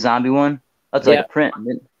 Yeah, you got the zombie one. That's like a print.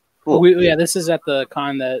 Cool. This is at the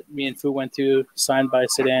con that me and Fu went to, signed by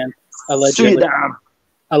Sedan. Allegedly.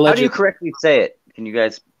 How do you correctly say it? Can you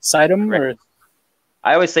guys? Sidam or?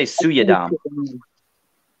 I always say Suyadam.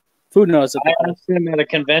 Fu knows it. I asked him at a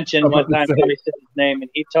convention one time how he said his name, and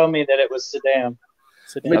he told me that it was Saddam.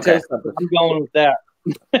 Okay. I'm going with that.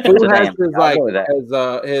 Who has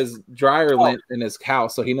his dryer lint in his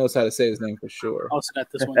house, so he knows how to say his name for sure. Also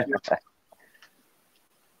got this one too.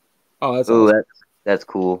 Oh, that's awesome. That's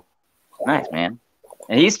cool. Nice, man.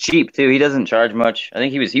 And he's cheap too. He doesn't charge much. I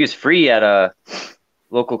think he was free at a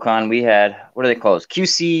local con we had. What do they call it?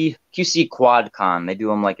 QC Quad Con. They do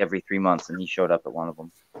them like every 3 months, and he showed up at one of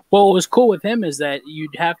them. Well, what was cool with him is that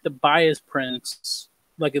you'd have to buy his prints,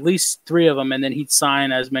 like at least 3 of them, and then he'd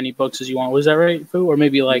sign as many books as you want. Was that right, Fu? Or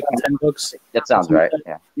maybe like 10 books? That sounds right.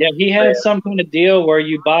 Yeah. Yeah, he had some kind of deal where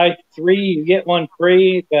you buy 3, you get 1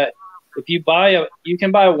 free. But if you you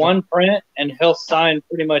can buy 1 print, and he'll sign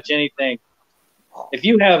pretty much anything. If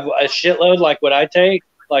you have a shitload like what I take,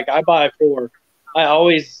 like I buy 4. I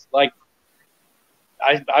always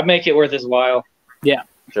I make it worth his while. Yeah,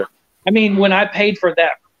 sure. I mean, when I paid for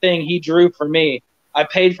that thing he drew for me, I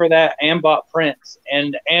paid for that and bought prints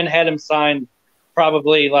and had him sign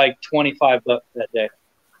probably like $25 that day.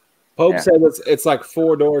 Pope said it's like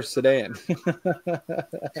 4-door sedan.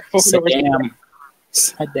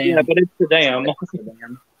 Sedan. Yeah, but it's Sedan.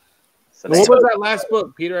 What was that last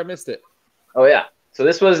book, Peter? I missed it. Oh yeah. So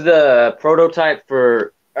this was the prototype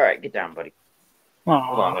for. All right, get down, buddy. Aww.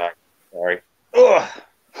 Hold on, guys. Sorry.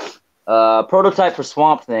 Ugh. Prototype for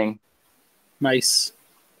Swamp Thing. Nice.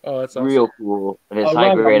 Oh, that's awesome. Real cool. And it's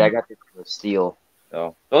high grade. I got this for steel.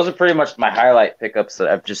 So those are pretty much my highlight pickups that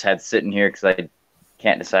I've just had sitting here because I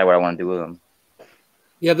can't decide what I want to do with them.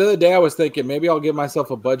 Yeah, the other day I was thinking maybe I'll give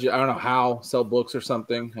myself a budget. I don't know how, sell books or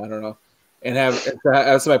something. I don't know. And have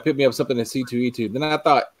somebody pick me up something at C2E2. Then I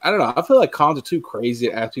thought, I don't know. I feel like cons are too crazy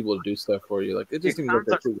to ask people to do stuff for you. Like it just seems like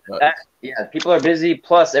they're too much. Yeah, people are busy.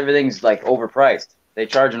 Plus, everything's like overpriced. They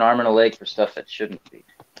charge an arm and a leg for stuff that shouldn't be.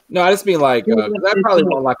 No, I just mean like I probably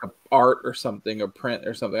want like a art or something or print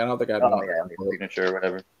or something. I don't think I'd want signature or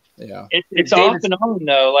whatever. Yeah, it's off and on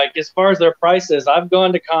though. Like as far as their prices, I've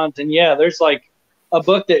gone to cons and there's like a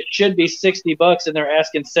book that should be $60 and they're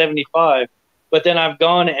asking $75. But then I've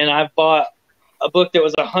gone and I've bought a book that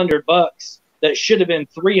was $100 that should have been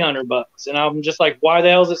 $300, and I'm just like, why the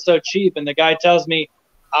hell is it so cheap? And the guy tells me,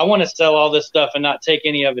 I want to sell all this stuff and not take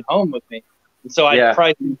any of it home with me, and so I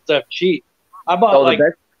price stuff cheap. I bought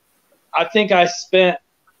I think I spent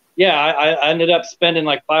Yeah, I ended up spending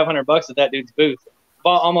like $500 at that dude's booth.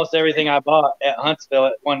 Bought almost everything I bought at Huntsville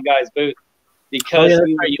at one guy's booth because that's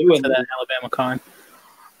we right, were you went doing to that Alabama con.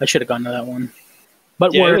 I should have gone to that one.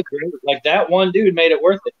 But yeah, it work. was great. Like that one dude made it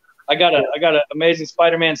worth it. I got an Amazing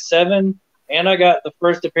Spider-Man 7, and I got the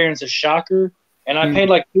first appearance of Shocker, and I paid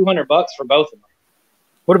like $200 for both of them.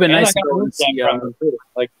 Would have been And nice I got to go more and stuff see. from him too.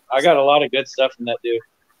 Like I got a lot of good stuff from that dude.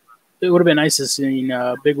 It would have been nice to see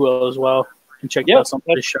Big Will as well and check out some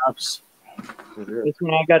of his shops. That's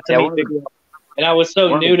when I got to meet Big Will. And I was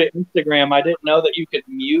so new to Instagram, I didn't know that you could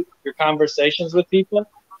mute your conversations with people.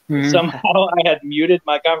 Mm-hmm. Somehow I had muted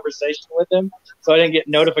my conversation with him, so I didn't get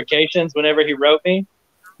notifications whenever he wrote me.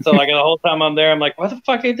 So like the whole time I'm there, I'm like, why the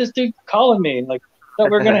fuck ain't this dude calling me? Like, thought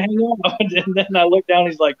we were gonna hang out. And then I look down,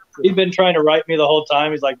 he's like, he's been trying to write me the whole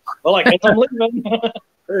time. He's like, well, I guess I'm leaving.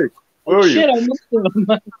 Hey, where are shit, you? I missed him.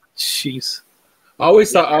 Jeez. I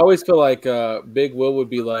always feel like Big Will would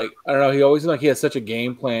be like, I don't know, he always like he has such a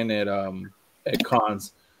game plan at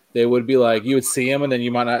cons. They would be like, you would see him and then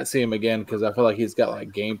you might not see him again because I feel like he's got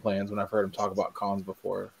like game plans when I've heard him talk about cons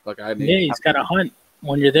before. Like he's got to hunt.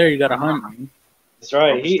 When you're there, you got to hunt. That's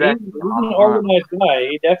right. He's an organized guy.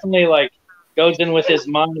 He definitely like goes in with his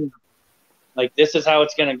mind, like this is how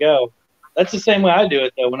it's gonna go. That's the same way I do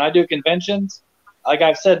it though. When I do conventions, like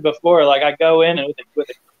I've said before, like I go in and with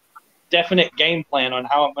a definite game plan on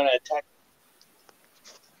how I'm gonna attack.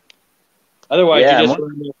 Otherwise, you just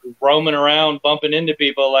roaming around, bumping into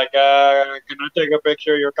people. Like, can I take a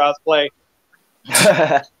picture of your cosplay?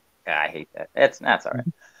 I hate that. That's all right.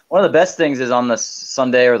 One of the best things is on the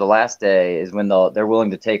Sunday or the last day is when they're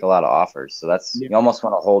willing to take a lot of offers. So that's you almost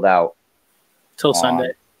want to hold out till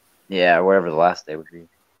Sunday. Yeah, whatever the last day would be.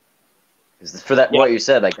 Because for that, what you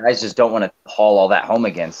said, like guys just don't want to haul all that home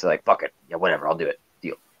again. So like, fuck it, yeah, whatever, I'll do it.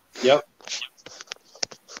 Deal. Yep.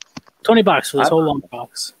 $20 for this whole long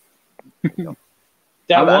box.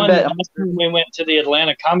 Last time we went to the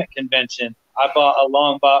Atlanta Comic Convention, I bought a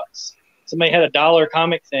long box. Somebody had a $1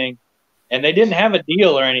 comic thing, and they didn't have a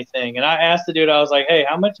deal or anything. And I asked the dude, I was like, "Hey,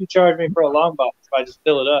 how much you charge me for a long box if I just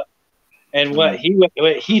fill it up?" And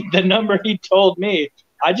the number he told me,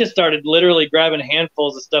 I just started literally grabbing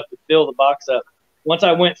handfuls of stuff to fill the box up. Once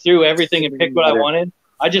I went through everything and picked what I wanted,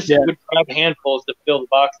 I just would grab handfuls to fill the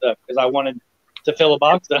box up because I wanted to fill a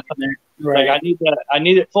box up. Right. Like I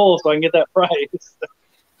need it full so I can get that price.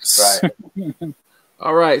 Right.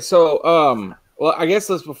 All right. So, well, I guess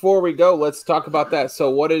before we go, let's talk about that.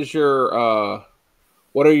 So, what are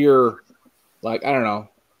your, like, I don't know,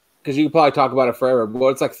 because you can probably talk about it forever. But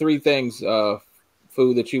it's like 3 things,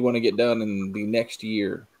 food that you want to get done in the next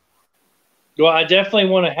year. Well, I definitely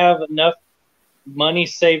want to have enough money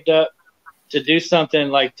saved up to do something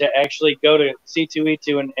like to actually go to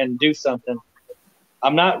C2E2 and do something.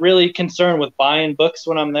 I'm not really concerned with buying books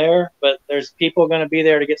when I'm there, but there's people going to be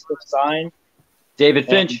there to get stuff signed. David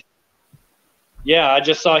Finch. Yeah, I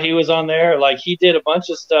just saw he was on there. Like he did a bunch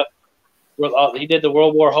of stuff. He did the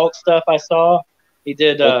World War Hulk stuff. I saw. He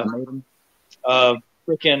did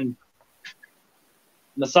freaking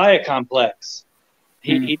Messiah Complex.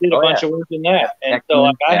 He did a bunch of work in that, and so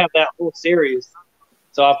like I have that whole series.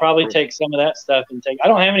 So I'll probably take some of that stuff and take. I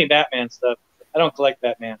don't have any Batman stuff. I don't collect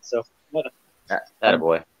Batman, so. That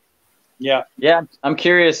boy. Yeah. Yeah. I'm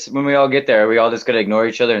curious when we all get there, are we all just going to ignore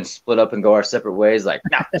each other and split up and go our separate ways? Like,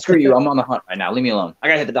 nah, screw you. I'm on the hunt right now. Leave me alone. I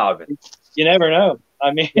got to hit the dog. You never know.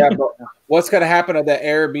 I mean, yeah, but what's going to happen at that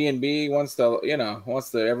Airbnb once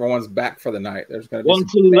everyone's back for the night? There's going to be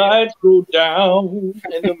once the lights go down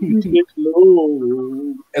and the music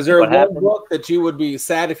low. Is there one book that you would be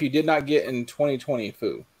sad if you did not get in 2020,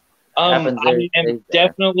 Foo? And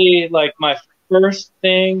definitely like my first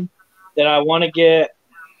thing that I want to get,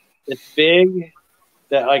 it's big,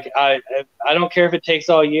 that like I don't care if it takes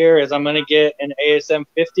all year, is I'm going to get an ASM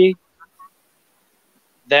 50.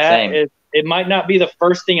 It might not be the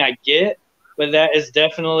first thing I get, but that is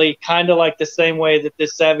definitely kind of like the same way that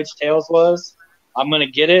this Savage Tales was. I'm going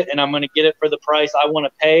to get it, and I'm going to get it for the price I want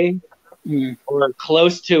to pay or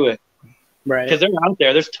close to it. Right. Because they're out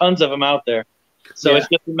there. There's tons of them out there. So it's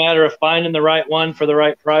just a matter of finding the right one for the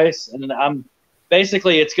right price, and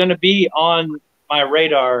basically, it's going to be on my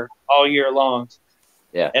radar all year long.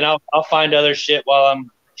 Yeah. And I'll find other shit while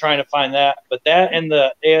I'm trying to find that. But that and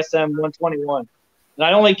the ASM 121. And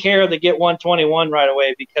I only care to get 121 right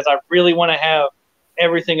away because I really want to have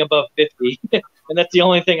everything above 50. And that's the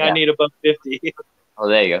only thing I need above 50. Oh,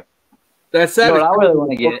 there you go. That's sad. I really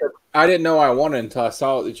want to get it. I didn't know I wanted until I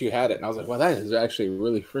saw that you had it. And I was like, well, that is actually a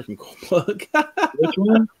really freaking cool book. Which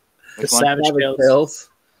one? The Savage Tales.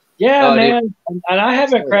 Yeah, man. And I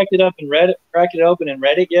haven't cracked it open and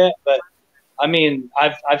read it yet, but I mean,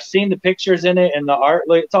 I've seen the pictures in it and the art.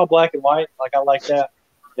 It's all black and white. Like, I like that.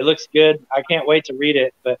 It looks good. I can't wait to read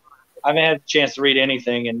it, but I haven't had a chance to read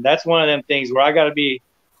anything. And that's one of them things where I got to be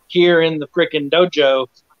here in the freaking dojo,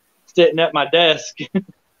 sitting at my desk,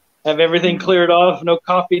 have everything cleared off, no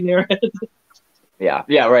coffee near it. Yeah,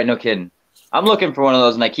 right. No kidding. I'm looking for one of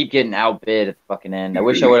those, and I keep getting outbid at the fucking end. I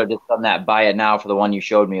wish I would have just done that buy it now for the one you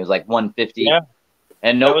showed me. It was like 150. Yeah.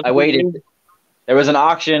 And nope, I waited. Good. There was an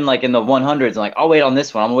auction like in the 100s. I'm like, I'll wait on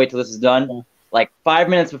this one. I'm gonna wait till this is done. Yeah. Like 5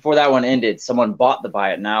 minutes before that one ended, someone bought the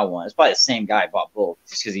buy it now one. It's probably the same guy bought both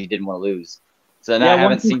just because he didn't want to lose. So now I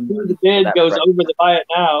haven't seen the bid goes over the buy it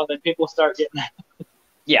now, then people start getting that.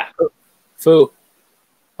 Yeah. Foo.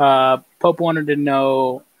 Pope wanted to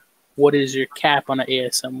know, what is your cap on an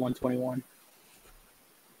ASM 121?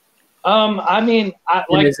 I mean,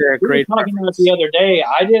 like is there a great we were talking about the other day,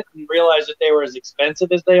 I didn't realize that they were as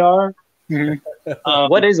expensive as they are. Mm-hmm.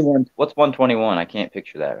 What's 121? I can't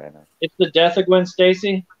picture that right now. It's the death of Gwen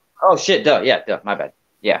Stacy. Oh shit! Duh. Yeah. Duh. My bad.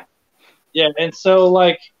 Yeah. Yeah, and so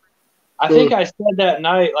like, I think I said that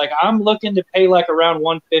night, like I'm looking to pay like around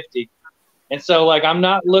 150, and so like I'm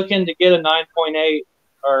not looking to get a 9.8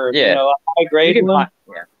 or you know, a high grade one.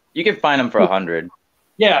 You can find them for 100.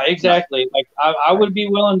 Yeah, exactly. Like I would be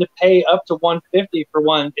willing to pay up to 150 for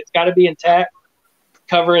one. It's got to be intact,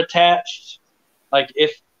 cover attached. Like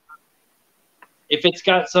if it's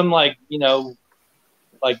got some like, you know,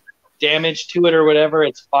 like damage to it or whatever,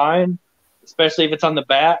 it's fine. Especially if it's on the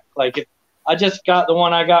back. Like if I just got the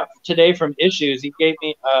one I got today from Issues, he gave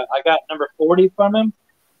me I got number 40 from him.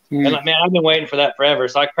 And like, man, I've been waiting for that forever.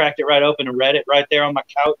 So I cracked it right open and read it right there on my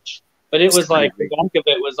couch. But it was like the back of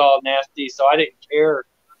it was all nasty, so I didn't care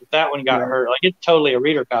if that one got hurt. Like it's totally a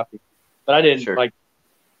reader copy, but I didn't like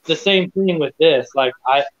the same thing with this. Like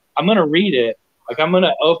I'm gonna read it. Like I'm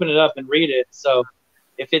gonna open it up and read it. So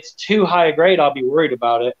if it's too high a grade, I'll be worried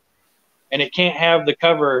about it. And it can't have the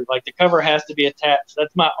cover. Like the cover has to be attached.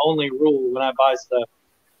 That's my only rule when I buy stuff.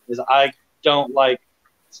 Is I don't like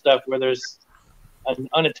stuff where there's an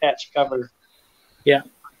unattached cover. Yeah.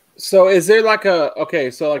 So is there like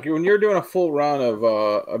so like when you're doing a full run of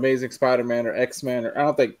Amazing Spider-Man or X-Men, or I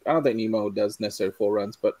don't think Nemo does necessarily full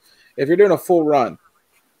runs, but if you're doing a full run,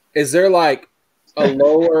 is there like is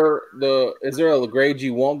there a grade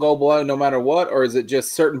you won't go below no matter what, or is it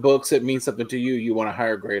just certain books that mean something to you want a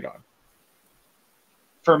higher grade on?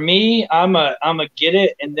 For me, I'm a get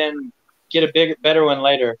it and then get a better one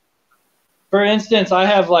later. For instance,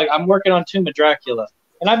 I'm working on Tomb of Dracula.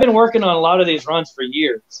 And I've been working on a lot of these runs for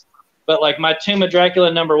years. But, like, my Tomb of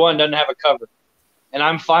Dracula #1 doesn't have a cover. And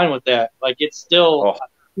I'm fine with that. Like, it's still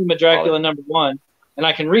Tomb of Dracula #1, and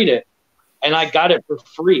I can read it. And I got it for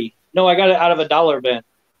free. No, I got it out of a dollar bin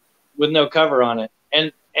with no cover on it.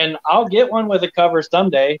 And I'll get one with a cover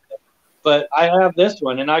someday, but I have this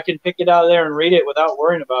one, and I can pick it out of there and read it without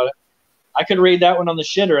worrying about it. I could read that one on the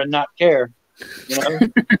shitter and not care, you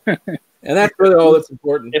know? And that's really all that's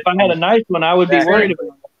important. If I had a nice one, I would be worried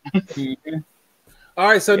about it. All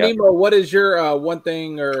right, so Nemo, what is your one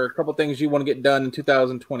thing or a couple things you want to get done in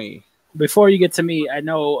 2020? Before you get to me, I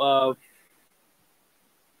know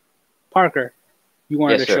Parker, you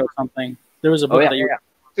wanted to show something. There was a book that you.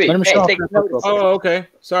 Let him show Oh, okay.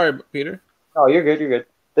 Sorry, Peter. Oh, you're good. You're good.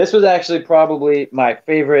 This was actually probably my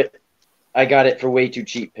favorite. I got it for way too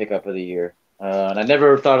cheap pickup of the year. And I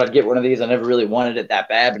never thought I'd get one of these. I never really wanted it that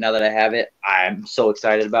bad, but now that I have it, I'm so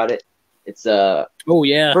excited about it. It's First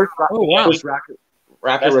Rocket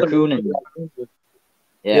Raccoon and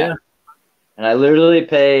yeah. And I literally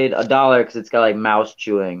paid $1 because it's got like mouse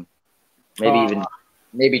chewing, maybe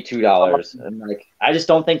 $2. And like I just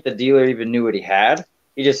don't think the dealer even knew what he had.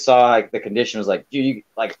 He just saw like the condition was like, dude,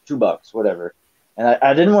 like $2, whatever. And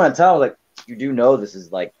I didn't want to tell him, like, you do know this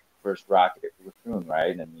is like first Rocket Raccoon,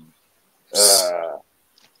 right? I mean.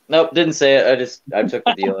 Nope, didn't say it. I took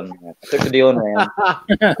the deal and ran.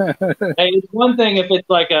 Hey, it's one thing if it's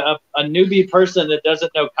like a newbie person that doesn't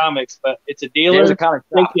know comics, but it's a dealer. It was a comic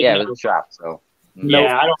shop. Yeah, it was a shop. So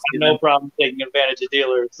yeah, I don't have no problem taking advantage of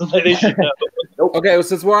dealers. They should know. Nope. Okay, well,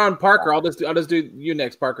 since we're on Parker, I'll just do you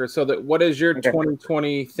next, Parker. So what is your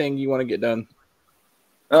 2020 thing you want to get done?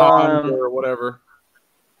 Or whatever.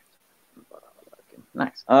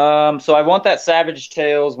 Nice. So I want that Savage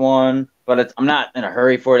Tales one, but I'm not in a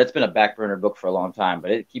hurry for it. It's been a back burner book for a long time,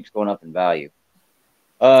 but it keeps going up in value.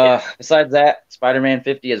 Besides that, Spider-Man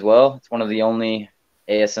 50 as well. It's one of the only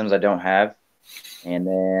ASMs I don't have. And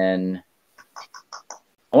then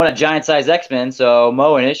I want a giant size X-Men, so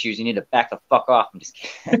Mo and Issues, you need to back the fuck off. I'm just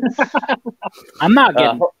kidding. I'm not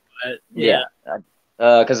getting yeah.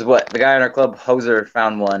 Because the guy in our club, Hoser,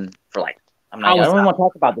 found one for like I'm like, I don't even want to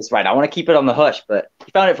talk about this right now. I want to keep it on the hush, but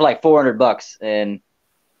he found it for like $400, and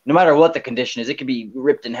no matter what the condition is, it could be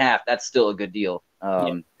ripped in half. That's still a good deal.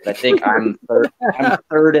 I think I'm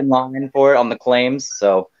third in line for it on the claims.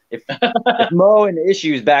 So if Mo and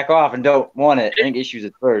Issues back off and don't want it, I think Issues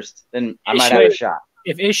at first, then I might have a shot.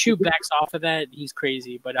 If Issue backs off of that, he's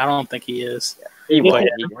crazy, but I don't think he is. He would.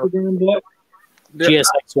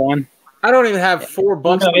 GSX1. I don't even have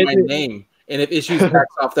 $4 in my name. And if Issues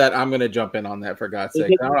backs off that, I'm going to jump in on that, for God's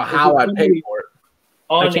sake. I don't know how I'd pay for it.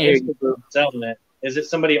 On Instagram selling it. Is it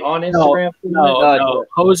somebody on Instagram? No.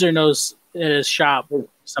 Hoser knows in his shop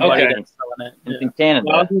somebody that's selling it. It's in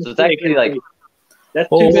Canada. So it's actually like... That's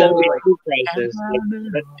too prices.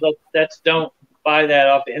 That's don't buy that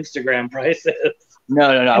off Instagram prices. No.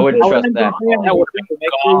 I wouldn't trust that. That would be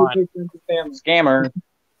gone. Scammer.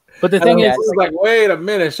 But the thing is, it's like, wait a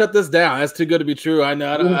minute, shut this down. That's too good to be true. I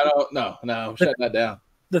know. I'm shutting that down.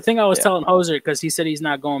 The thing I was telling Hoser, because he said he's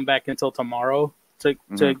not going back until tomorrow to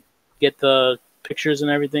get the pictures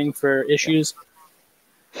and everything for Issues.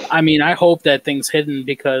 I mean, I hope that thing's hidden,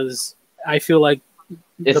 because I feel like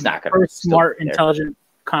it's not gonna first smart, intelligent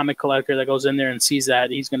comic collector that goes in there and sees that,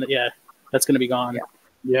 that's gonna be gone.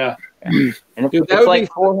 Yeah. And it's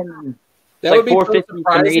like 400. That would be 450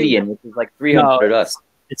 Canadian, which is like 300 us.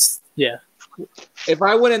 If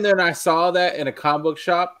I went in there and I saw that in a comic book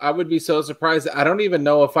shop, I would be so surprised. I don't even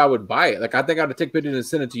know if I would buy it. Like, I think I would take pictures and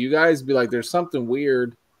send it to you guys. Be like, there's something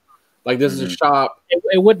weird. Like, this is a shop.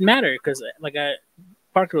 It wouldn't matter, because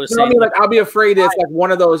Parker was saying. I mean, like, I'll be afraid it's like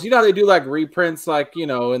one of those. You know how they do like reprints, like, in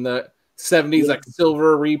the 70s, like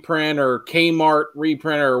silver reprint or Kmart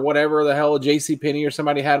reprint or whatever the hell. JCPenney or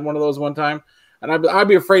somebody had one of those one time, and I'd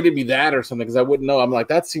be afraid it'd be that or something, because I wouldn't know. I'm like,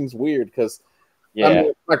 that seems weird, because. Yeah, I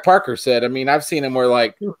mean, like Parker said, I mean, I've seen them where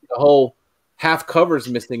like the whole half cover's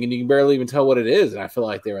missing and you can barely even tell what it is. And I feel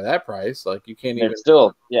like they were that price. Like, you can't even. It's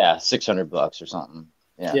still, $600 or something.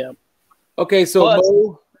 Yeah. Okay, so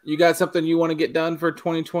Mo, you got something you want to get done for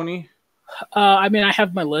 2020? I mean, I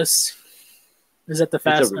have my list. Is that the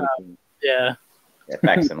fast? Yeah,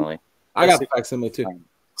 facsimile. I got the facsimile too.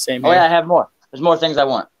 Same. Oh yeah, I have more. There's more things I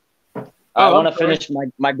want. I want to finish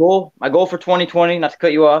my goal. My goal for 2020, not to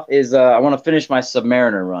cut you off, is I want to finish my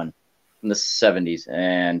Submariner run from the 70s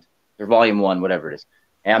and their volume 1, whatever it is.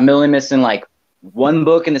 And I'm only missing like one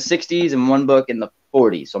book in the 60s and one book in the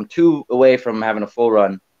 40s. So I'm 2 away from having a full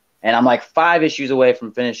run, and I'm like 5 issues away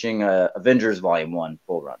from finishing Avengers volume 1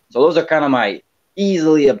 full run. So those are kind of my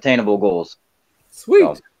easily obtainable goals. Sweet.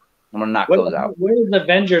 So I'm gonna knock those out. Where does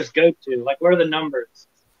Avengers go to? Like, what are the numbers?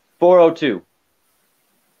 402.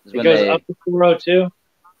 It goes up to 402?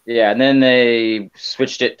 Yeah, and then they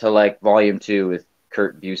switched it to like volume 2 with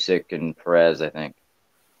Kurt Busiek and Perez, I think.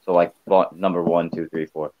 So like number 1, 2, 3,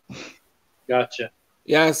 4. Gotcha.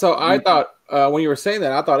 Yeah, so I thought when you were saying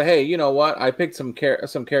that, I thought, hey, you know what? I picked some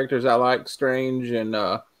characters I like, Strange and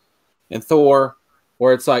Thor,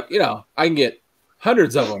 where it's like, I can get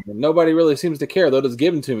hundreds of them, and nobody really seems to care. They'll just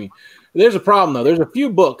give them to me. There's a problem though. There's a few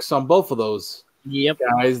books on both of those. Yep,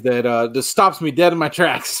 guys, that just stops me dead in my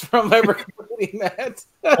tracks from ever completing that.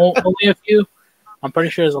 Only a few. I'm pretty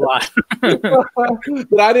sure there's a lot.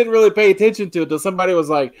 But I didn't really pay attention to it until somebody was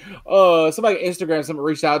like, somebody on Instagram, somebody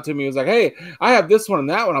reached out to me, was like, hey, I have this one and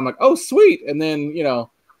that one. I'm like, oh, sweet. And then,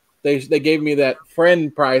 they gave me that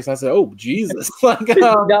friend price. I said, oh, Jesus. Like,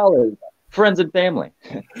 $50. Friends and family.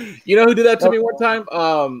 You know who did that to me one time?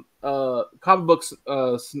 Comic books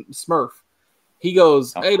Smurf. He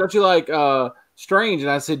goes, hey, don't you like Strange? And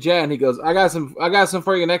I said, yeah. And he goes, I got some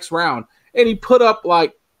for you next round. And he put up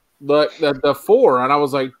like the 4, and I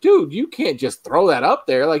was like, dude, you can't just throw that up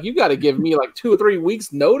there. Like, you got to give me like 2 or 3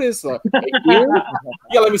 weeks notice. Like, you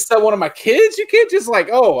gotta let me sell one of my kids. You can't just like,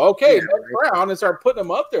 oh, okay, next round, and start putting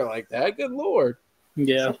them up there like that. Good Lord.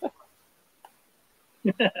 Yeah.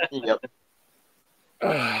 Yep.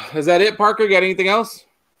 Is that it, Parker? Got anything else?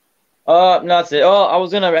 No, that's it. Oh, I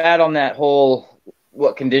was gonna add on that whole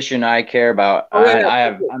what condition I care about.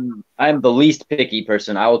 I'm the least picky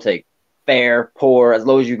person. I will take fair, poor, as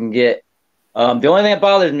low as you can get. The only thing that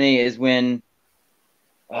bothers me is when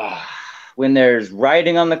there's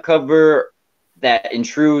writing on the cover that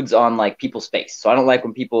intrudes on like people's face. So I don't like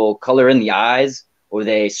when people color in the eyes or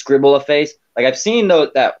they scribble a face. Like, I've seen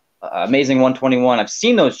that Amazing 121. I've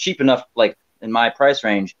seen those cheap enough, like in my price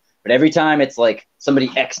range. But every time it's like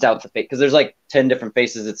somebody X'd out the face, because there's like 10 different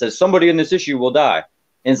faces that says somebody in this issue will die.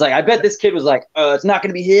 And it's like, I bet this kid was like, it's not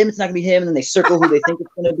going to be him. It's not going to be him. And then they circle who they think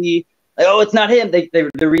it's going to be. Like, oh, it's not him.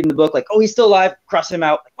 They're reading the book like, oh, he's still alive. Cross him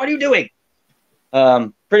out. Like, what are you doing?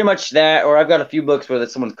 Pretty much that, or I've got a few books where that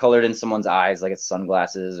someone's colored in someone's eyes, like it's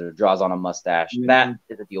sunglasses or draws on a mustache. Mm-hmm. That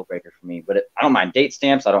is a deal breaker for me. But I don't mind date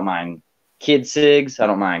stamps. I don't mind kid sigs. I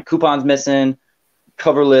don't mind coupons missing,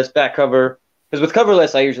 cover list, back cover. Because with cover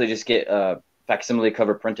lists, I usually just get facsimile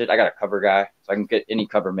cover printed. I got a cover guy, so I can get any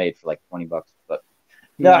cover made for like $20. But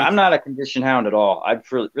no, I'm not a condition hound at all. I'd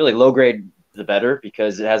really low grade the better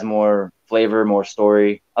because it has more flavor, more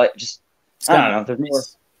story. I don't know. There's more.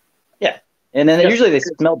 Yeah. And then usually they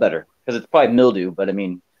smell better because it's probably mildew. But I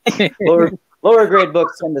mean, lower grade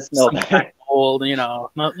books tend to smell better. Old,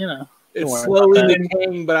 It's slowly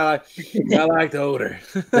decaying, but I like the odor.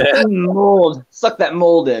 Mold, suck that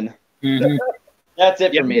mold in. Mm-hmm. That's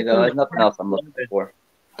it for me, though. There's nothing else I'm looking for.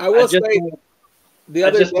 I will say the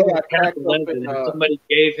other day I cracked open, somebody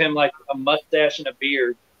gave him like a mustache and a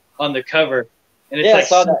beard on the cover, and it's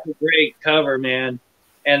such a great cover, man.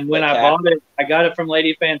 And when I bought it, I got it from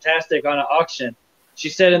Lady Fantastic on an auction. She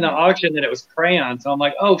said in the auction that it was crayon, so I'm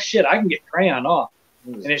like, oh shit, I can get crayon off.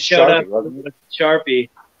 And it showed up with Sharpie,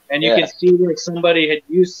 and you can see where somebody had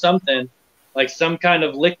used something, like some kind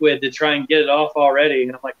of liquid, to try and get it off already.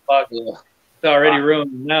 And I'm like, fuck, it's already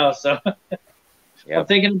ruined now. So I'm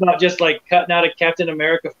thinking about just like cutting out a Captain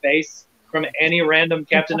America face from any random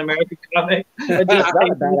Captain America comic. And just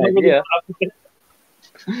not a bad idea.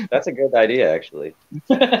 That's a good idea, actually.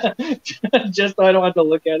 Just so I don't have to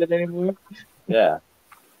look at it anymore. Yeah.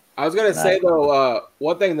 I was gonna say though,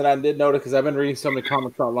 one thing that I did notice because I've been reading so many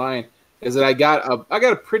comics online is that I got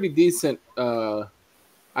a pretty decent,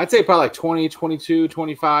 I'd say probably like 20, 22,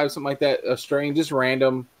 25, something like that, a strain, just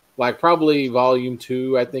random, like probably volume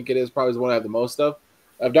 2, I think it is, probably the one I have the most of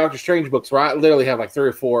Doctor Strange books, where I literally have like 3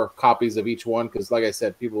 or 4 copies of each one because, like I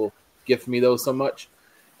said, people gift me those so much.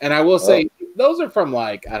 And I will say those are from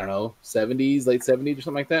like, I don't know, 70s, late 70s or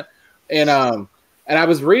something like that. And I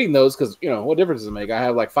was reading those because, what difference does it make? I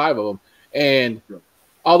have like 5 of them. And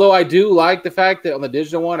although I do like the fact that on the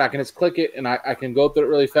digital one, I can just click it and I can go through it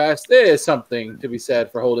really fast, there is something to be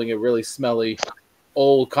said for holding a really smelly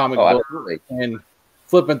old comic book and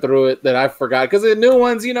flipping through it that I forgot. Because the new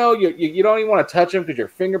ones, you don't even want to touch them because your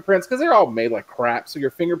fingerprints, because they're all made like crap, so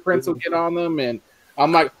your fingerprints will get on them. And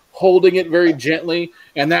I'm like holding it very gently.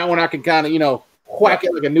 And that one I can kind of, whack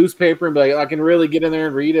it like a newspaper and be like, I can really get in there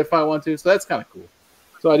and read it if I want to. So that's kind of cool.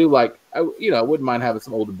 So I do like, I wouldn't mind having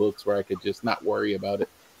some older books where I could just not worry about it.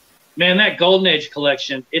 Man, that Golden Age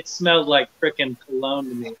collection, it smelled like freaking cologne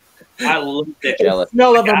to me. I loved it. The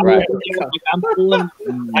smell of them.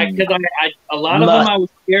 A lot of them I was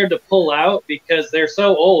scared to pull out because they're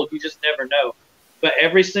so old, you just never know. But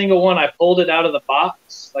every single one, I pulled it out of the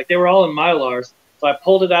box. Like they were all in Mylars. So I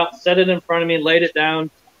pulled it out, set it in front of me, laid it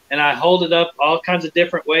down, and I hold it up all kinds of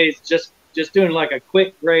different ways, just doing like a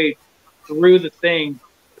quick grade through the thing.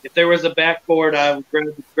 If there was a backboard, I would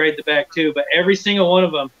grade the back too. But every single one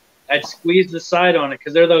of them, I'd squeeze the side on it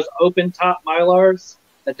because they're those open top Mylars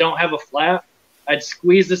that don't have a flap. I'd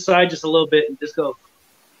squeeze the side just a little bit and just go,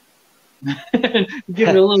 give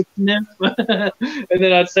it a little sniff, and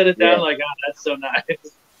then I'd set it down like, oh, that's so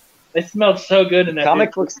nice. They smelled so good in that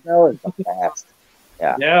comic book smell is fast.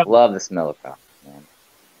 Yeah, love the smell of comics, man.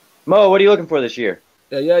 Mo, what are you looking for this year?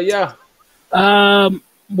 Yeah.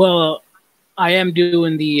 Well, I am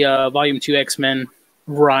doing the Volume 2 X-Men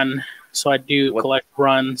run, so I do collect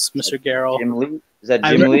runs, Mr. Garrell. Jim Lee? Is that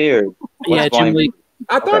Jim Lee? Or Jim Lee.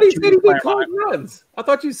 I thought he said he did collect runs. I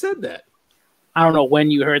thought you said that. I don't know when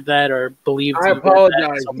you heard that or believed. I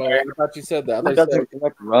apologize, Mo. I thought you said that. I thought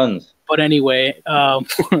collect runs. But anyway, I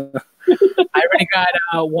already got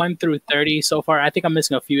 1 through 30 so far. I think I'm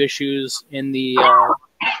missing a few issues in the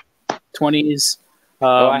 20s.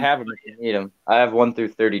 I have them. You need them. I have 1 through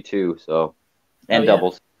 32, so and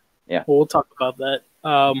doubles. Yeah, we'll talk about that.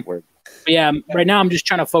 But yeah, right now I'm just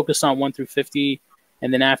trying to focus on 1 through 50,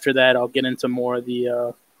 and then after that I'll get into more of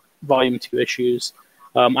the Volume 2 issues.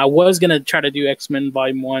 I was gonna try to do X-Men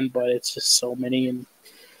Volume 1, but it's just so many and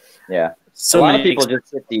so a lot of people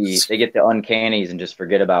just get the uncannies and just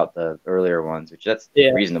forget about the earlier ones, which that's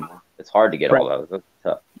reasonable. It's hard to get all those. That's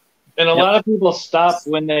tough. And a lot of people stop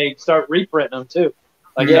when they start reprinting them too.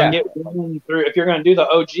 Like you get 1 through, if you're going to do the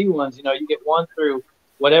OG ones, you get 1 through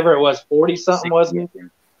whatever it was, 40 something, wasn't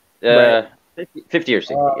it? 50 or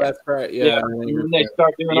 60. That's right. Yeah. And then they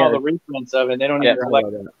start doing all the reprints of it. They don't even collect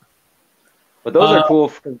it. But those are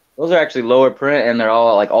cool. Those are actually lower print, and they're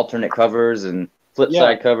all like alternate covers and flip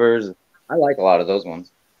side covers. I like a lot of those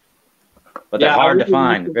ones. But they're hard to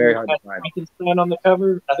find. Very hard to find. Frankenstein on the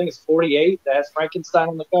cover. I think it's 48 that has Frankenstein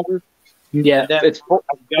on the cover. Yeah. It's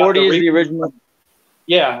 40 is the original.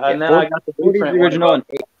 Yeah, and then I got the 40 is the original, and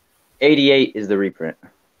 88 is the reprint.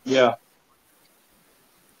 Yeah.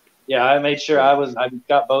 Yeah, I made sure I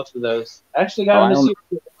got both of those. Actually, got them to see what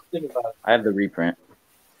you think about it. I have the reprint.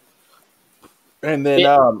 And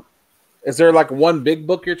then, is there like one big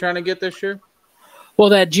book you're trying to get this year? Well,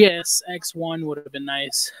 that GSX1 would have been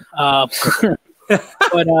nice. But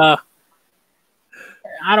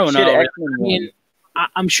I don't know. I mean,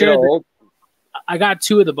 I'm sure that I got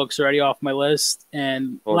 2 of the books already off my list,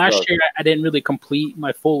 and last year I didn't really complete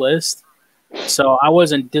my full list, so I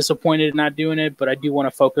wasn't disappointed in not doing it. But I do want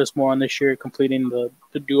to focus more on this year, completing the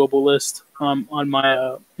doable list on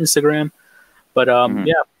my Instagram. But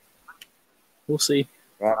yeah, we'll see.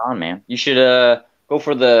 Right on, man. You should go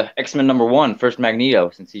for the X-Men #1, first Magneto,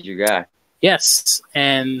 since he's your guy. Yes,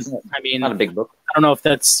 and I mean, not a big book. I don't know if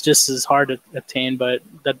that's just as hard to obtain, but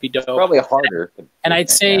that'd be dope. Probably harder. And I'd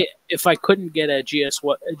say if I couldn't get a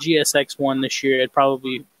GSX1 this year, it'd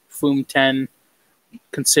probably be Foom 10,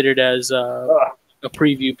 considered as a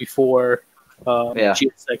preview before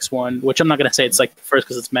GSX1, which I'm not going to say it's like the first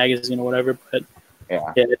because it's magazine or whatever, but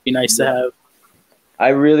yeah, it'd be nice to have. I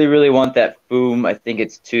really, really want that Foom. I think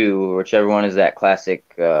it's 2, whichever one is that classic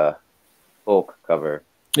folk cover.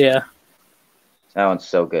 Yeah. That one's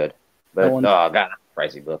so good. But, oh, God, that's a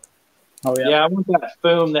pricey book. Oh, yeah. Yeah, I want that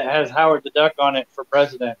Foom that has Howard the Duck on it for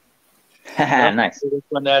president. Nice. Which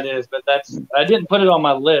one that is, but I didn't put it on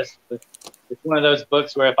my list. But it's one of those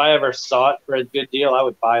books where if I ever saw it for a good deal, I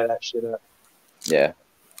would buy that shit up. Yeah.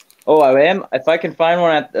 Oh, I am. If I can find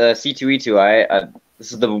one at C2E2,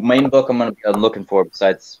 this is the main book I'm looking for.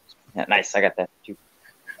 Besides, nice, I got that too.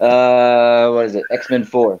 What is it? X-Men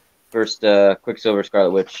 4, first Quicksilver,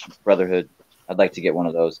 Scarlet Witch, Brotherhood. I'd like to get one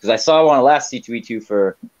of those because I saw one at last C2E2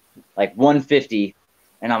 for like $150,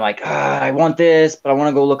 and I'm like, I want this, but I want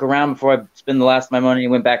to go look around before I spend the last of my money.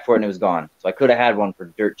 And went back for it, and it was gone. So I could have had one for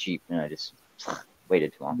dirt cheap, and I just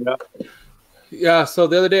waited too long. Yeah. So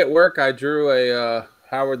the other day at work, I drew a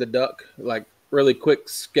Howard the Duck, like really quick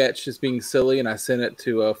sketch, just being silly, and I sent it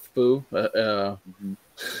to Foo.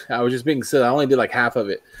 I was just being silly. I only did like half of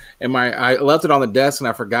it, and I left it on the desk, and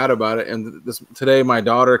I forgot about it. And today, my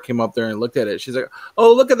daughter came up there and looked at it. She's like,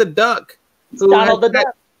 "Oh, look at the duck!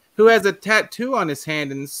 Who has a tattoo on his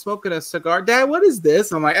hand and smoking a cigar? Dad, what is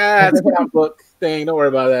this?" I'm like, it's a comic book thing. Don't worry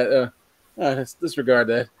about that. Disregard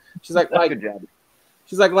that. She's like, good job.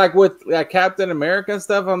 She's like with Captain America and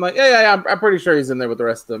stuff. I'm like, yeah. I'm pretty sure he's in there with the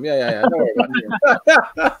rest of them. Yeah. Don't worry about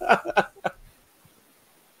it.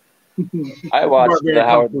 I watched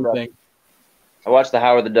the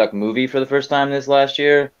Howard the Duck movie for the first time this last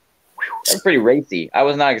year. That's pretty racy. I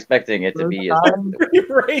was not expecting it to be pretty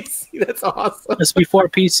racy. That's awesome. That's before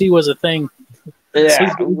PC was a thing.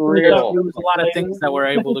 Yeah, there was a lot of things that were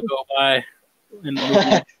able to go by in the movie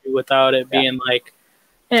industry without it being like,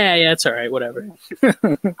 yeah, it's all right, whatever.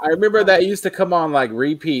 I remember that used to come on like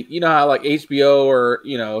repeat. You know how like HBO or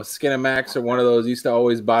Skinamax or one of those used to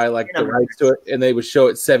always buy like the rights to it, and they would show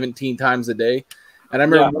it 17 times a day. And I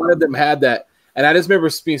remember one of them had that, and I just remember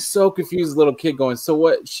being so confused as a little kid, going, "So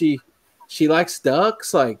what? She likes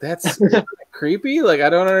ducks? Like that's creepy. Like I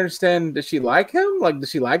don't understand. Does she like him? Like does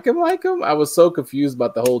she like him? I was so confused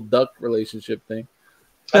about the whole duck relationship thing.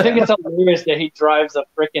 I think it's hilarious that he drives a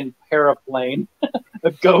freaking paraplane,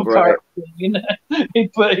 a go-kart plane. He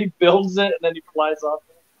builds it and then he flies off.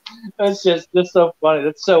 That's so funny.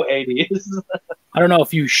 That's so 80s. I don't know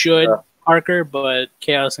if you should, Parker, but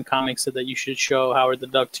Chaos and Comics said that you should show Howard the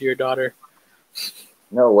Duck to your daughter.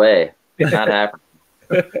 No way. Not happening.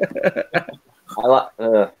 I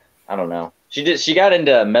don't know. She got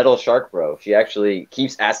into Metal Shark Bro. She actually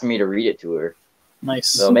keeps asking me to read it to her. Nice.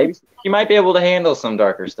 So maybe she might be able to handle some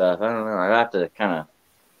darker stuff. I don't know. I have to kind of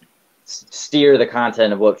steer the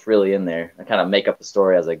content of what's really in there. I kind of make up the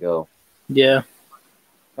story as I go. Yeah.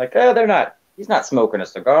 Like, he's not smoking a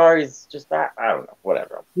cigar. He's just that. I don't know.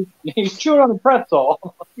 Whatever. He's chewing on a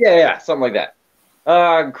pretzel. Yeah, something like that.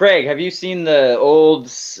 Craig, have you seen the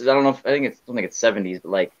old? I don't think it's 70s,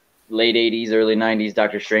 but like late 80s, early 90s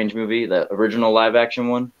Doctor Strange movie, the original live action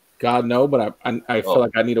one. God no, but I feel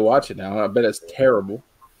like I need to watch it now. I bet it's terrible.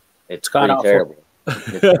 It's pretty terrible.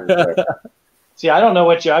 See, I don't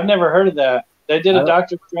know I've never heard of that. They did a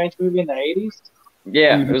Doctor Strange movie in the 80s?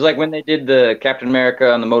 Yeah, it was like when they did the Captain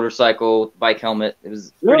America on the motorcycle, bike helmet. It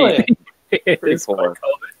was pretty cool.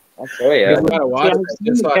 Oh yeah, I've never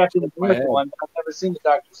seen the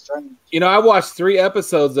Doctor Strange. I watched 3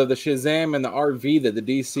 episodes of the Shazam and the RV that the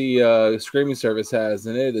DC streaming service has,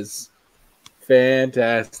 and it is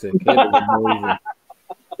fantastic. It is amazing.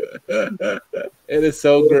 It is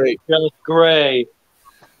so great. It's great.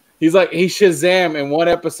 He's Shazam in one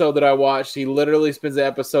episode that I watched. He literally spends the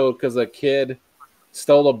episode because a kid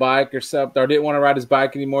stole a bike or something, or didn't want to ride his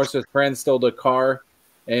bike anymore, so his friend stole the car.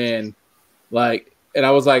 and and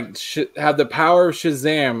I was like, have the power of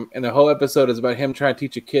Shazam, and the whole episode is about him trying to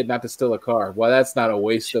teach a kid not to steal a car. Well, that's not a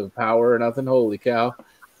waste of power or nothing. Holy cow!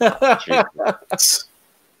 Yeah,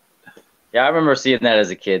 I remember seeing that as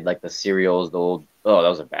a kid, like the cereals, the old. Oh,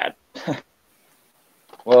 those are bad.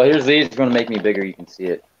 Well, here's these. It's going to make me bigger. You can see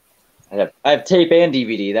it. I have tape and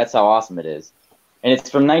DVD. That's how awesome it is. And it's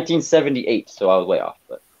from 1978, so I was way off.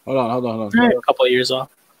 But hold on. A couple of years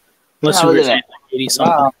off. Unless you were saying like 80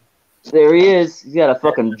 something. Wow. There he is. He's got a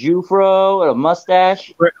fucking Jufro and a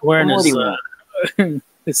mustache. Wearing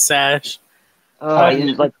his sash.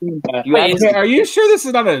 He's like, are you sure this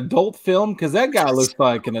is not an adult film? Because that guy looks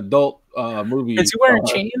like an adult movie. Is he wearing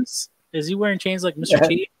chains? Is he wearing chains like Mr.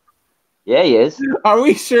 T? Yeah, he is. Are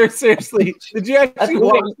we sure? Seriously? Did you actually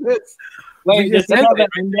watch this? Wait, does that have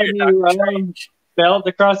that belt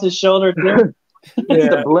across his shoulder too?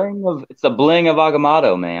 It's the bling of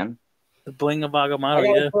Agamotto, man. The bling of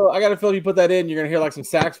Agamotto, I got to feel if you put that in, you're going to hear like some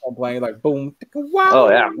saxophone playing, like boom. Wow.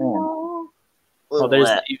 Oh, yeah, man. Oh, there's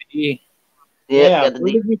the DVD. Yeah.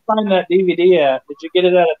 Where did you find that DVD at? Did you get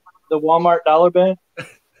it at the Walmart Dollar Bin?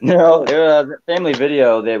 No, Family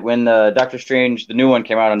Video. That when Doctor Strange, the new one,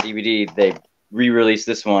 came out on DVD, they re-released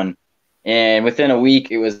this one, and within a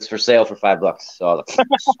week, it was for sale for $5. So I was like,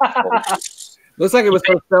 looks like it was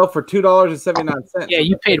for sale for $2.79. Yeah,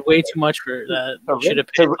 you paid way too much for that. You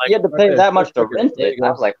had to pay that much to rent it. I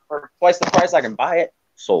was like, for twice the price I can buy it.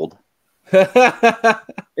 Sold.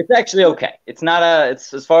 It's actually okay. It's not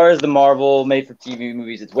it's as far as the Marvel made-for-TV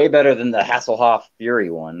movies, it's way better than the Hasselhoff Fury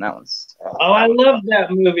one. That one's. Oh, I love that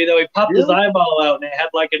movie though. He popped his eyeball out and it had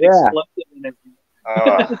like an explosion in it.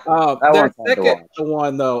 That second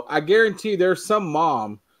one though, I guarantee there's some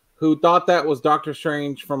mom who thought that was Doctor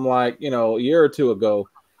Strange from like a year or two ago,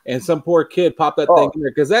 and some poor kid popped that thing in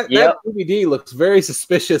there because that DVD looks very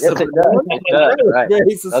suspicious. Yes, it does. Right.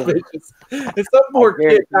 Very suspicious. And some poor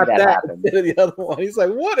kid got that instead of the other one. He's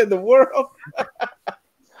like, "What in the world?"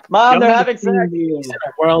 Mom, they're having sex.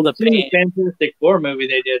 The world of pain. Fantastic Four movie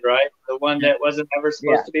they did, right? The one that wasn't ever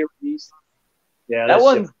supposed to be released. Yeah, that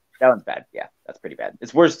one's bad. Yeah, that's pretty bad.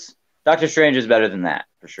 It's worse. Doctor Strange is better than that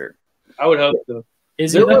for sure. I would hope so.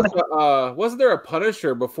 Wasn't there a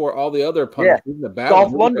Punisher before all the other Punishers? Yeah. The bad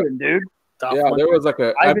Dolph Lundgren, dude. There was like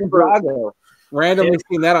a Ivan Drago. Randomly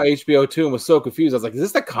seen that on HBO too and was so confused. I was like, "Is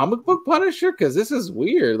this the comic book Punisher? Because this is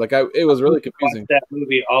weird." Like, it was really confusing. That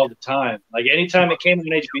movie all the time. Like anytime it came on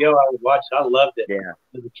HBO, I would watch it. I loved it. Yeah,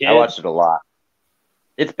 as a kid. I watched it a lot.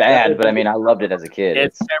 It's bad, but I mean, I loved it as a kid.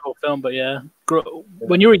 It's a terrible film, but yeah,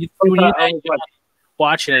 when you were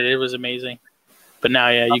watching it, it was amazing. But now,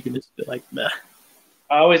 yeah, you can just be like, meh.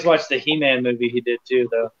 I always watched the He-Man movie he did too,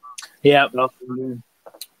 though. Yeah.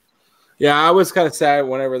 Yeah, I was kind of sad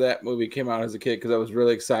whenever that movie came out as a kid because I was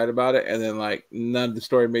really excited about it, and then like none of the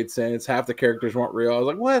story made sense. Half the characters weren't real. I was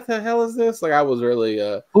like, "What the hell is this?" Like, I was really.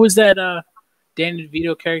 Who was that? Danny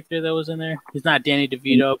DeVito character that was in there? He's not Danny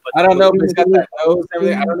DeVito, but I don't know. But he's got that nose.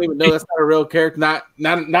 Everything. I don't even know. That's not a real character. Not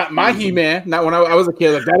my He-Man. Not when I was a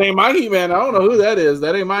kid. Like, that ain't my He-Man. I don't know who that is.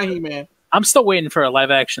 That ain't my He-Man. I'm still waiting for a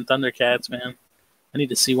live action Thundercats, man. I need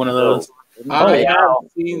to see one of those. I have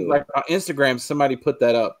seen like on Instagram somebody put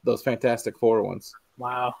that up. Those Fantastic Four ones.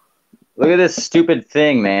 Wow. Look at this stupid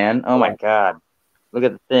thing, man. Oh my god. Look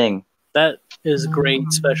at the thing. That is great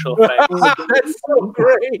special effects. That's so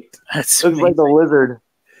great. That's looks like the lizard.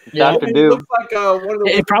 Yeah, it looks like one of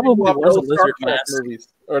the. It probably was a lizard mask movies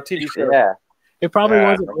or a TV show. Yeah. It probably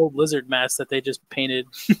was an old lizard mask that they just painted.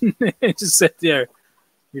 It just sat there.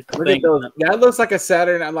 Look at those. That looks like a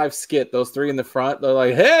Saturday Night Live skit. Those three in the front. They're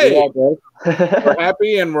like, "Hey, we're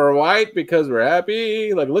happy and we're white because we're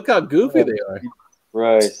happy." Like, look how goofy they are.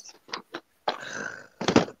 Christ.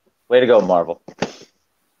 Way to go, Marvel.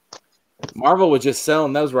 Marvel was just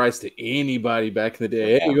selling those rights to anybody back in the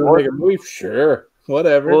day. Hey, you gonna make a movie? Sure.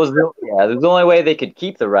 Whatever. Well, the only way they could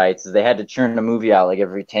keep the rights is they had to churn a movie out like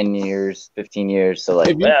every 10 years, 15 years. So, like,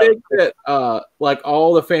 if you think that, like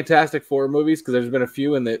all the Fantastic Four movies, because there's been a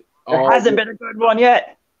few in that. There hasn't been a good one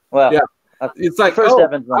yet. Well, yeah. It's like, I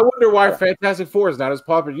wonder why Fantastic Four is not as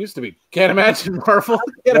popular as it used to be. Can't imagine Marvel.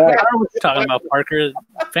 I don't know what you're talking about, Parker.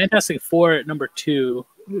 Fantastic Four #2,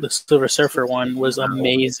 the Silver Surfer one, was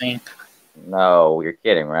amazing. No, you're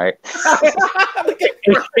kidding, right?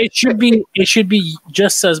 It should be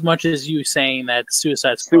just as much as you saying that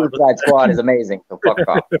Suicide Squad is amazing. So fuck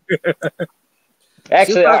off.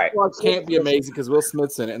 Actually, Suicide Squad can't be amazing because Will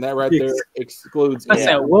Smith's in it, and that right there excludes. I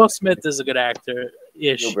said Will Smith is a good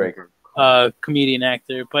actor-ish, comedian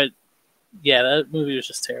actor, but yeah, that movie was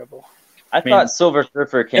just terrible. I thought Silver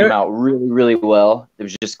Surfer came out really, really well. It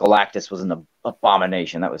was just Galactus was an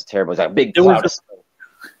abomination. That was terrible. It was like a big cloud of smoke.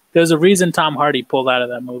 There's a reason Tom Hardy pulled out of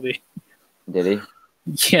that movie. Did he?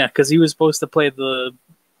 Yeah, because he was supposed to play the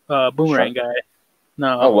boomerang guy.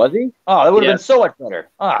 No. Oh, was he? Oh, that would have been so much better.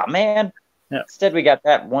 Oh, man. Yeah. Instead, we got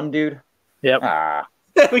that one dude. Yep. Ah.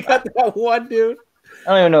 We got that one dude. I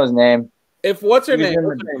don't even know his name. If what's her name,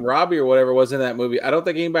 Robbie or whatever, was in that movie, I don't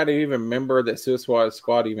think anybody even remember that Suicide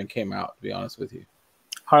Squad even came out. To be honest with you,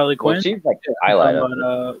 Harley Quinn. Well, she's like the highlight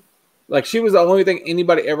of it. Like she was the only thing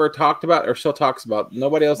anybody ever talked about or still talks about.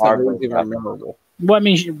 Nobody else that was even memorable. Well, I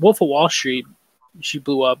mean, Wolf of Wall Street, she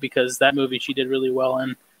blew up because that movie she did really well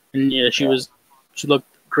in, and yeah, she looked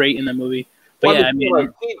great in the movie. But well, yeah, I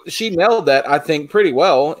mean, she nailed that I think pretty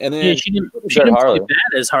well, and then she didn't play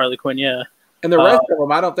bad as Harley Quinn, yeah. And the rest of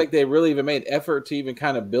them, I don't think they really even made effort to even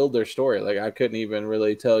kind of build their story. Like I couldn't even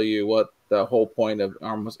really tell you what the whole point of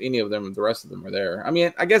almost any of them. The rest of them were there. I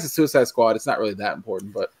mean, I guess it's Suicide Squad. It's not really that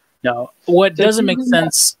important, but no. What doesn't make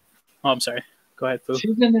sense? Oh, I'm sorry. Go ahead, Foo.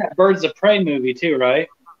 She's in that Birds of Prey movie too, right?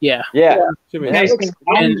 Yeah. I'm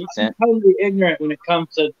totally ignorant when it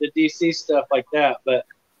comes to the DC stuff like that, but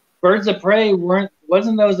Birds of Prey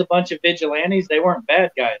wasn't those a bunch of vigilantes? They weren't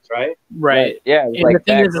bad guys, right? Right. Yeah. Like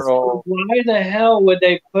why the hell would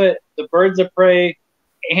they put the Birds of Prey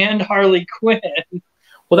and Harley Quinn?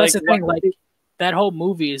 Well, that's the thing. Like that whole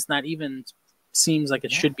movie is not even seems like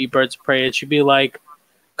it should be Birds of Prey. It should be like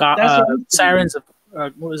Sirens of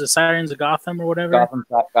what was it? Sirens of Gotham or whatever.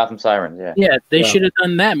 Gotham Sirens. Yeah. Yeah, they should have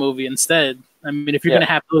done that movie instead. I mean, if you're gonna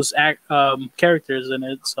have those characters in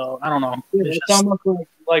it, so I don't know. It's almost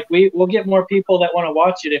like we'll get more people that want to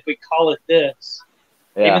watch it if we call it this,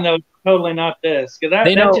 even though it's totally not this. Because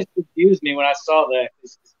that just confused me when I saw that.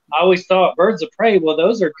 I always thought Birds of Prey. Well,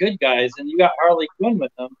 those are good guys, and you got Harley Quinn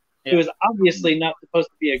with them, who is obviously not supposed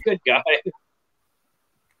to be a good guy.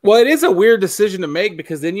 Well, it is a weird decision to make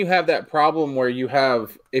because then you have that problem where you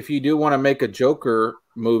have, if you do want to make a Joker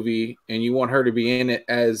movie and you want her to be in it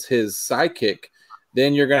as his sidekick,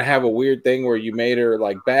 then you're going to have a weird thing where you made her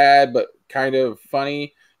like bad but kind of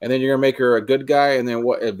funny, and then you're going to make her a good guy, and then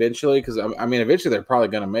what eventually, because I mean eventually they're probably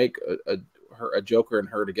going to make a Joker and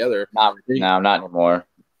her together. No, not anymore.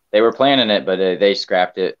 They were planning it, but they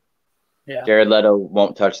scrapped it. Yeah. Jared Leto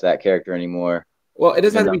won't touch that character anymore. Well, it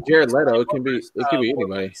doesn't have to be Jared Leto. It can be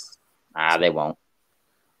anybody. They won't.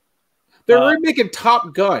 They're remaking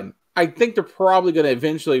Top Gun. I think they're probably going to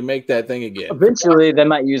eventually make that thing again. Eventually, they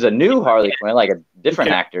might use a new Harley Quinn, like a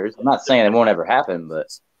different actors. I'm not saying it won't ever happen, but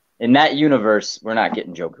in that universe, we're not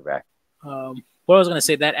getting Joker back. What I was going to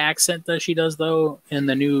say, that accent that she does, though, in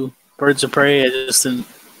the new Birds of Prey, it just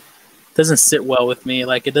doesn't sit well with me.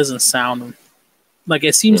 Like, it doesn't sound like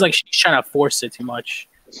it seems like she's trying to force it too much.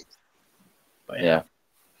 But, yeah.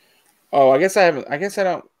 Oh, I guess I haven't. I guess I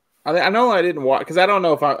don't. I know I didn't watch because I don't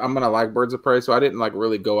know if I'm gonna like Birds of Prey, so I didn't like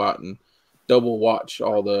really go out and double watch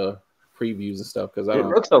all the previews and stuff because it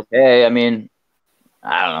looks okay. I mean,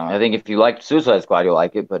 I don't know. I think if you liked Suicide Squad, you'll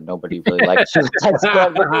like it, but nobody really likes Suicide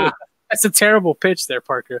Squad. That's a terrible pitch there,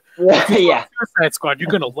 Parker. Yeah. Suicide Squad,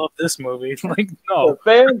 you're gonna love this movie. Like, no. The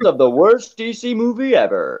fans of the worst DC movie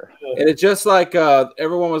ever. And it's just like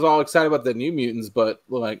everyone was all excited about the New Mutants, but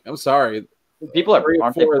like, I'm sorry, people are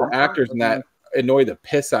four of the actors in that annoy the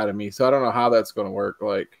piss out of me. So I don't know how that's going to work.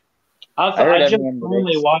 Like, I just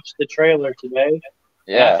only watched the trailer today.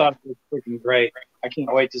 Yeah, I thought it was freaking great. I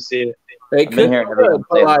can't wait to see it. They could be good,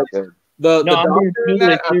 but like the doctor in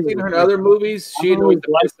that, I've seen her in other movies. She annoys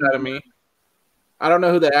the piss out of me. I don't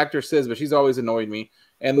know who the actress is, but she's always annoyed me.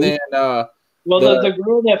 And then, the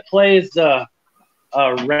girl that plays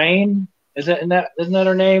Rain, isn't that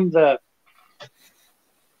her name? The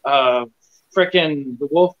frickin' the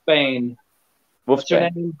Wolfbane. What's her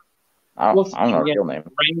name? I don't know her real name.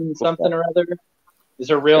 Rain something or other is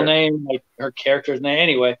her real name, like her character's name.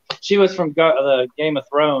 Anyway, she was from the Game of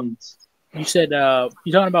Thrones. You said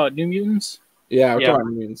you talking about New Mutants? Yeah, we're talking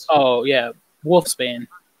New Mutants. Oh yeah, Wolfsbane.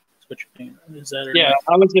 That's what you're saying. Is that her name?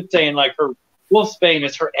 I was just saying like her Wolfsbane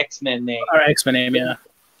is her X-Men name. Her X-Men name, yeah.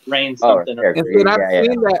 Rain something.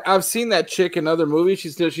 I've seen that chick in other movies.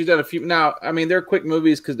 She's done a few. Now, I mean, they're quick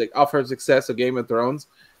movies because they offer her success of Game of Thrones.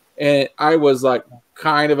 And I was like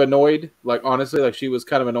kind of annoyed, like honestly, like she was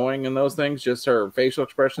kind of annoying in those things. Just her facial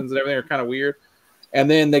expressions and everything are kind of weird. And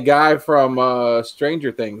then the guy from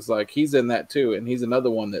Stranger Things, like he's in that too, and he's another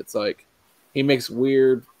one that's like he makes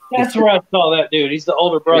weird. That's where I saw that dude. He's the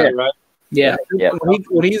older brother, right? Yeah.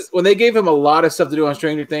 When they gave him a lot of stuff to do on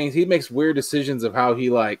Stranger Things, he makes weird decisions of how he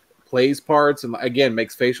like plays parts and again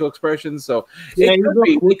makes facial expressions. So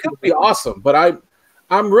it could be awesome, but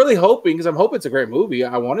I'm really hoping because I'm hoping it's a great movie.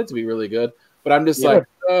 I want it to be really good, but I'm just like,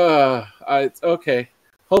 it's okay.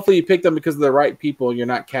 hopefully you picked them because of the right people. You're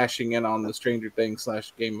not cashing in on the Stranger Things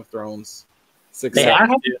 / Game of Thrones success. I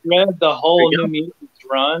haven't read the whole New Mutants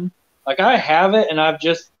run. Like, I have it, and I've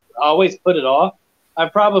just always put it off. I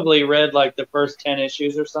probably read like the first 10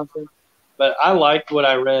 issues or something, but I liked what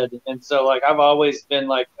I read, and so like I've always been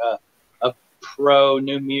like a pro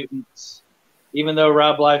New Mutants, even though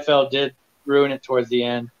Rob Liefeld did ruin it towards the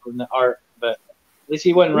end in the art, but at least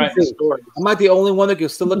he wasn't writing the story. I'm not the only one that can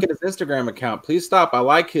still look at his Instagram account. Please stop. I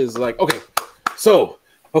like his okay,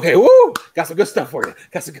 woo! Got some good stuff for you.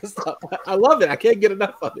 Got some good stuff. I love it. I can't get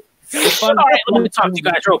enough of it. All right, let me talk to you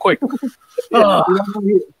guys real quick.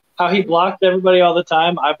 How he blocked everybody all the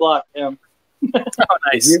time. I blocked him. Oh,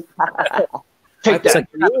 nice. He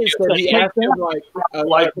asked him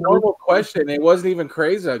like a normal question. It wasn't even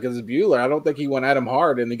crazy because it's Bueller. I don't think he went at him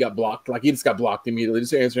hard and he got blocked. Like, he just got blocked immediately.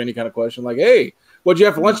 Just answer any kind of question. Like, hey, what'd you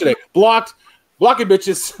have for lunch today? Blocked. Blocking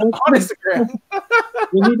bitches on Instagram.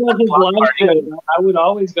 When he does his live show, I would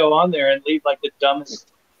always go on there and leave like the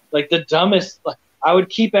dumbest. Like, I would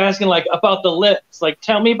keep asking like about the lips. Like,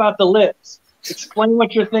 tell me about the lips. Explain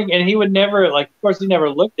what you're thinking. And he would never, like, of course, he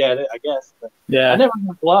never looked at it, I guess. But yeah. I never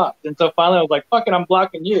got blocked. And so finally I was like, fuck it, I'm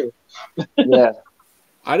blocking you. Yeah.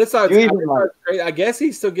 I guess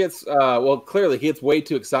he still gets, clearly he gets way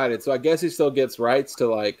too excited. So I guess he still gets rights to,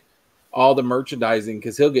 like, all the merchandising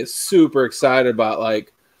because he'll get super excited about,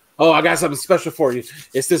 like, oh, I got something special for you.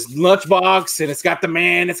 It's this lunchbox and it's got the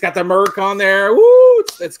Merc on there. Woo!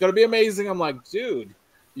 It's going to be amazing. I'm like, dude.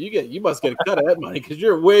 You must get a cut of that money because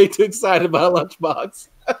you're way too excited about Lunchbox.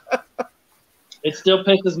 It still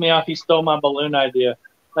pisses me off he stole my balloon idea.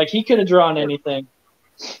 Like, he could have drawn anything.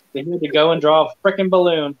 He had to go and draw a freaking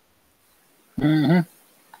balloon. Mm-hmm.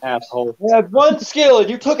 Asshole. I had one skill and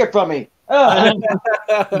you took it from me. I'm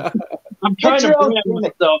trying to brand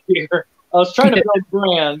myself here. I was trying to build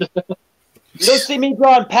brand. You don't see me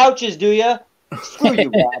drawing pouches, do you? Screw you,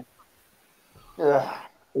 Bob.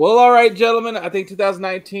 Well, all right, gentlemen. I think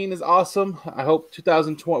 2019 is awesome. I hope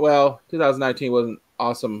 2020. Well, 2019 wasn't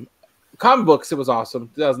awesome. Comic books, it was awesome.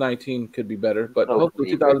 2019 could be better, but hopefully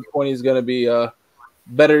 2020 is going to be a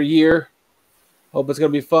better year. Hope it's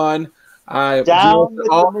going to be fun. You're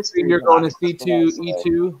going to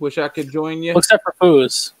C2E2. Wish I could join you. Except for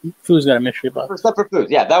Foos. Foos got a mystery box. Except for Foos.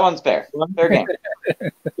 Yeah, that one's fair. Fair game.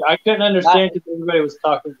 I couldn't understand because everybody was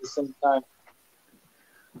talking at the same time.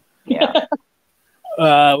 Yeah.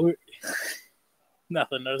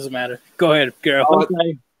 Nothing. Doesn't matter. Go ahead, Garrell.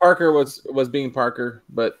 Okay. Parker was being Parker,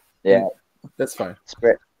 but yeah, that's fine.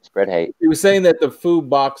 Spread hate. He was saying that the food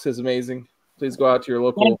box is amazing. Please go out to your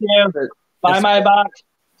local. Thank you. Buy my box.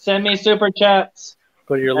 Send me super chats.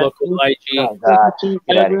 Go to your local IG. Oh, God.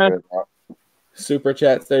 Super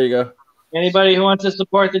chats. There you go. Anybody who wants to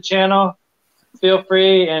support the channel, feel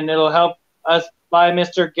free, and it'll help us buy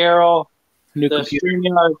Mr. Garrell the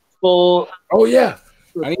StreamYard full. Oh yeah,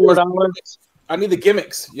 I $4. need the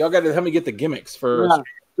gimmicks. Y'all got to help me get the gimmicks first. Yeah.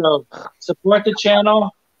 So support the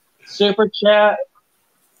channel, super chat,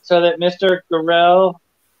 so that Mr. Garrell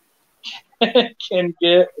can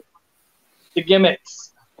get the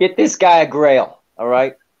gimmicks. Get this guy a Grail, all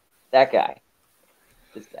right? That guy.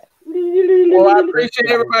 This guy. Well, I appreciate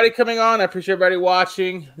everybody coming on. I appreciate everybody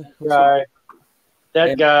watching. Guy.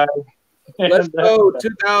 That guy. Let's go.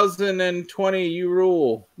 2020, you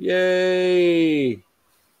rule. Yay.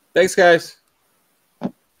 Thanks, guys.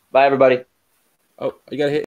 Bye, everybody. Oh, you got to hit.